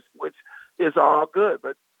upstairs, which is all good.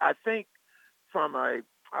 But I think from a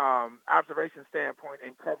observation standpoint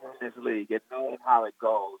in covering this league and knowing how it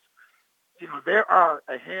goes, there are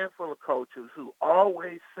a handful of coaches who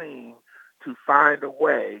always seem to find a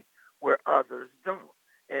way where others don't.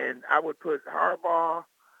 And I would put Harbaugh,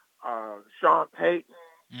 Sean Payton,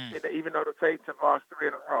 even though the Saints have lost 3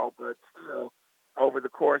 in a row, but still, over the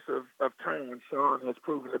course of time, Sean has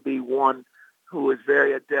proven to be one who is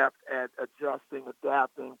very adept at adjusting,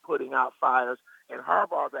 adapting, putting out fires. And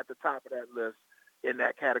Harbaugh's at the top of that list in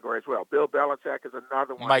that category as well. Bill Belichick is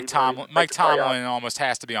another one. Mike Tomlin almost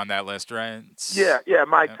has to be on that list, right?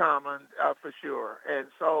 Mike Tomlin for sure. And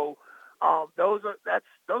so those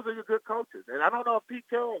are your good coaches. And I don't know if Pete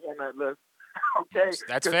Carroll's on that list. Okay,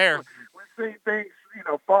 that's fair. We've seen things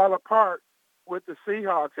fall apart with the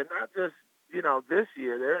Seahawks, and not just this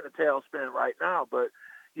year. They're in a tailspin right now, but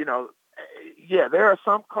there are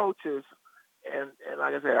some coaches, and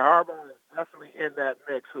like I said, Harbaugh is definitely in that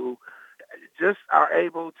mix, who just are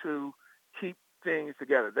able to keep things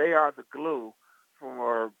together. They are the glue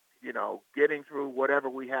for getting through whatever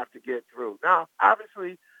we have to get through. Now,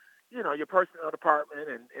 obviously, your personnel department,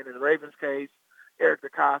 and in the Ravens' case, Eric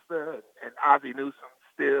DeCosta and Ozzie Newsome,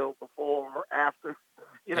 still before or after.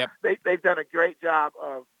 They've done a great job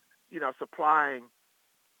of supplying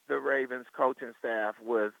the Ravens coaching staff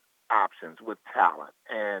with options, with talent,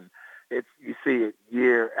 and you see it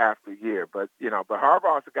year after year. But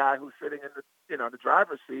Harbaugh's a guy who's sitting in the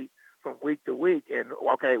driver's seat from week to week, and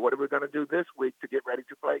okay, what are we going to do this week to get ready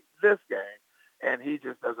to play this game? And he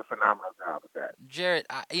just does a phenomenal job at that. Jarrett,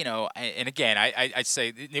 and again, I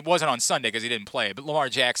say it wasn't on Sunday because he didn't play, but Lamar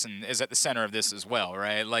Jackson is at the center of this as well,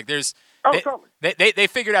 right? Like totally. They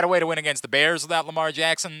figured out a way to win against the Bears without Lamar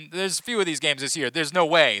Jackson. There's a few of these games this year. There's no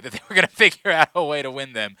way that they were going to figure out a way to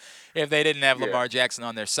win them if they didn't have Lamar Jackson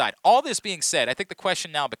on their side. All this being said, I think the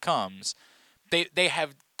question now becomes, they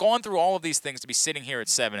have gone through all of these things to be sitting here at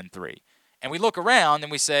 7-3. And we look around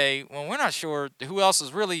and we say, well, we're not sure who else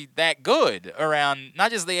is really that good around not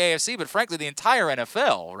just the AFC, but frankly the entire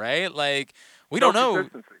NFL, right? Like, we don't know.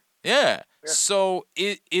 Yeah. So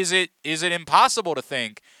is it impossible to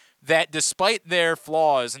think that despite their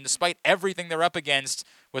flaws and despite everything they're up against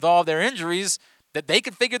with all their injuries, that they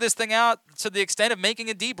could figure this thing out to the extent of making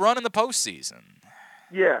a deep run in the postseason?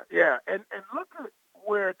 Yeah. And look at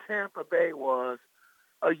where Tampa Bay was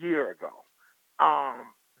a year ago.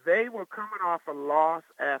 They were coming off a loss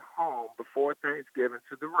at home before Thanksgiving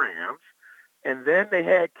to the Rams, and then they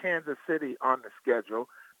had Kansas City on the schedule.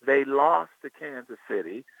 They lost to Kansas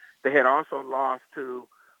City. They had also lost to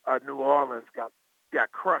New Orleans, got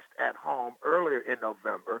crushed at home earlier in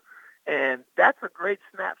November, and that's a great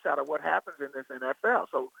snapshot of what happens in this NFL.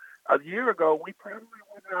 So a year ago, we probably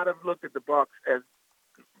would not have looked at the Bucs as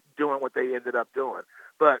doing what they ended up doing.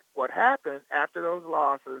 But what happened after those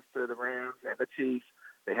losses to the Rams and the Chiefs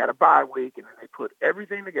They had a bye week, and then they put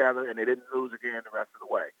everything together, and they didn't lose again the rest of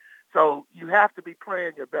the way. So you have to be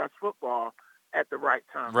playing your best football at the right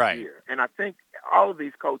time of year. And I think all of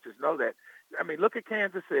these coaches know that. I mean, look at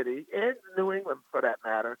Kansas City and New England, for that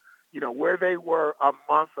matter, where they were a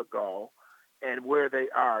month ago and where they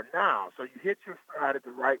are now. So you hit your stride at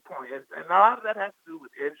the right point. And a lot of that has to do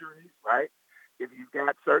with injuries, right? If you've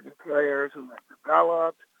got certain players who have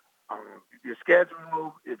developed, your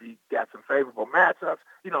schedule, if you got some favorable matchups,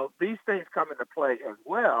 these things come into play as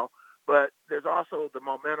well. But there's also the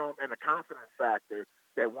momentum and the confidence factor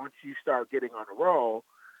that once you start getting on the roll,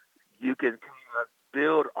 you can kind of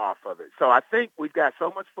build off of it. So I think we've got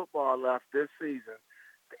so much football left this season.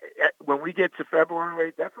 When we get to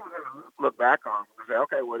February, that's what we're going to look back on. We're going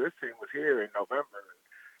to say, okay, well, this team was here in November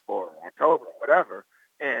or October or whatever.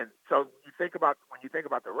 And so when you think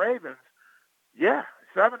about the Ravens, 7-3,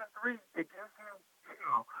 it gives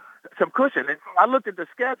you, some cushion. And so I looked at the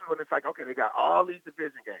schedule, and it's like, okay, they got all these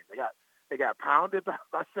division games. They got pounded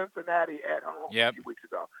by Cincinnati at home a few weeks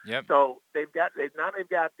ago. So they've got these,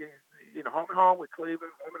 home and home with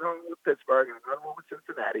Cleveland, home and home with Pittsburgh, and another one with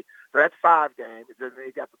Cincinnati. So that's 5 games. And then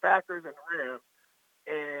they got the Packers and the Rams.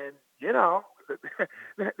 And,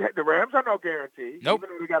 the Rams are no guarantee, even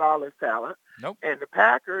though they got all this talent. And the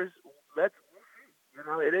Packers,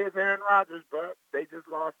 it is Aaron Rodgers, but they just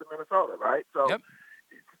lost to Minnesota, right? So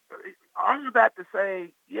all of that to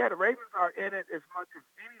say, the Ravens are in it as much as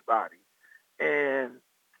anybody. And,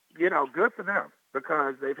 good for them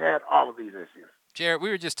because they've had all of these issues. Jared, we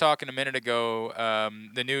were just talking a minute ago,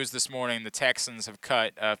 the news this morning, the Texans have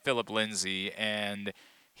cut Philip Lindsay, and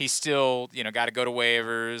he's still, got to go to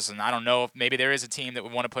waivers, and I don't know if maybe there is a team that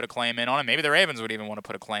would want to put a claim in on him. Maybe the Ravens would even want to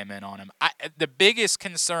put a claim in on him. The biggest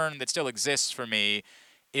concern that still exists for me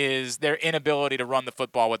is their inability to run the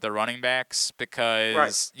football with their running backs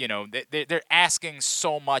because, they're asking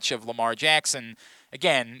so much of Lamar Jackson.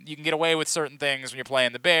 Again, you can get away with certain things when you're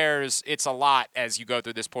playing the Bears. It's a lot as you go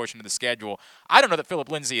through this portion of the schedule. I don't know that Philip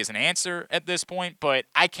Lindsay is an answer at this point, but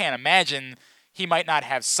I can't imagine he might not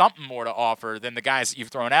have something more to offer than the guys that you've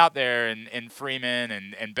thrown out there and Freeman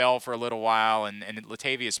and Bell for a little while and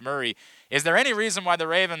Latavius Murray. Is there any reason why the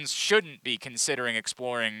Ravens shouldn't be considering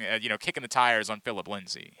exploring, kicking the tires on Philip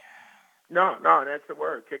Lindsay? No, that's the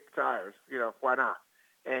word, kick the tires. Why not?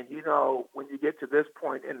 And, when you get to this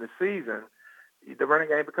point in the season, the running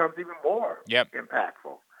game becomes even more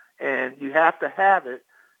impactful. And you have to have it,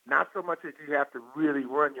 not so much that you have to really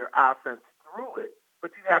run your offense through it, but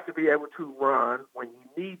you have to be able to run when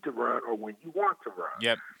you need to run or when you want to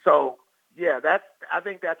run. So, I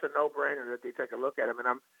think that's a no-brainer that they take a look at him. And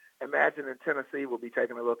I'm imagining Tennessee will be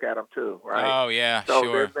taking a look at him too, right? Oh, yeah, so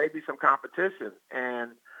sure. there may be some competition.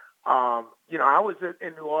 And, I was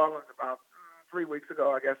in New Orleans about 3 weeks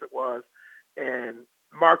ago, I guess it was, and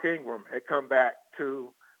Mark Ingram had come back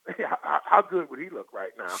to how good would he look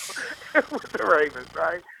right now with the Ravens,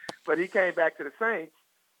 right? But he came back to the Saints,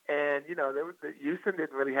 and, Houston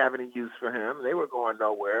didn't really have any use for him. They were going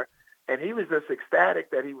nowhere. And he was just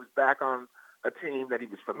ecstatic that he was back on a team that he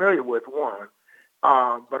was familiar with, one,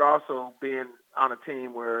 but also being on a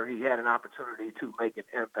team where he had an opportunity to make an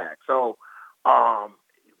impact. So,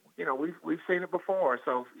 we've seen it before.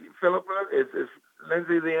 So, Philip, is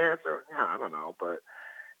Lindsay the answer? Yeah, I don't know, but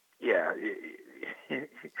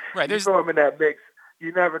right. You throw him in that mix.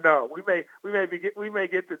 You never know. We may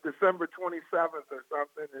get to December 27th or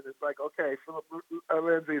something, and it's like, okay, Philip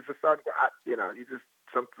Lindsay is the starting. You just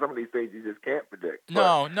some of these things you just can't predict.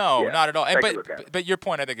 No, not at all. But your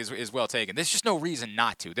point, I think, is well taken. There's just no reason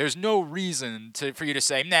not to. There's no reason for you to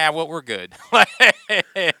say, nah, well, we're good.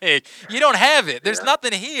 You don't have it. There's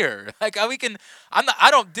nothing here. I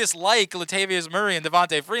don't dislike Latavius Murray and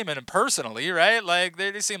Devontae Freeman personally, right? Like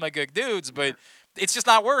they seem like good dudes, but it's just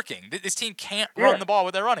not working. This team can't run the ball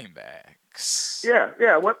with their running backs. Yeah.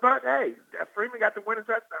 But hey, Freeman got the winning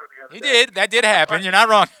touchdown the other day. He did. That did happen. You're not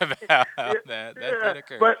wrong about that. That did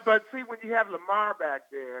occur. But see, when you have Lamar back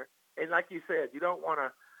there, and like you said, you don't want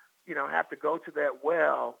to, have to go to that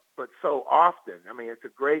well, but so often. I mean, it's a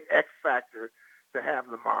great X factor to have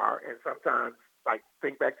Lamar, and sometimes, like,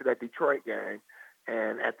 think back to that Detroit game,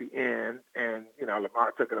 and at the end, and,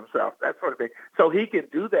 Lamar took it himself, that sort of thing. So he can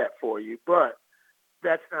do that for you, but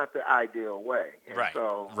that's not the ideal way. And right.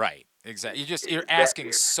 So, right. Exactly. You're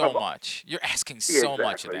asking so much. You're asking so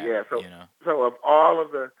much of that. Yeah. So of all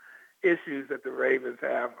of the issues that the Ravens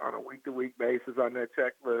have on a week-to-week basis on their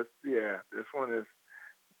checklist, this one is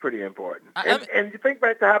pretty important. And you think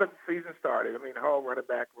back to how the season started. I mean, the whole running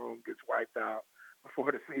back room gets wiped out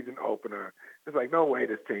before the season opener. It's like, no way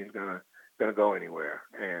this team's gonna going to go anywhere,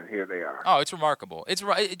 and here they are. Oh, it's remarkable.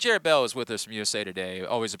 Jarrett Bell is with us from USA Today.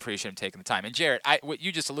 Always appreciate him taking the time. And Jarrett, what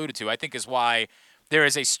you just alluded to, I think is why there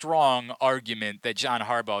is a strong argument that John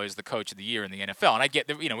Harbaugh is the coach of the year in the NFL. And I get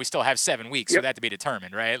that, we still have 7 weeks for that to be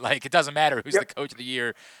determined, right? Like, it doesn't matter who's the coach of the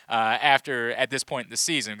year at this point in the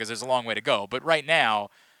season, because there's a long way to go. But right now,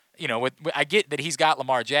 I get that he's got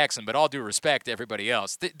Lamar Jackson, but all due respect to everybody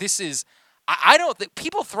else, this is – I don't think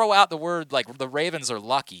people throw out the word like the Ravens are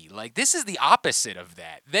lucky. Like, this is the opposite of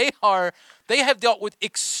that. They have dealt with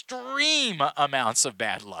extreme amounts of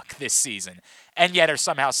bad luck this season, and yet are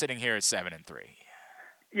somehow sitting here at 7-3.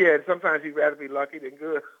 Yeah, sometimes you'd rather be lucky than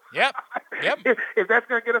good. Yep. If that's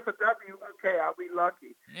going to get us a W, okay, I'll be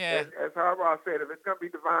lucky. Yeah. As Harbaugh said, if it's going to be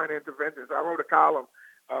divine interventions, I wrote a column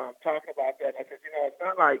talking about that. I said, it's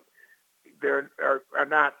not like there are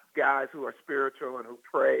not guys who are spiritual and who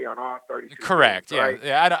pray on all 32. Correct. Days, right?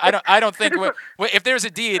 Yeah. I don't think if there's a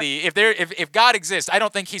deity, if God exists, I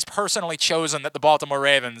don't think He's personally chosen that the Baltimore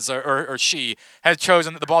Ravens or she has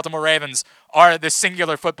chosen that the Baltimore Ravens are the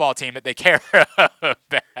singular football team that they care about.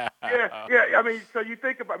 Yeah. I mean, so you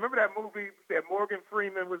think about. Remember that movie that Morgan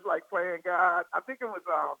Freeman was like playing God? I think it was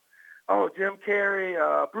Jim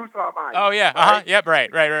Carrey, Bruce Almighty. Oh yeah. Right? Yep. Right.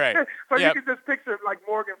 So you can just picture like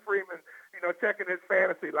Morgan Freeman, checking his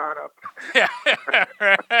fantasy lineup. Yeah.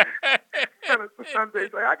 And Sunday,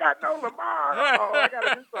 say, I got no Lamar. I got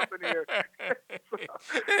to do something here.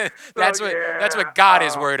 That's what God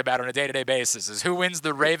is worried about on a day-to-day basis, is who wins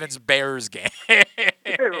the Ravens-Bears game.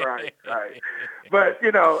 Right. But,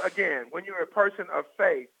 again, when you're a person of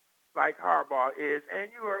faith, like Harbaugh is, and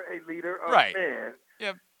you are a leader of men,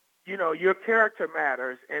 yep. Your character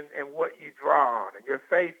matters and what you draw on, and your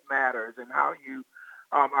faith matters, and how you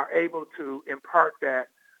are able to impart that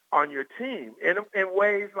on your team in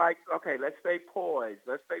ways like, okay, let's stay poised,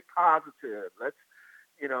 let's stay positive, let's,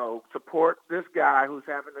 support this guy who's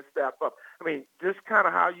having to step up. I mean, just kind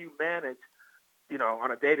of how you manage,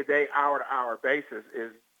 on a day-to-day, hour-to-hour basis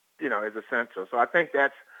is essential. So I think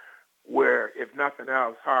that's where, if nothing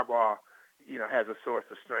else, Harbaugh, has a source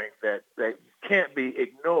of strength that can't be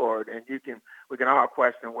ignored, and we can all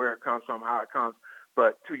question where it comes from, how it comes.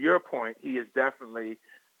 But to your point, he is definitely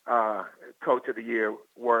Coach of the Year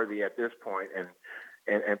worthy at this point,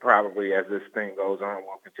 and probably as this thing goes on,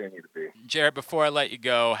 will continue to be. Jarrett, before I let you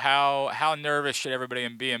go, how nervous should everybody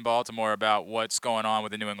be in Baltimore about what's going on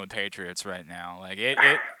with the New England Patriots right now? Like,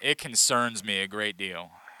 it concerns me a great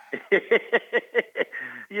deal.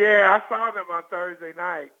 Yeah, I saw them on Thursday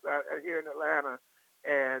night here in Atlanta,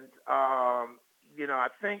 and I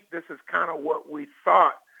think this is kind of what we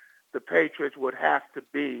thought the Patriots would have to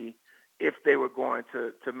be if they were going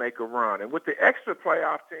to make a run. And with the extra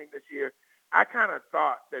playoff team this year, I kind of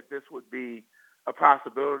thought that this would be a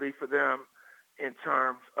possibility for them in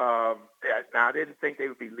terms of, now I didn't think they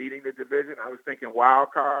would be leading the division. I was thinking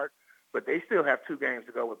wild card, but they still have 2 games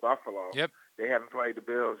to go with Buffalo. Yep. They haven't played the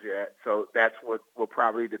Bills yet, so that's what will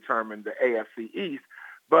probably determine the AFC East.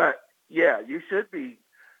 But, yeah, you should be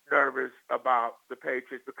nervous about the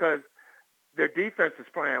Patriots because their defense is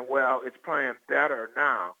playing well. It's playing better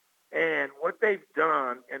now. And what they've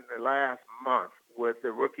done in the last month with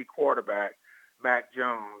the rookie quarterback, Mac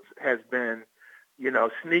Jones, has been,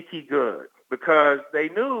 sneaky good because they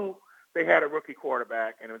knew they had a rookie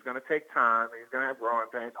quarterback and it was going to take time and he's going to have growing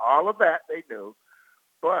pains. All of that they knew.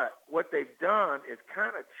 But what they've done is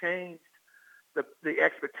kind of changed the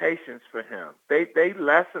expectations for him. They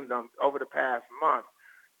lessened them over the past month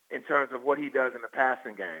in terms of what he does in the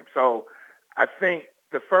passing game. So I think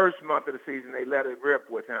the first month of the season, they let it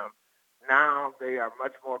rip with him. Now they are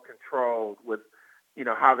much more controlled with,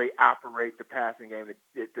 how they operate the passing game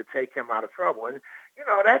to take him out of trouble. And,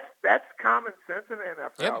 that's common sense in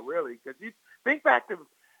the NFL, really, because you think back to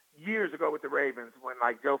years ago with the Ravens when,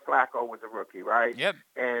 like, Joe Flacco was a rookie, right? Yep.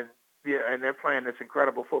 And they're playing this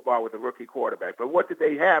incredible football with a rookie quarterback. But what did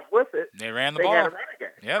they have with it? They ran the ball. They had a running game,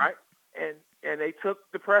 yep. right? And they took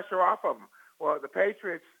the pressure off of them. Well, the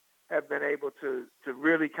Patriots have been able to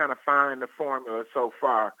really kind of find the formula so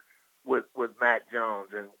far with Mac Jones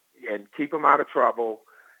and keep him out of trouble,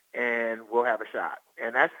 and we'll have a shot.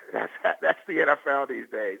 And that's the NFL these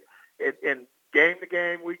days. In game to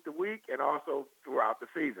game, week to week, and also throughout the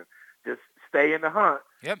season. Just stay in the hunt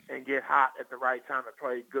and get hot at the right time and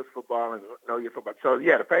play good football and know your football. So,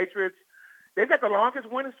 yeah, the Patriots, they've got the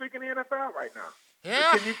longest winning streak in the NFL right now.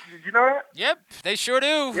 Yeah. Did you know that? Yep, they sure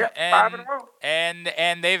do. Yep, 5 in a row.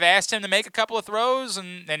 And they've asked him to make a couple of throws,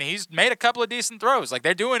 and he's made a couple of decent throws. Like,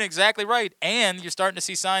 they're doing exactly right, and you're starting to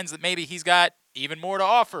see signs that maybe he's got even more to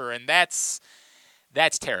offer, and that's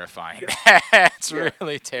terrifying. Yeah. That's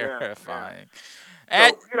really terrifying.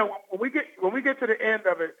 So, when we get to the end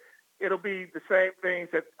of it, it'll be the same things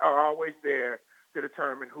that are always there to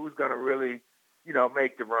determine who's going to really,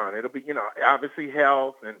 make the run. It'll be, obviously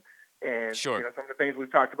health and sure. Some of the things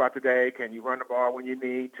we've talked about today. Can you run the ball when you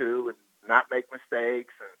need to and not make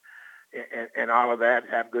mistakes and all of that,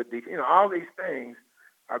 have good defense. All these things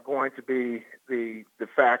are going to be the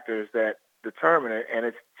factors that determine it, and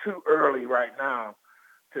it's too early right now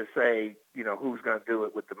to say, who's going to do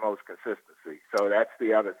it with the most consistency. So that's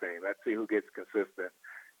the other thing. Let's see who gets consistent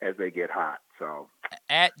as they get hot. So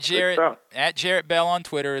at Jarrett Bell on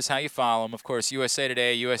Twitter is how you follow him. Of course, USA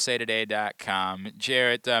Today, usatoday.com.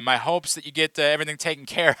 Jarrett, my hopes that you get everything taken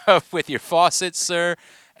care of with your faucets, sir.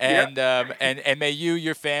 And may you,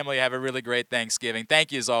 your family, have a really great Thanksgiving.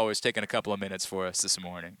 Thank you, as always, taking a couple of minutes for us this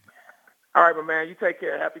morning. All right, my man. You take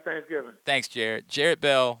care. Happy Thanksgiving. Thanks, Jarrett. Jarrett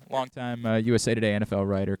Bell, longtime USA Today NFL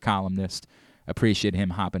writer, columnist. Appreciate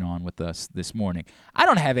him hopping on with us this morning. I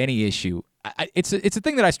don't have any issue. It's a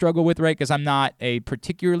thing that I struggle with, right, because I'm not a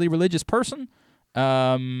particularly religious person.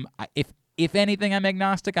 If anything, I'm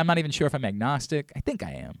agnostic. I'm not even sure if I'm agnostic. I think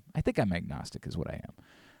I am. I think I'm agnostic is what I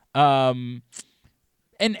am.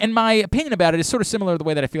 And my opinion about it is sort of similar to the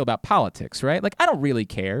way that I feel about politics, right? Like, I don't really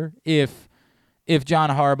care if John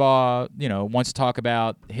Harbaugh, wants to talk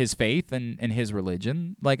about his faith and his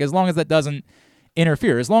religion. Like, as long as that doesn't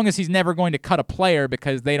interfere, as long as he's never going to cut a player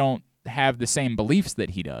because they don't have the same beliefs that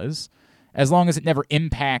he does, as long as it never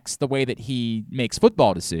impacts the way that he makes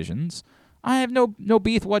football decisions, I have no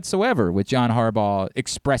beef whatsoever with John Harbaugh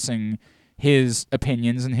expressing his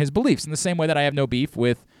opinions and his beliefs, in the same way that I have no beef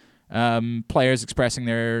with players expressing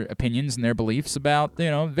their opinions and their beliefs about,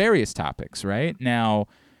 various topics, right? Now,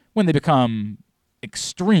 when they become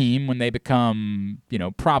extreme, when they become,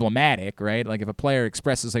 problematic, right? Like if a player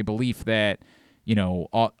expresses a belief that,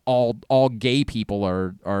 all gay people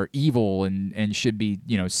are evil and should be,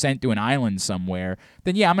 sent to an island somewhere,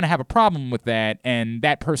 then yeah, I'm going to have a problem with that, and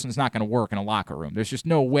that person's not going to work in a locker room. There's just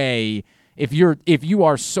no way, if you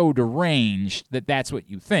are so deranged that that's what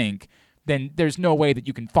you think, then there's no way that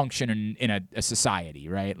you can function in a society,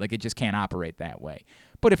 right? Like, it just can't operate that way.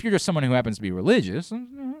 But if you're just someone who happens to be religious, I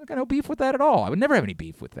got no beef with that at all. I would never have any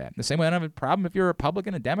beef with that. The same way I don't have a problem if you're a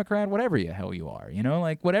Republican, a Democrat, whatever the hell you are.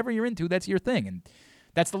 Like, whatever you're into, that's your thing. And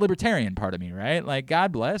that's the libertarian part of me, right? Like,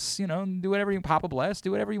 God bless, do whatever you, Papa bless,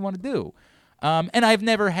 do whatever you want to do. And I've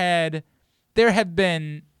never had, there have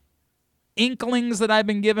been inklings that I've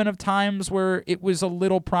been given of times where it was a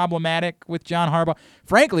little problematic with John Harbaugh.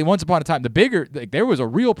 Frankly, once upon a time, there was a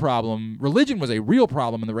real problem. Religion was a real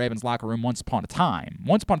problem in the Ravens locker room once upon a time.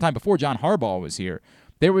 Once upon a time, before John Harbaugh was here,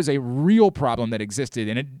 there was a real problem that existed,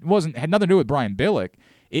 and it had nothing to do with Brian Billick.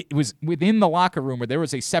 It was within the locker room where there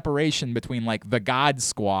was a separation between, like, the God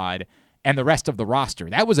squad and the rest of the roster.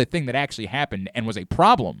 That was a thing that actually happened and was a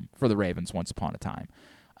problem for the Ravens once upon a time.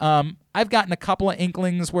 I've gotten a couple of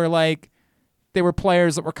inklings where, like, there were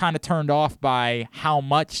players that were kind of turned off by how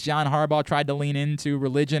much John Harbaugh tried to lean into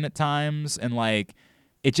religion at times, and, like,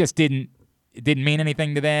 it just didn't mean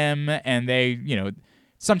anything to them, and they,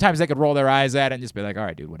 sometimes they could roll their eyes at it and just be like, all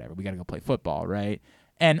right, dude, whatever, we got to go play football, right?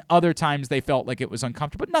 And other times they felt like it was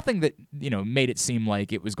uncomfortable, but nothing that, made it seem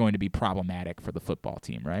like it was going to be problematic for the football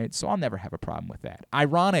team, right? So I'll never have a problem with that.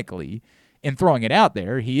 Ironically, in throwing it out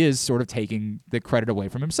there, he is sort of taking the credit away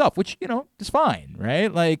from himself, which, is fine,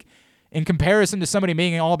 right? Like, in comparison to somebody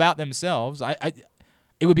being all about themselves,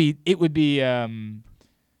 it would be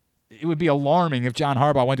alarming if John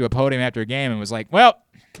Harbaugh went to a podium after a game and was like, "Well,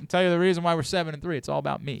 I'll tell you the reason why we're 7-3. It's all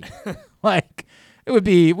about me." Like,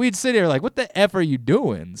 we'd sit here like, "What the F are you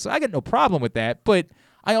doing?" So I got no problem with that, but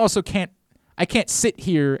I also can't sit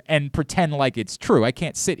here and pretend like it's true. I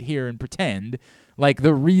can't sit here and pretend like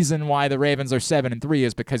the reason why the Ravens are 7-3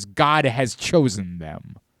 is because God has chosen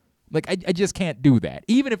them. Like, I just can't do that.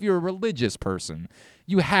 Even if you're a religious person,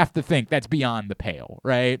 you have to think that's beyond the pale,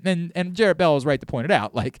 right? And Jarrett Bell is right to point it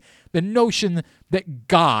out. Like, the notion that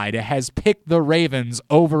God has picked the Ravens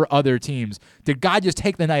over other teams. Did God just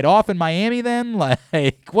take the night off in Miami then?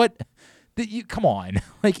 Like, what? Come on.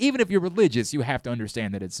 Like, even if you're religious, you have to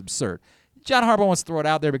understand that it's absurd. John Harbaugh wants to throw it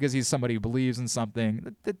out there because he's somebody who believes in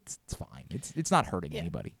something. It's fine. It's not hurting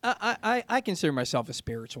anybody. I consider myself a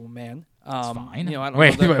spiritual man. It's fine. I don't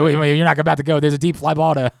wait, you're not about to go. There's a deep fly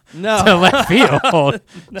ball to left field.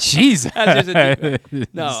 Jesus.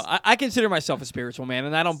 No, I consider myself a spiritual man,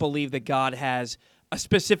 and I don't believe that God has a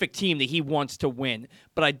specific team that he wants to win.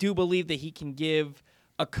 But I do believe that he can give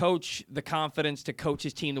a coach the confidence to coach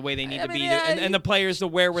his team the way they need to be, and the players the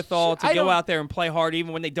wherewithal to go out there and play hard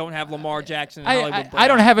even when they don't have Lamar Jackson and Hollywood Brown. I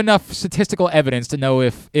don't have enough statistical evidence to know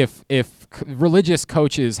if religious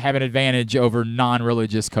coaches have an advantage over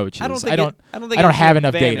non-religious coaches. I don't have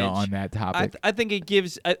enough data on that topic. I think it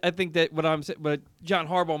gives. I think that what John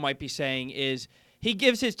Harbaugh might be saying is he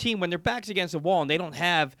gives his team when their back's against the wall and they don't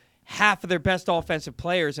have half of their best offensive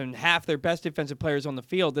players and half their best defensive players on the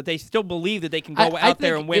field, that they still believe that they can go out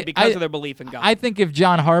there and win because of their belief in God. I think if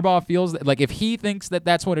John Harbaugh feels that, like if he thinks that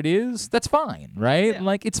that's what it is, that's fine, right? Yeah.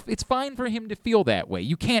 Like it's fine for him to feel that way.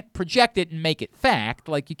 You can't project it and make it fact.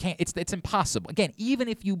 Like you can't. It's impossible. Again, even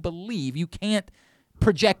if you believe, you can't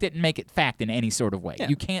project it and make it fact in any sort of way. Yeah.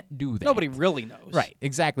 You can't do that. Nobody really knows. Right.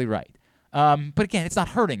 Exactly right. But again, it's not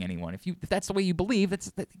hurting anyone. If that's the way you believe, it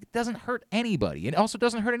doesn't hurt anybody. It also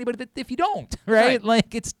doesn't hurt anybody if you don't, right?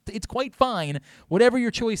 Like it's quite fine, whatever your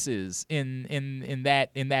choice is in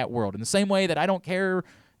that world. In the same way that I don't care,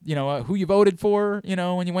 who you voted for,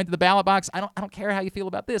 when you went to the ballot box. I don't care how you feel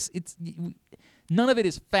about this. None of it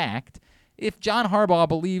is fact. If John Harbaugh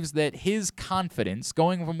believes that his confidence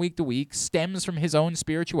going from week to week stems from his own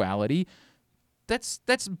spirituality,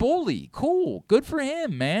 that's bully. Cool. Good for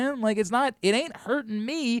him, man. Like it ain't hurting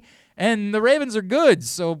me, and the Ravens are good,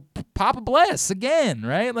 so Papa bless again,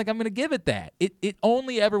 right? Like I'm going to give it that. It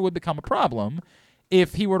only ever would become a problem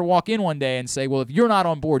if he were to walk in one day and say, well, if you're not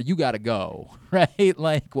on board, you got to go, right?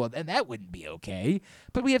 Like, well, then that wouldn't be okay.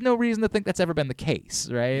 But we have no reason to think that's ever been the case,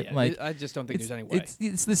 right? Yeah, like I just don't think there's any way.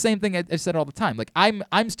 It's the same thing I said all the time. Like I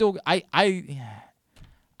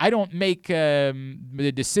don't make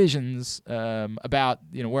the decisions about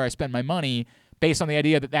where I spend my money based on the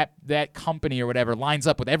idea that company or whatever lines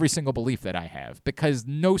up with every single belief that I have, because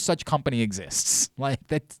no such company exists. Like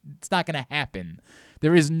it's not going to happen.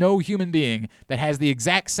 There is no human being that has the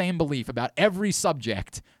exact same belief about every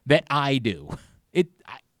subject that I do.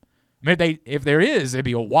 If there is, it'd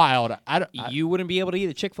be a wild. You wouldn't be able to eat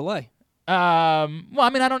a Chick-fil-A. Well, I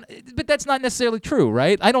mean, but that's not necessarily true,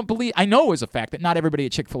 right? I know as a fact that not everybody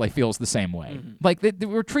at Chick-fil-A feels the same way. Mm-hmm. Like,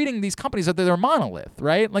 we're treating these companies as though they're a monolith,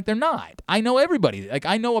 right? Like, they're not. I know everybody. Like,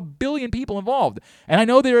 I know 1 billion people involved, and I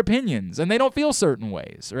know their opinions, and they don't feel certain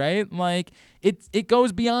ways, right? Like, it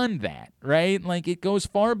goes beyond that, right? Like, it goes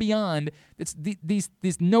far beyond this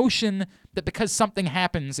notion that because something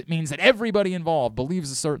happens, it means that everybody involved believes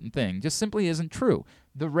a certain thing. Just simply isn't true.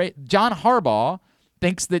 John Harbaugh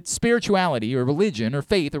thinks that spirituality or religion or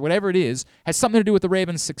faith or whatever it is has something to do with the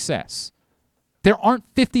Ravens' success. There aren't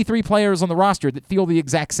 53 players on the roster that feel the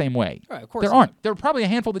exact same way. Right, of course there aren't. There are probably a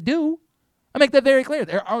handful that do. I make that very clear.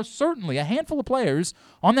 There are certainly a handful of players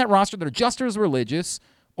on that roster that are just as religious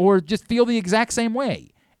or just feel the exact same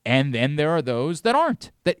way. And then there are those that aren't,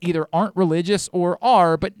 that either aren't religious or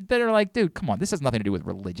are, but that are like, dude, come on, this has nothing to do with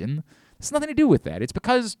religion. This has nothing to do with that. It's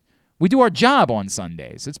because we do our job on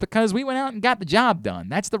Sundays. It's because we went out and got the job done.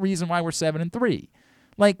 That's the reason why we're 7-3.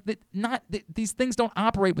 Like these things don't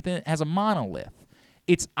operate within it as a monolith.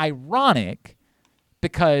 It's ironic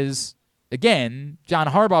because, again, John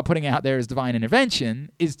Harbaugh putting out there as divine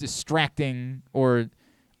intervention is distracting or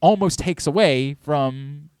almost takes away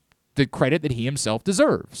from the credit that he himself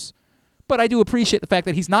deserves. But I do appreciate the fact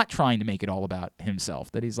that he's not trying to make it all about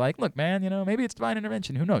himself, that he's like, look, man, maybe it's divine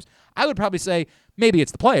intervention. Who knows? I would probably say maybe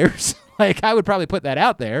it's the players. Like, I would probably put that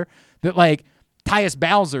out there that, like, Tyus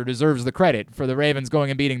Bowser deserves the credit for the Ravens going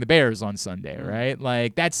and beating the Bears on Sunday, right?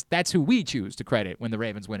 Like, that's who we choose to credit when the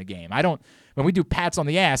Ravens win a game. When we do pats on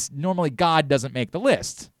the ass, normally God doesn't make the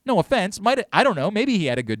list. No offense. I don't know. Maybe he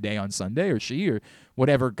had a good day on Sunday, or she, or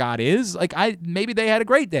whatever God is. Like, maybe they had a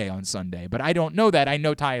great day on Sunday, but I don't know that. I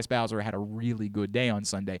know Tyus Bowser had a really good day on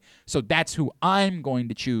Sunday. So that's who I'm going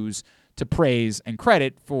to choose to praise and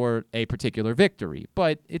credit for a particular victory.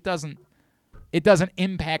 But it doesn't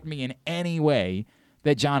impact me in any way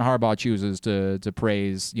that John Harbaugh chooses to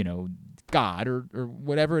praise, God or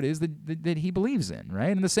whatever it is that he believes in,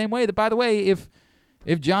 right? In the same way that, by the way,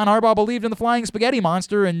 if John Harbaugh believed in the Flying Spaghetti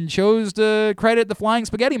Monster and chose to credit the Flying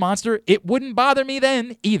Spaghetti Monster, it wouldn't bother me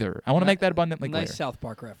then either. I want to make that abundantly clear. Nice South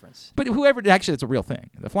Park reference. But actually, it's a real thing.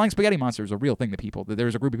 The Flying Spaghetti Monster is a real thing that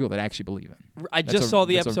there's a group of people that actually believe in. I just saw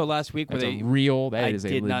the episode last week where that is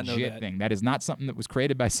a legit thing. That is not something that was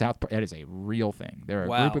created by South Park. That is a real thing. There are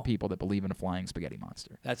a group of people that believe in a Flying Spaghetti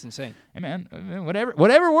Monster. That's insane. Hey, man,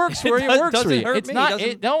 whatever works for you works for you.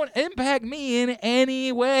 It don't impact me in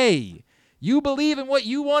any way. You believe in what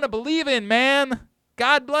you want to believe in, man.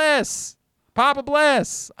 God bless. Papa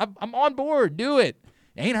bless. I'm on board. Do it.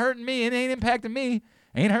 Ain't hurting me. It ain't impacting me.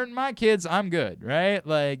 Ain't hurting my kids. I'm good, right?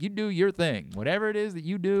 Like, you do your thing. Whatever it is that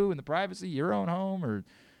you do in the privacy of your own home or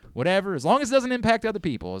whatever, as long as it doesn't impact other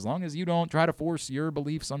people, as long as you don't try to force your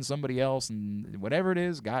beliefs on somebody else and whatever it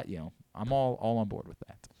is, I'm all on board with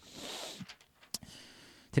that.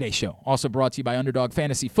 Today's show also brought to you by Underdog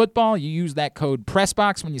Fantasy Football. You use that code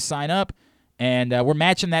PRESSBOX when you sign up, and we're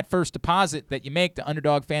matching that first deposit that you make to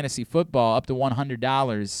Underdog Fantasy Football up to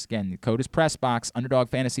 $100. Again, the code is PRESSBOX,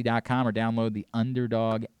 UnderdogFantasy.com, or download the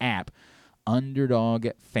Underdog app. Underdog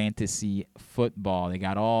Fantasy Football. They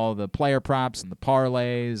got all the player props and the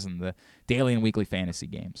parlays and the daily and weekly fantasy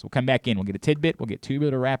games. We'll come back in. We'll get a tidbit. We'll get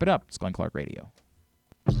two-bit to wrap it up. It's Glenn Clark Radio.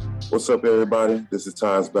 What's up, everybody? This is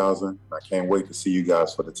Tyus Bowser. I can't wait to see you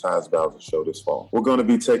guys for the Tyus Bowser Show this fall. We're going to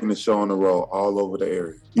be taking the show on the road all over the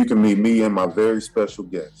area. You can meet me and my very special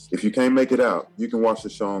guests. If you can't make it out, you can watch the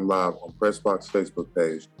show on live on PressBox Facebook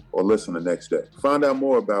page or listen the next day. Find out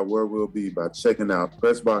more about where we'll be by checking out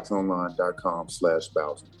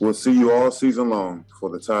PressBoxOnline.com/Bowser. We'll see you all season long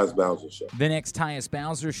for the Tyus Bowser Show. The next Tyus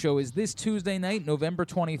Bowser Show is this Tuesday night, November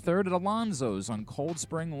 23rd at Alonzo's on Cold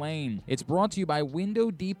Spring Lane. It's brought to you by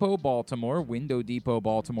Window Depot Baltimore,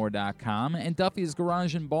 WindowDepotBaltimore.com, and Duffy's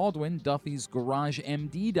Garage in Baldwin,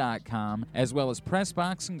 Duffy'sGarageMD.com, as well as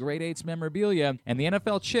PressBox and Grade 8's memorabilia, and the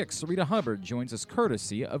NFL chick, Sarita Hubbard, joins us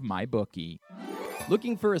courtesy of MyBookie.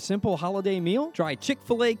 Looking for a simple holiday meal? Try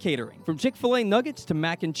Chick-fil-A Catering. From Chick-fil-A nuggets to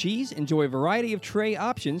mac and cheese, enjoy a variety of tray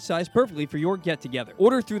options sized perfectly for your get-together.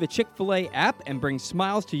 Order through the Chick-fil-A app and bring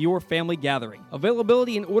smiles to your family gathering.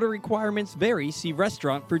 Availability and order requirements vary. See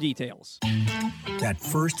restaurant for details. That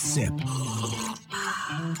first sip.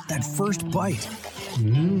 That first bite.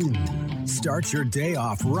 Start your day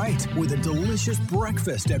off right with a delicious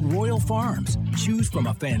breakfast at Royal Farms. Choose from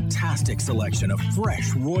a fantastic selection of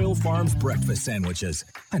fresh Royal Farms breakfast sandwiches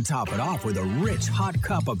and top it off with a rich hot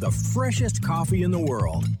cup of the freshest coffee in the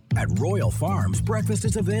world. At Royal Farms, breakfast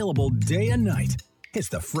is available day and night. It's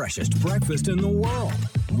the freshest breakfast in the world.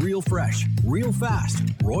 Real fresh, real fast.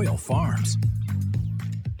 Royal Farms.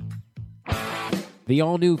 The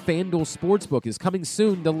all-new FanDuel Sportsbook is coming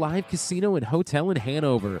soon to Live Casino and Hotel in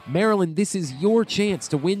Hanover. Maryland, this is your chance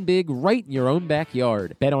to win big right in your own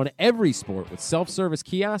backyard. Bet on every sport with self-service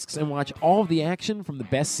kiosks and watch all of the action from the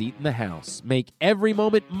best seat in the house. Make every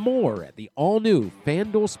moment more at the all-new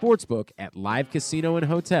FanDuel Sportsbook at Live Casino and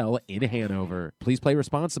Hotel in Hanover. Please play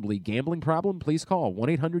responsibly. Gambling problem? Please call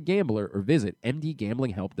 1-800-GAMBLER or visit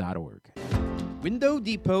mdgamblinghelp.org. Window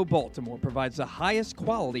Depot Baltimore provides the highest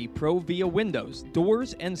quality Pro-Via windows,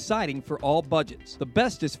 doors, and siding for all budgets. The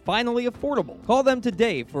best is finally affordable. Call them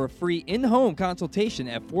today for a free in-home consultation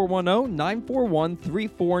at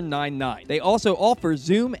 410-941-3499. They also offer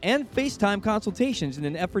Zoom and FaceTime consultations in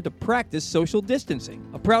an effort to practice social distancing.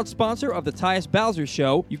 A proud sponsor of the Tyus Bowser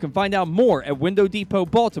Show, you can find out more at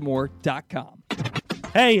WindowDepotBaltimore.com.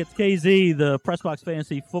 Hey, it's KZ. The PressBox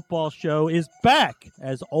Fantasy Football Show is back,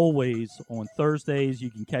 as always, on Thursdays. You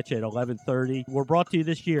can catch it at 11:30. We're brought to you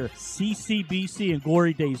this year, CCBC and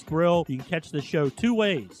Glory Days Grill. You can catch the show two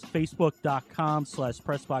ways,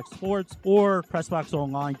 Facebook.com/PressBoxSports or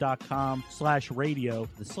PressBoxOnline.com/radio.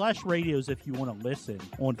 The /radio is if you want to listen.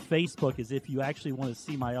 On Facebook is if you actually want to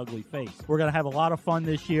see my ugly face. We're going to have a lot of fun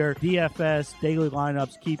this year. DFS, daily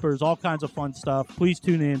lineups, keepers, all kinds of fun stuff. Please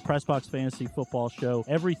tune in, PressBox Fantasy Football Show,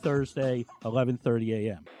 every Thursday, 11:30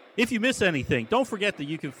 a.m. If you miss anything, don't forget that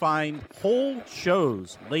you can find whole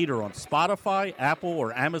shows later on Spotify, Apple,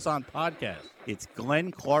 or Amazon Podcasts. It's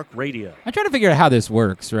Glenn Clark Radio. I'm trying to figure out how this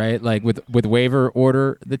works, right? Like with waiver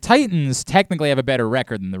order, the Titans technically have a better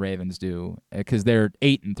record than the Ravens do because they're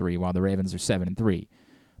 8-3 while the Ravens are 7-3.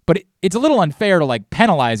 But it's a little unfair to like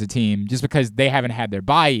penalize a team just because they haven't had their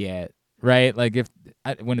bye yet, right? Like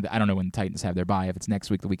I don't know when the Titans have their bye, if it's next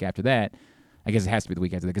week, the week after that. I guess it has to be the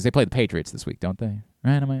week after that because they play the Patriots this week, don't they?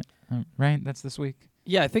 Right? Right? That's this week.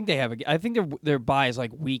 Yeah, I think they have. I think their bye is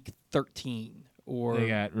like week 13 or. They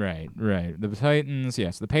got right. The Titans,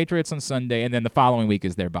 yes, the Patriots on Sunday, and then the following week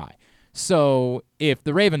is their bye. So if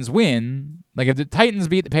the Ravens win, like if the Titans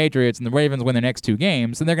beat the Patriots and the Ravens win their next two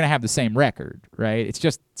games, then they're going to have the same record, right? It's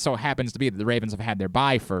just so happens to be that the Ravens have had their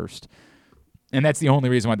bye first. And that's the only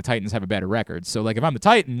reason why the Titans have a better record. So, like, if I'm the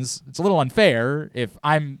Titans, it's a little unfair if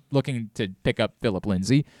I'm looking to pick up Phillip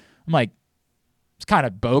Lindsay. I'm like, it's kind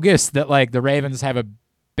of bogus that, like, the Ravens have a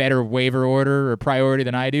better waiver order or priority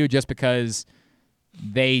than I do just because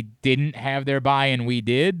they didn't have their bye and we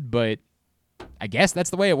did. But I guess that's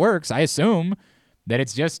the way it works. I assume that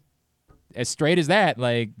it's just as straight as that.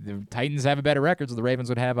 Like, the Titans have a better record, so the Ravens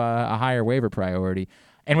would have a higher waiver priority.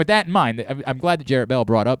 And with that in mind, I'm glad that Jarrett Bell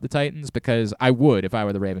brought up the Titans because I would, if I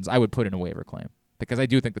were the Ravens, I would put in a waiver claim because I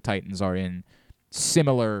do think the Titans are in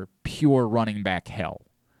similar pure running back hell.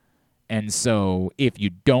 And so if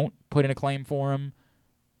you don't put in a claim for them,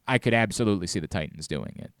 I could absolutely see the Titans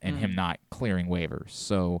doing it and him not clearing waivers.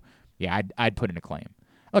 So, yeah, I'd put in a claim.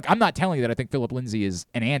 Look, I'm not telling you that I think Philip Lindsay is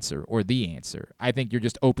an answer or the answer. I think you're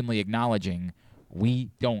just openly acknowledging we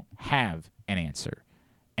don't have an answer.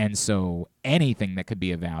 And so anything that could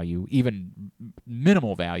be of value, even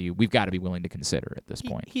minimal value, we've got to be willing to consider at this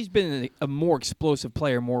point. He's been a more explosive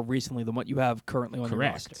player more recently than what you have currently on your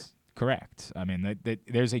roster. Correct. I mean,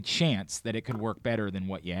 there's a chance that it could work better than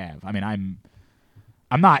what you have. I mean,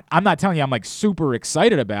 I'm not telling you I'm like super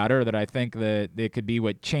excited about it or that I think that it could be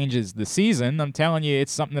what changes the season. I'm telling you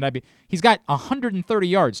it's something that he's got 130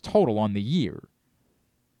 yards total on the year.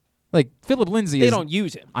 Like Philip Lindsay They don't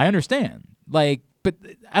use him. I understand. Like, but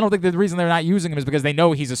I don't think the reason they're not using him is because they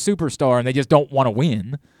know he's a superstar and they just don't want to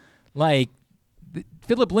win. Like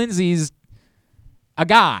Philip Lindsay's a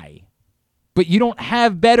guy, but you don't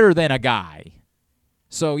have better than a guy.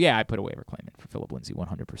 So, yeah, I put a waiver claim in for Philip Lindsay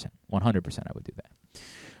 100%. 100% I would do that.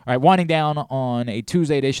 All right, winding down on a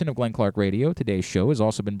Tuesday edition of Glenn Clark Radio. Today's show has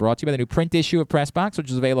also been brought to you by the new print issue of Press Box,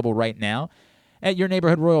 which is available right now at your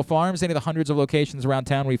neighborhood Royal Farms, any of the hundreds of locations around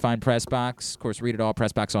town where you find Press Box. Of course, read it all,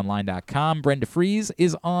 PressBoxOnline.com. Brenda Fries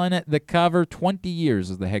is on the cover, 20 years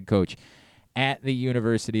as the head coach at the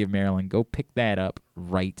University of Maryland. Go pick that up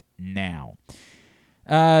right now.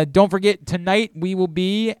 Don't forget, tonight we will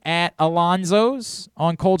be at Alonzo's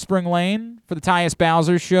on Cold Spring Lane for the Tyus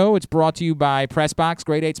Bowser Show. It's brought to you by PressBox,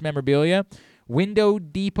 Grade 8's Memorabilia, Window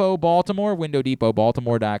Depot Baltimore,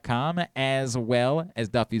 WindowDepotBaltimore.com, as well as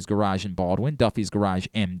Duffy's Garage in Baldwin,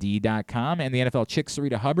 Duffy'sGarageMD.com, and the NFL chick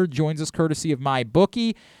Sarita Hubbard joins us courtesy of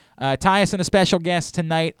MyBookie. Tyus and a special guest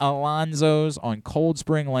tonight, Alonzo's on Cold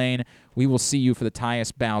Spring Lane. We will see you for the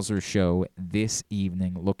Tyus Bowser Show this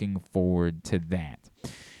evening. Looking forward to that.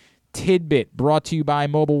 Tidbit brought to you by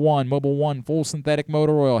Mobile One. Mobile One full synthetic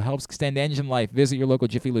motor oil helps extend engine life. Visit your local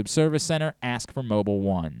Jiffy Lube service center. Ask for Mobile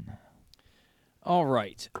One. All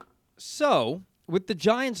right. So, with the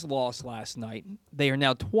Giants' loss last night, they are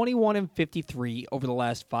now 21-53 over the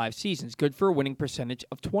last 5 seasons, good for a winning percentage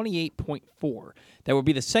of 28.4. That would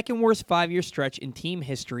be the second worst 5-year stretch in team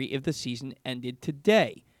history if the season ended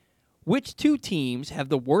today. Which 2 teams have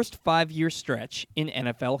the worst 5-year stretch in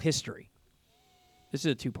NFL history? This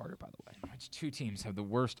is a 2-parter, by the way. Which 2 teams have the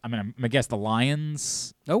worst? I mean, I'm going to guess the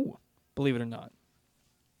Lions. No, believe it or not.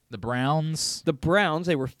 The Browns. The Browns,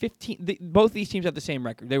 they were 15. Both these teams have the same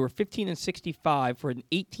record. They were 15-65 for an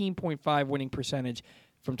 18.5 winning percentage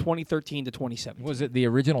from 2013 to 2017. Was it the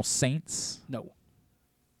original Saints? No.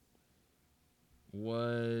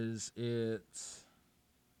 Was it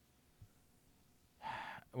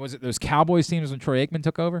those Cowboys teams when Troy Aikman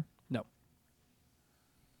took over? No.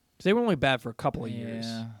 Because they were only bad for a couple of years.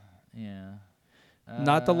 Yeah.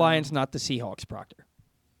 Not the Lions, not the Seahawks, Proctor.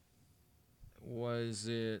 Was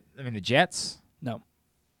it, the Jets? No.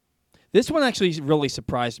 This one actually really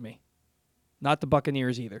surprised me. Not the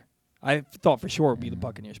Buccaneers either. I thought for sure it would be the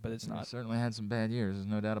Buccaneers, but it's not. They certainly had some bad years. There's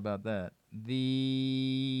no doubt about that.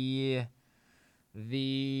 The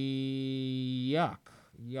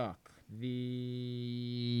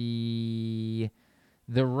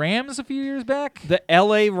Rams a few years back? The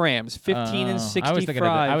L.A. Rams, 15-65.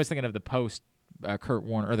 I was thinking of the post Kurt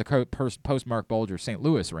Warner or the post Mark Bulger St.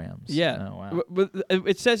 Louis Rams. Yeah. Oh, wow.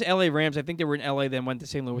 It says L.A. Rams. I think they were in L.A. then went to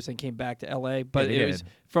St. Louis and came back to L.A. But yeah, it was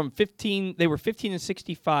from 15. They were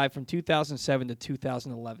 15-65 from 2007 to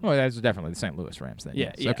 2011. Oh, that was definitely the St. Louis Rams then. Yeah.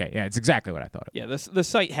 Yes. Yeah. Okay. Yeah, it's exactly what I thought. Yeah. The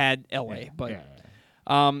site had L.A. Yeah. But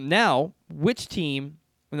yeah. Now, which team?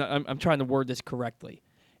 I'm trying to word this correctly.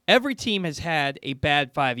 Every team has had a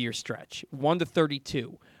bad 5-year stretch,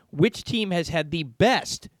 1-32. Which team has had the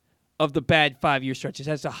best of the bad 5-year stretches?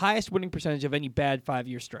 Has the highest winning percentage of any bad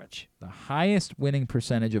 5-year stretch? The highest winning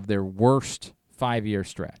percentage of their worst 5-year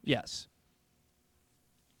stretch. Yes.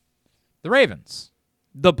 The Ravens.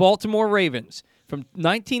 The Baltimore Ravens. From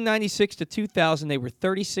 1996 to 2000, they were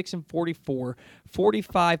 36-44,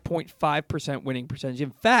 45.5% winning percentage.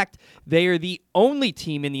 In fact, they are the only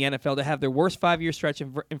team in the NFL to have their worst 5-year stretch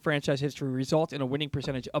in franchise history result in a winning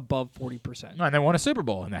percentage above 40%. And they won a Super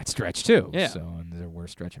Bowl in that stretch, too. Yeah. So, in their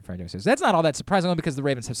worst stretch in franchise history. That's not all that surprising, only because the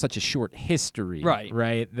Ravens have such a short history.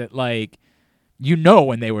 Right? That, when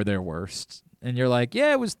they were their worst. And you're like,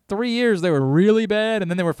 yeah, it was 3 years they were really bad,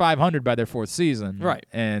 and then they were 500 by their 4th season. Right.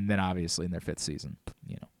 And then, obviously, in their 5th season,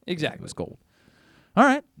 Exactly. It was gold. All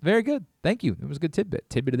right. Very good. Thank you. It was a good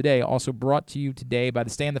tidbit. Tidbit of the day also brought to you today by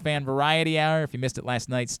the Stan the Fan Variety Hour. If you missed it last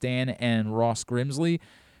night, Stan and Ross Grimsley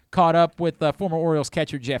caught up with former Orioles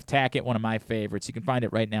catcher Jeff Tackett, one of my favorites. You can find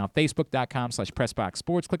it right now,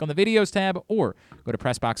 facebook.com/PressBoxSports. Click on the videos tab or go to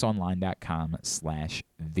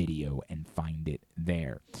PressBoxOnline.com/video and find it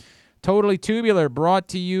there. Totally Tubular brought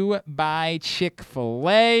to you by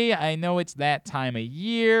Chick-fil-A. I know it's that time of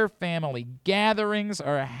year. Family gatherings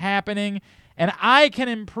are happening, and I can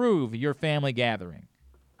improve your family gathering.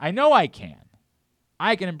 I know I can.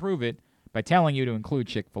 I can improve it by telling you to include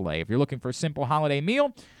Chick-fil-A. If you're looking for a simple holiday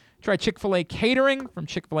meal, try Chick-fil-A catering. From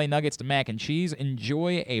Chick-fil-A nuggets to mac and cheese,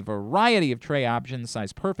 enjoy a variety of tray options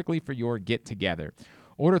sized perfectly for your get-together.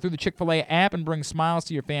 Order through the Chick-fil-A app and bring smiles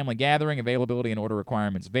to your family gathering. Availability and order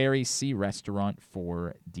requirements vary. See restaurant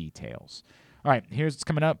for details. All right, here's what's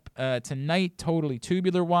coming up tonight, Totally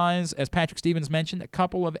Tubular-wise. As Patrick Stevens mentioned, a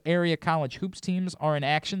couple of area college hoops teams are in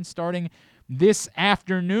action starting this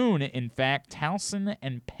afternoon. In fact, Towson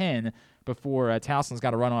and Penn, before Towson's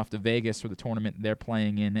got to run off to Vegas for the tournament they're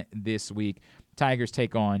playing in this week. Tigers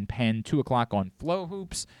take on Penn, 2 o'clock on Flow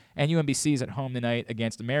Hoops, and UMBC's at home tonight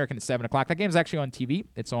against American at 7 o'clock. That game is actually on TV.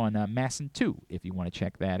 It's on Masson 2 if you want to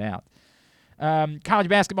check that out. College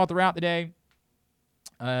basketball throughout the day.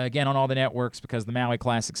 Again, on all the networks because the Maui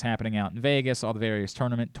Classic's happening out in Vegas. All the various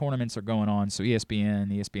tournaments are going on, so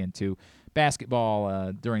ESPN, ESPN2,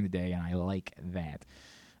 basketball during the day, and I like that.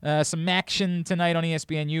 Some action tonight on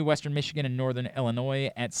ESPNU, Western Michigan and Northern Illinois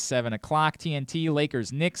at 7 o'clock. TNT,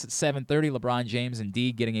 Lakers, Knicks at 7:30. LeBron James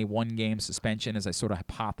indeed getting a one-game suspension, as I sort of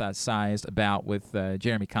hypothesized about with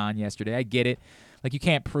Jeremy Kahn yesterday. I get it. Like, you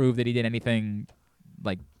can't prove that he did anything,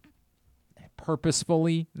 like,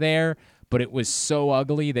 purposefully there, but it was so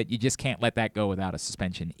ugly that you just can't let that go without a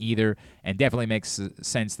suspension either, and definitely makes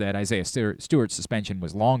sense that Isaiah Stewart's suspension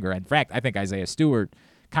was longer. In fact, I think Isaiah Stewart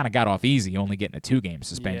kind of got off easy, only getting a 2-game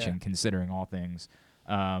suspension, considering all things.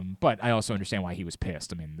 But I also understand why he was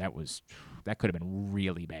pissed. I mean, that could have been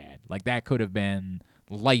really bad. Like, that could have been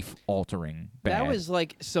life-altering bad. That was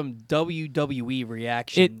like some WWE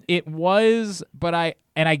reaction. It was, but I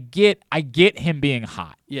get him being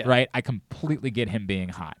hot. Yeah. Right? I completely get him being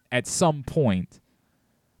hot. At some point,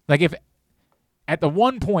 like at the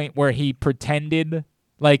one point where he pretended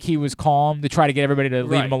like he was calm to try to get everybody to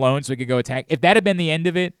leave him alone so he could go attack. If that had been the end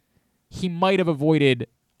of it, he might have avoided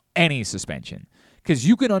any suspension. Because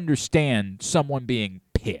you can understand someone being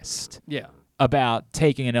pissed about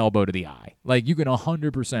taking an elbow to the eye. Like, you can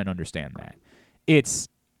 100% understand that. It's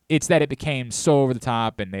that it became so over the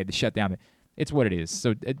top and they had to shut down. It's what it is.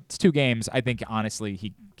 So it's 2 games. I think, honestly,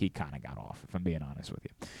 he kind of got off, if I'm being honest with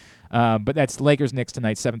you. But that's Lakers Knicks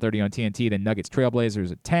tonight, 7:30 on TNT. Then Nuggets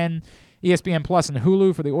Trailblazers at 10. ESPN Plus and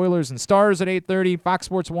Hulu for the Oilers and Stars at 8:30. Fox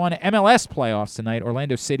Sports 1 MLS playoffs tonight.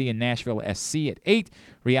 Orlando City and Nashville SC at 8.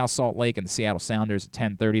 Real Salt Lake and the Seattle Sounders at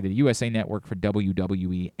 10:30. The USA Network for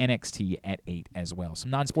WWE NXT at 8 as well.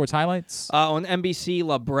 Some non-sports highlights. On NBC,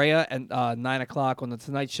 La Brea at 9 o'clock on the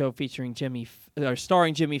Tonight Show featuring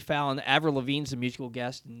starring Jimmy Fallon. Avril Lavigne's a musical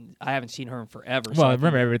guest, and I haven't seen her in forever. Well,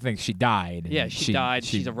 remember, everybody thinks she died. Yeah, she died.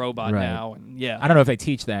 She's a robot now. And I don't know if they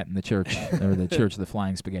teach that in the church or the Church of the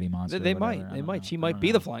Flying Spaghetti Monster. They might. She might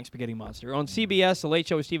be the Flying Spaghetti Monster. On CBS, The Late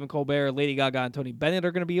Show with Stephen Colbert, Lady Gaga and Tony Bennett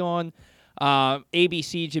are going to be on.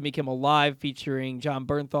 ABC, Jimmy Kimmel Live featuring John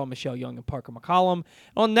Bernthal, Michelle Young, and Parker McCollum.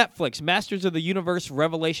 On Netflix, Masters of the Universe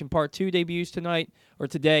Revelation Part 2 debuts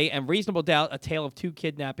today, and Reasonable Doubt, A Tale of Two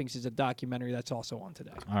Kidnappings is a documentary that's also on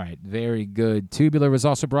today. All right, very good. Tubular was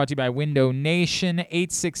also brought to you by Window Nation,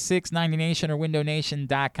 866-90Nation or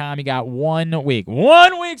windownation.com. You got 1 week.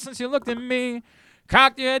 1 week since you looked at me,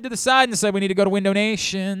 cocked your head to the side and said we need to go to Window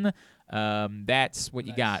Nation. That's what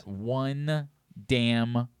you got. 1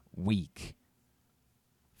 damn week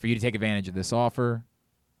for you to take advantage of this offer.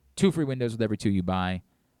 2 free windows with every 2 you buy.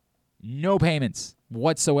 No payments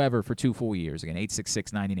whatsoever for 2 full years. Again,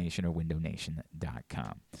 866-90Nation or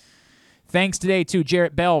windownation.com. Thanks today to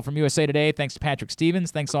Jarrett Bell from USA Today. Thanks to Patrick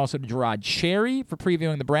Stevens. Thanks also to Gerard Cherry for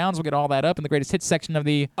previewing the Browns. We'll get all that up in the greatest hits section of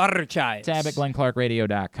the Archives tab at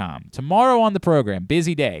GlennClarkRadio.com. Tomorrow on the program,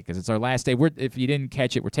 busy day because it's our last day. If you didn't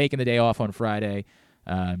catch it, we're taking the day off on Friday.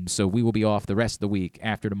 So we will be off the rest of the week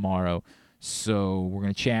after tomorrow. So we're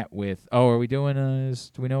going to chat with... Oh, are we doing...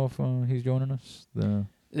 do we know if he's joining us?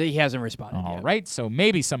 He hasn't responded All yet. right, so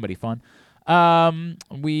maybe somebody fun.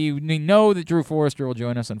 We know that Drew Forrester will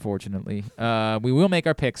join us, unfortunately. We will make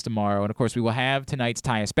our picks tomorrow. And, of course, we will have tonight's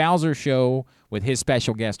Tyus Bowser show with his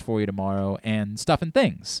special guest for you tomorrow and Stuff and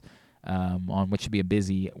Things, on which should be a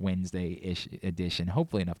busy Wednesday-ish edition.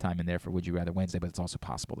 Hopefully enough time in there for Would You Rather Wednesday, but it's also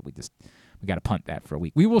possible that we got to punt that for a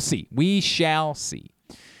week. We will see. We shall see.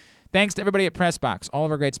 Thanks to everybody at PressBox, all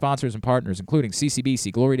of our great sponsors and partners, including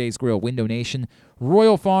CCBC, Glory Days Grill, Window Nation,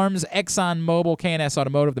 Royal Farms, ExxonMobil, K&S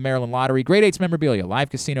Automotive, the Maryland Lottery, Great 8's Memorabilia, Live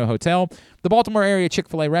Casino Hotel, the Baltimore area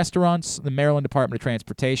Chick-fil-A restaurants, the Maryland Department of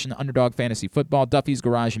Transportation, Underdog Fantasy Football, Duffy's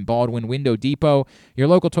Garage in Baldwin, Window Depot, your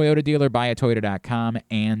local Toyota dealer, buyatoyota.com,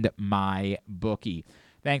 and MyBookie.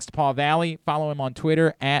 Thanks to Paul Valley. Follow him on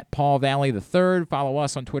Twitter at Paul Valley III. Follow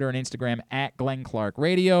us on Twitter and Instagram at Glenn Clark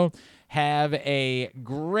Radio. Have a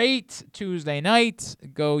great Tuesday night.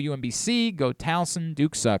 Go UMBC. Go Towson.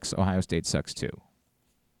 Duke sucks. Ohio State sucks too.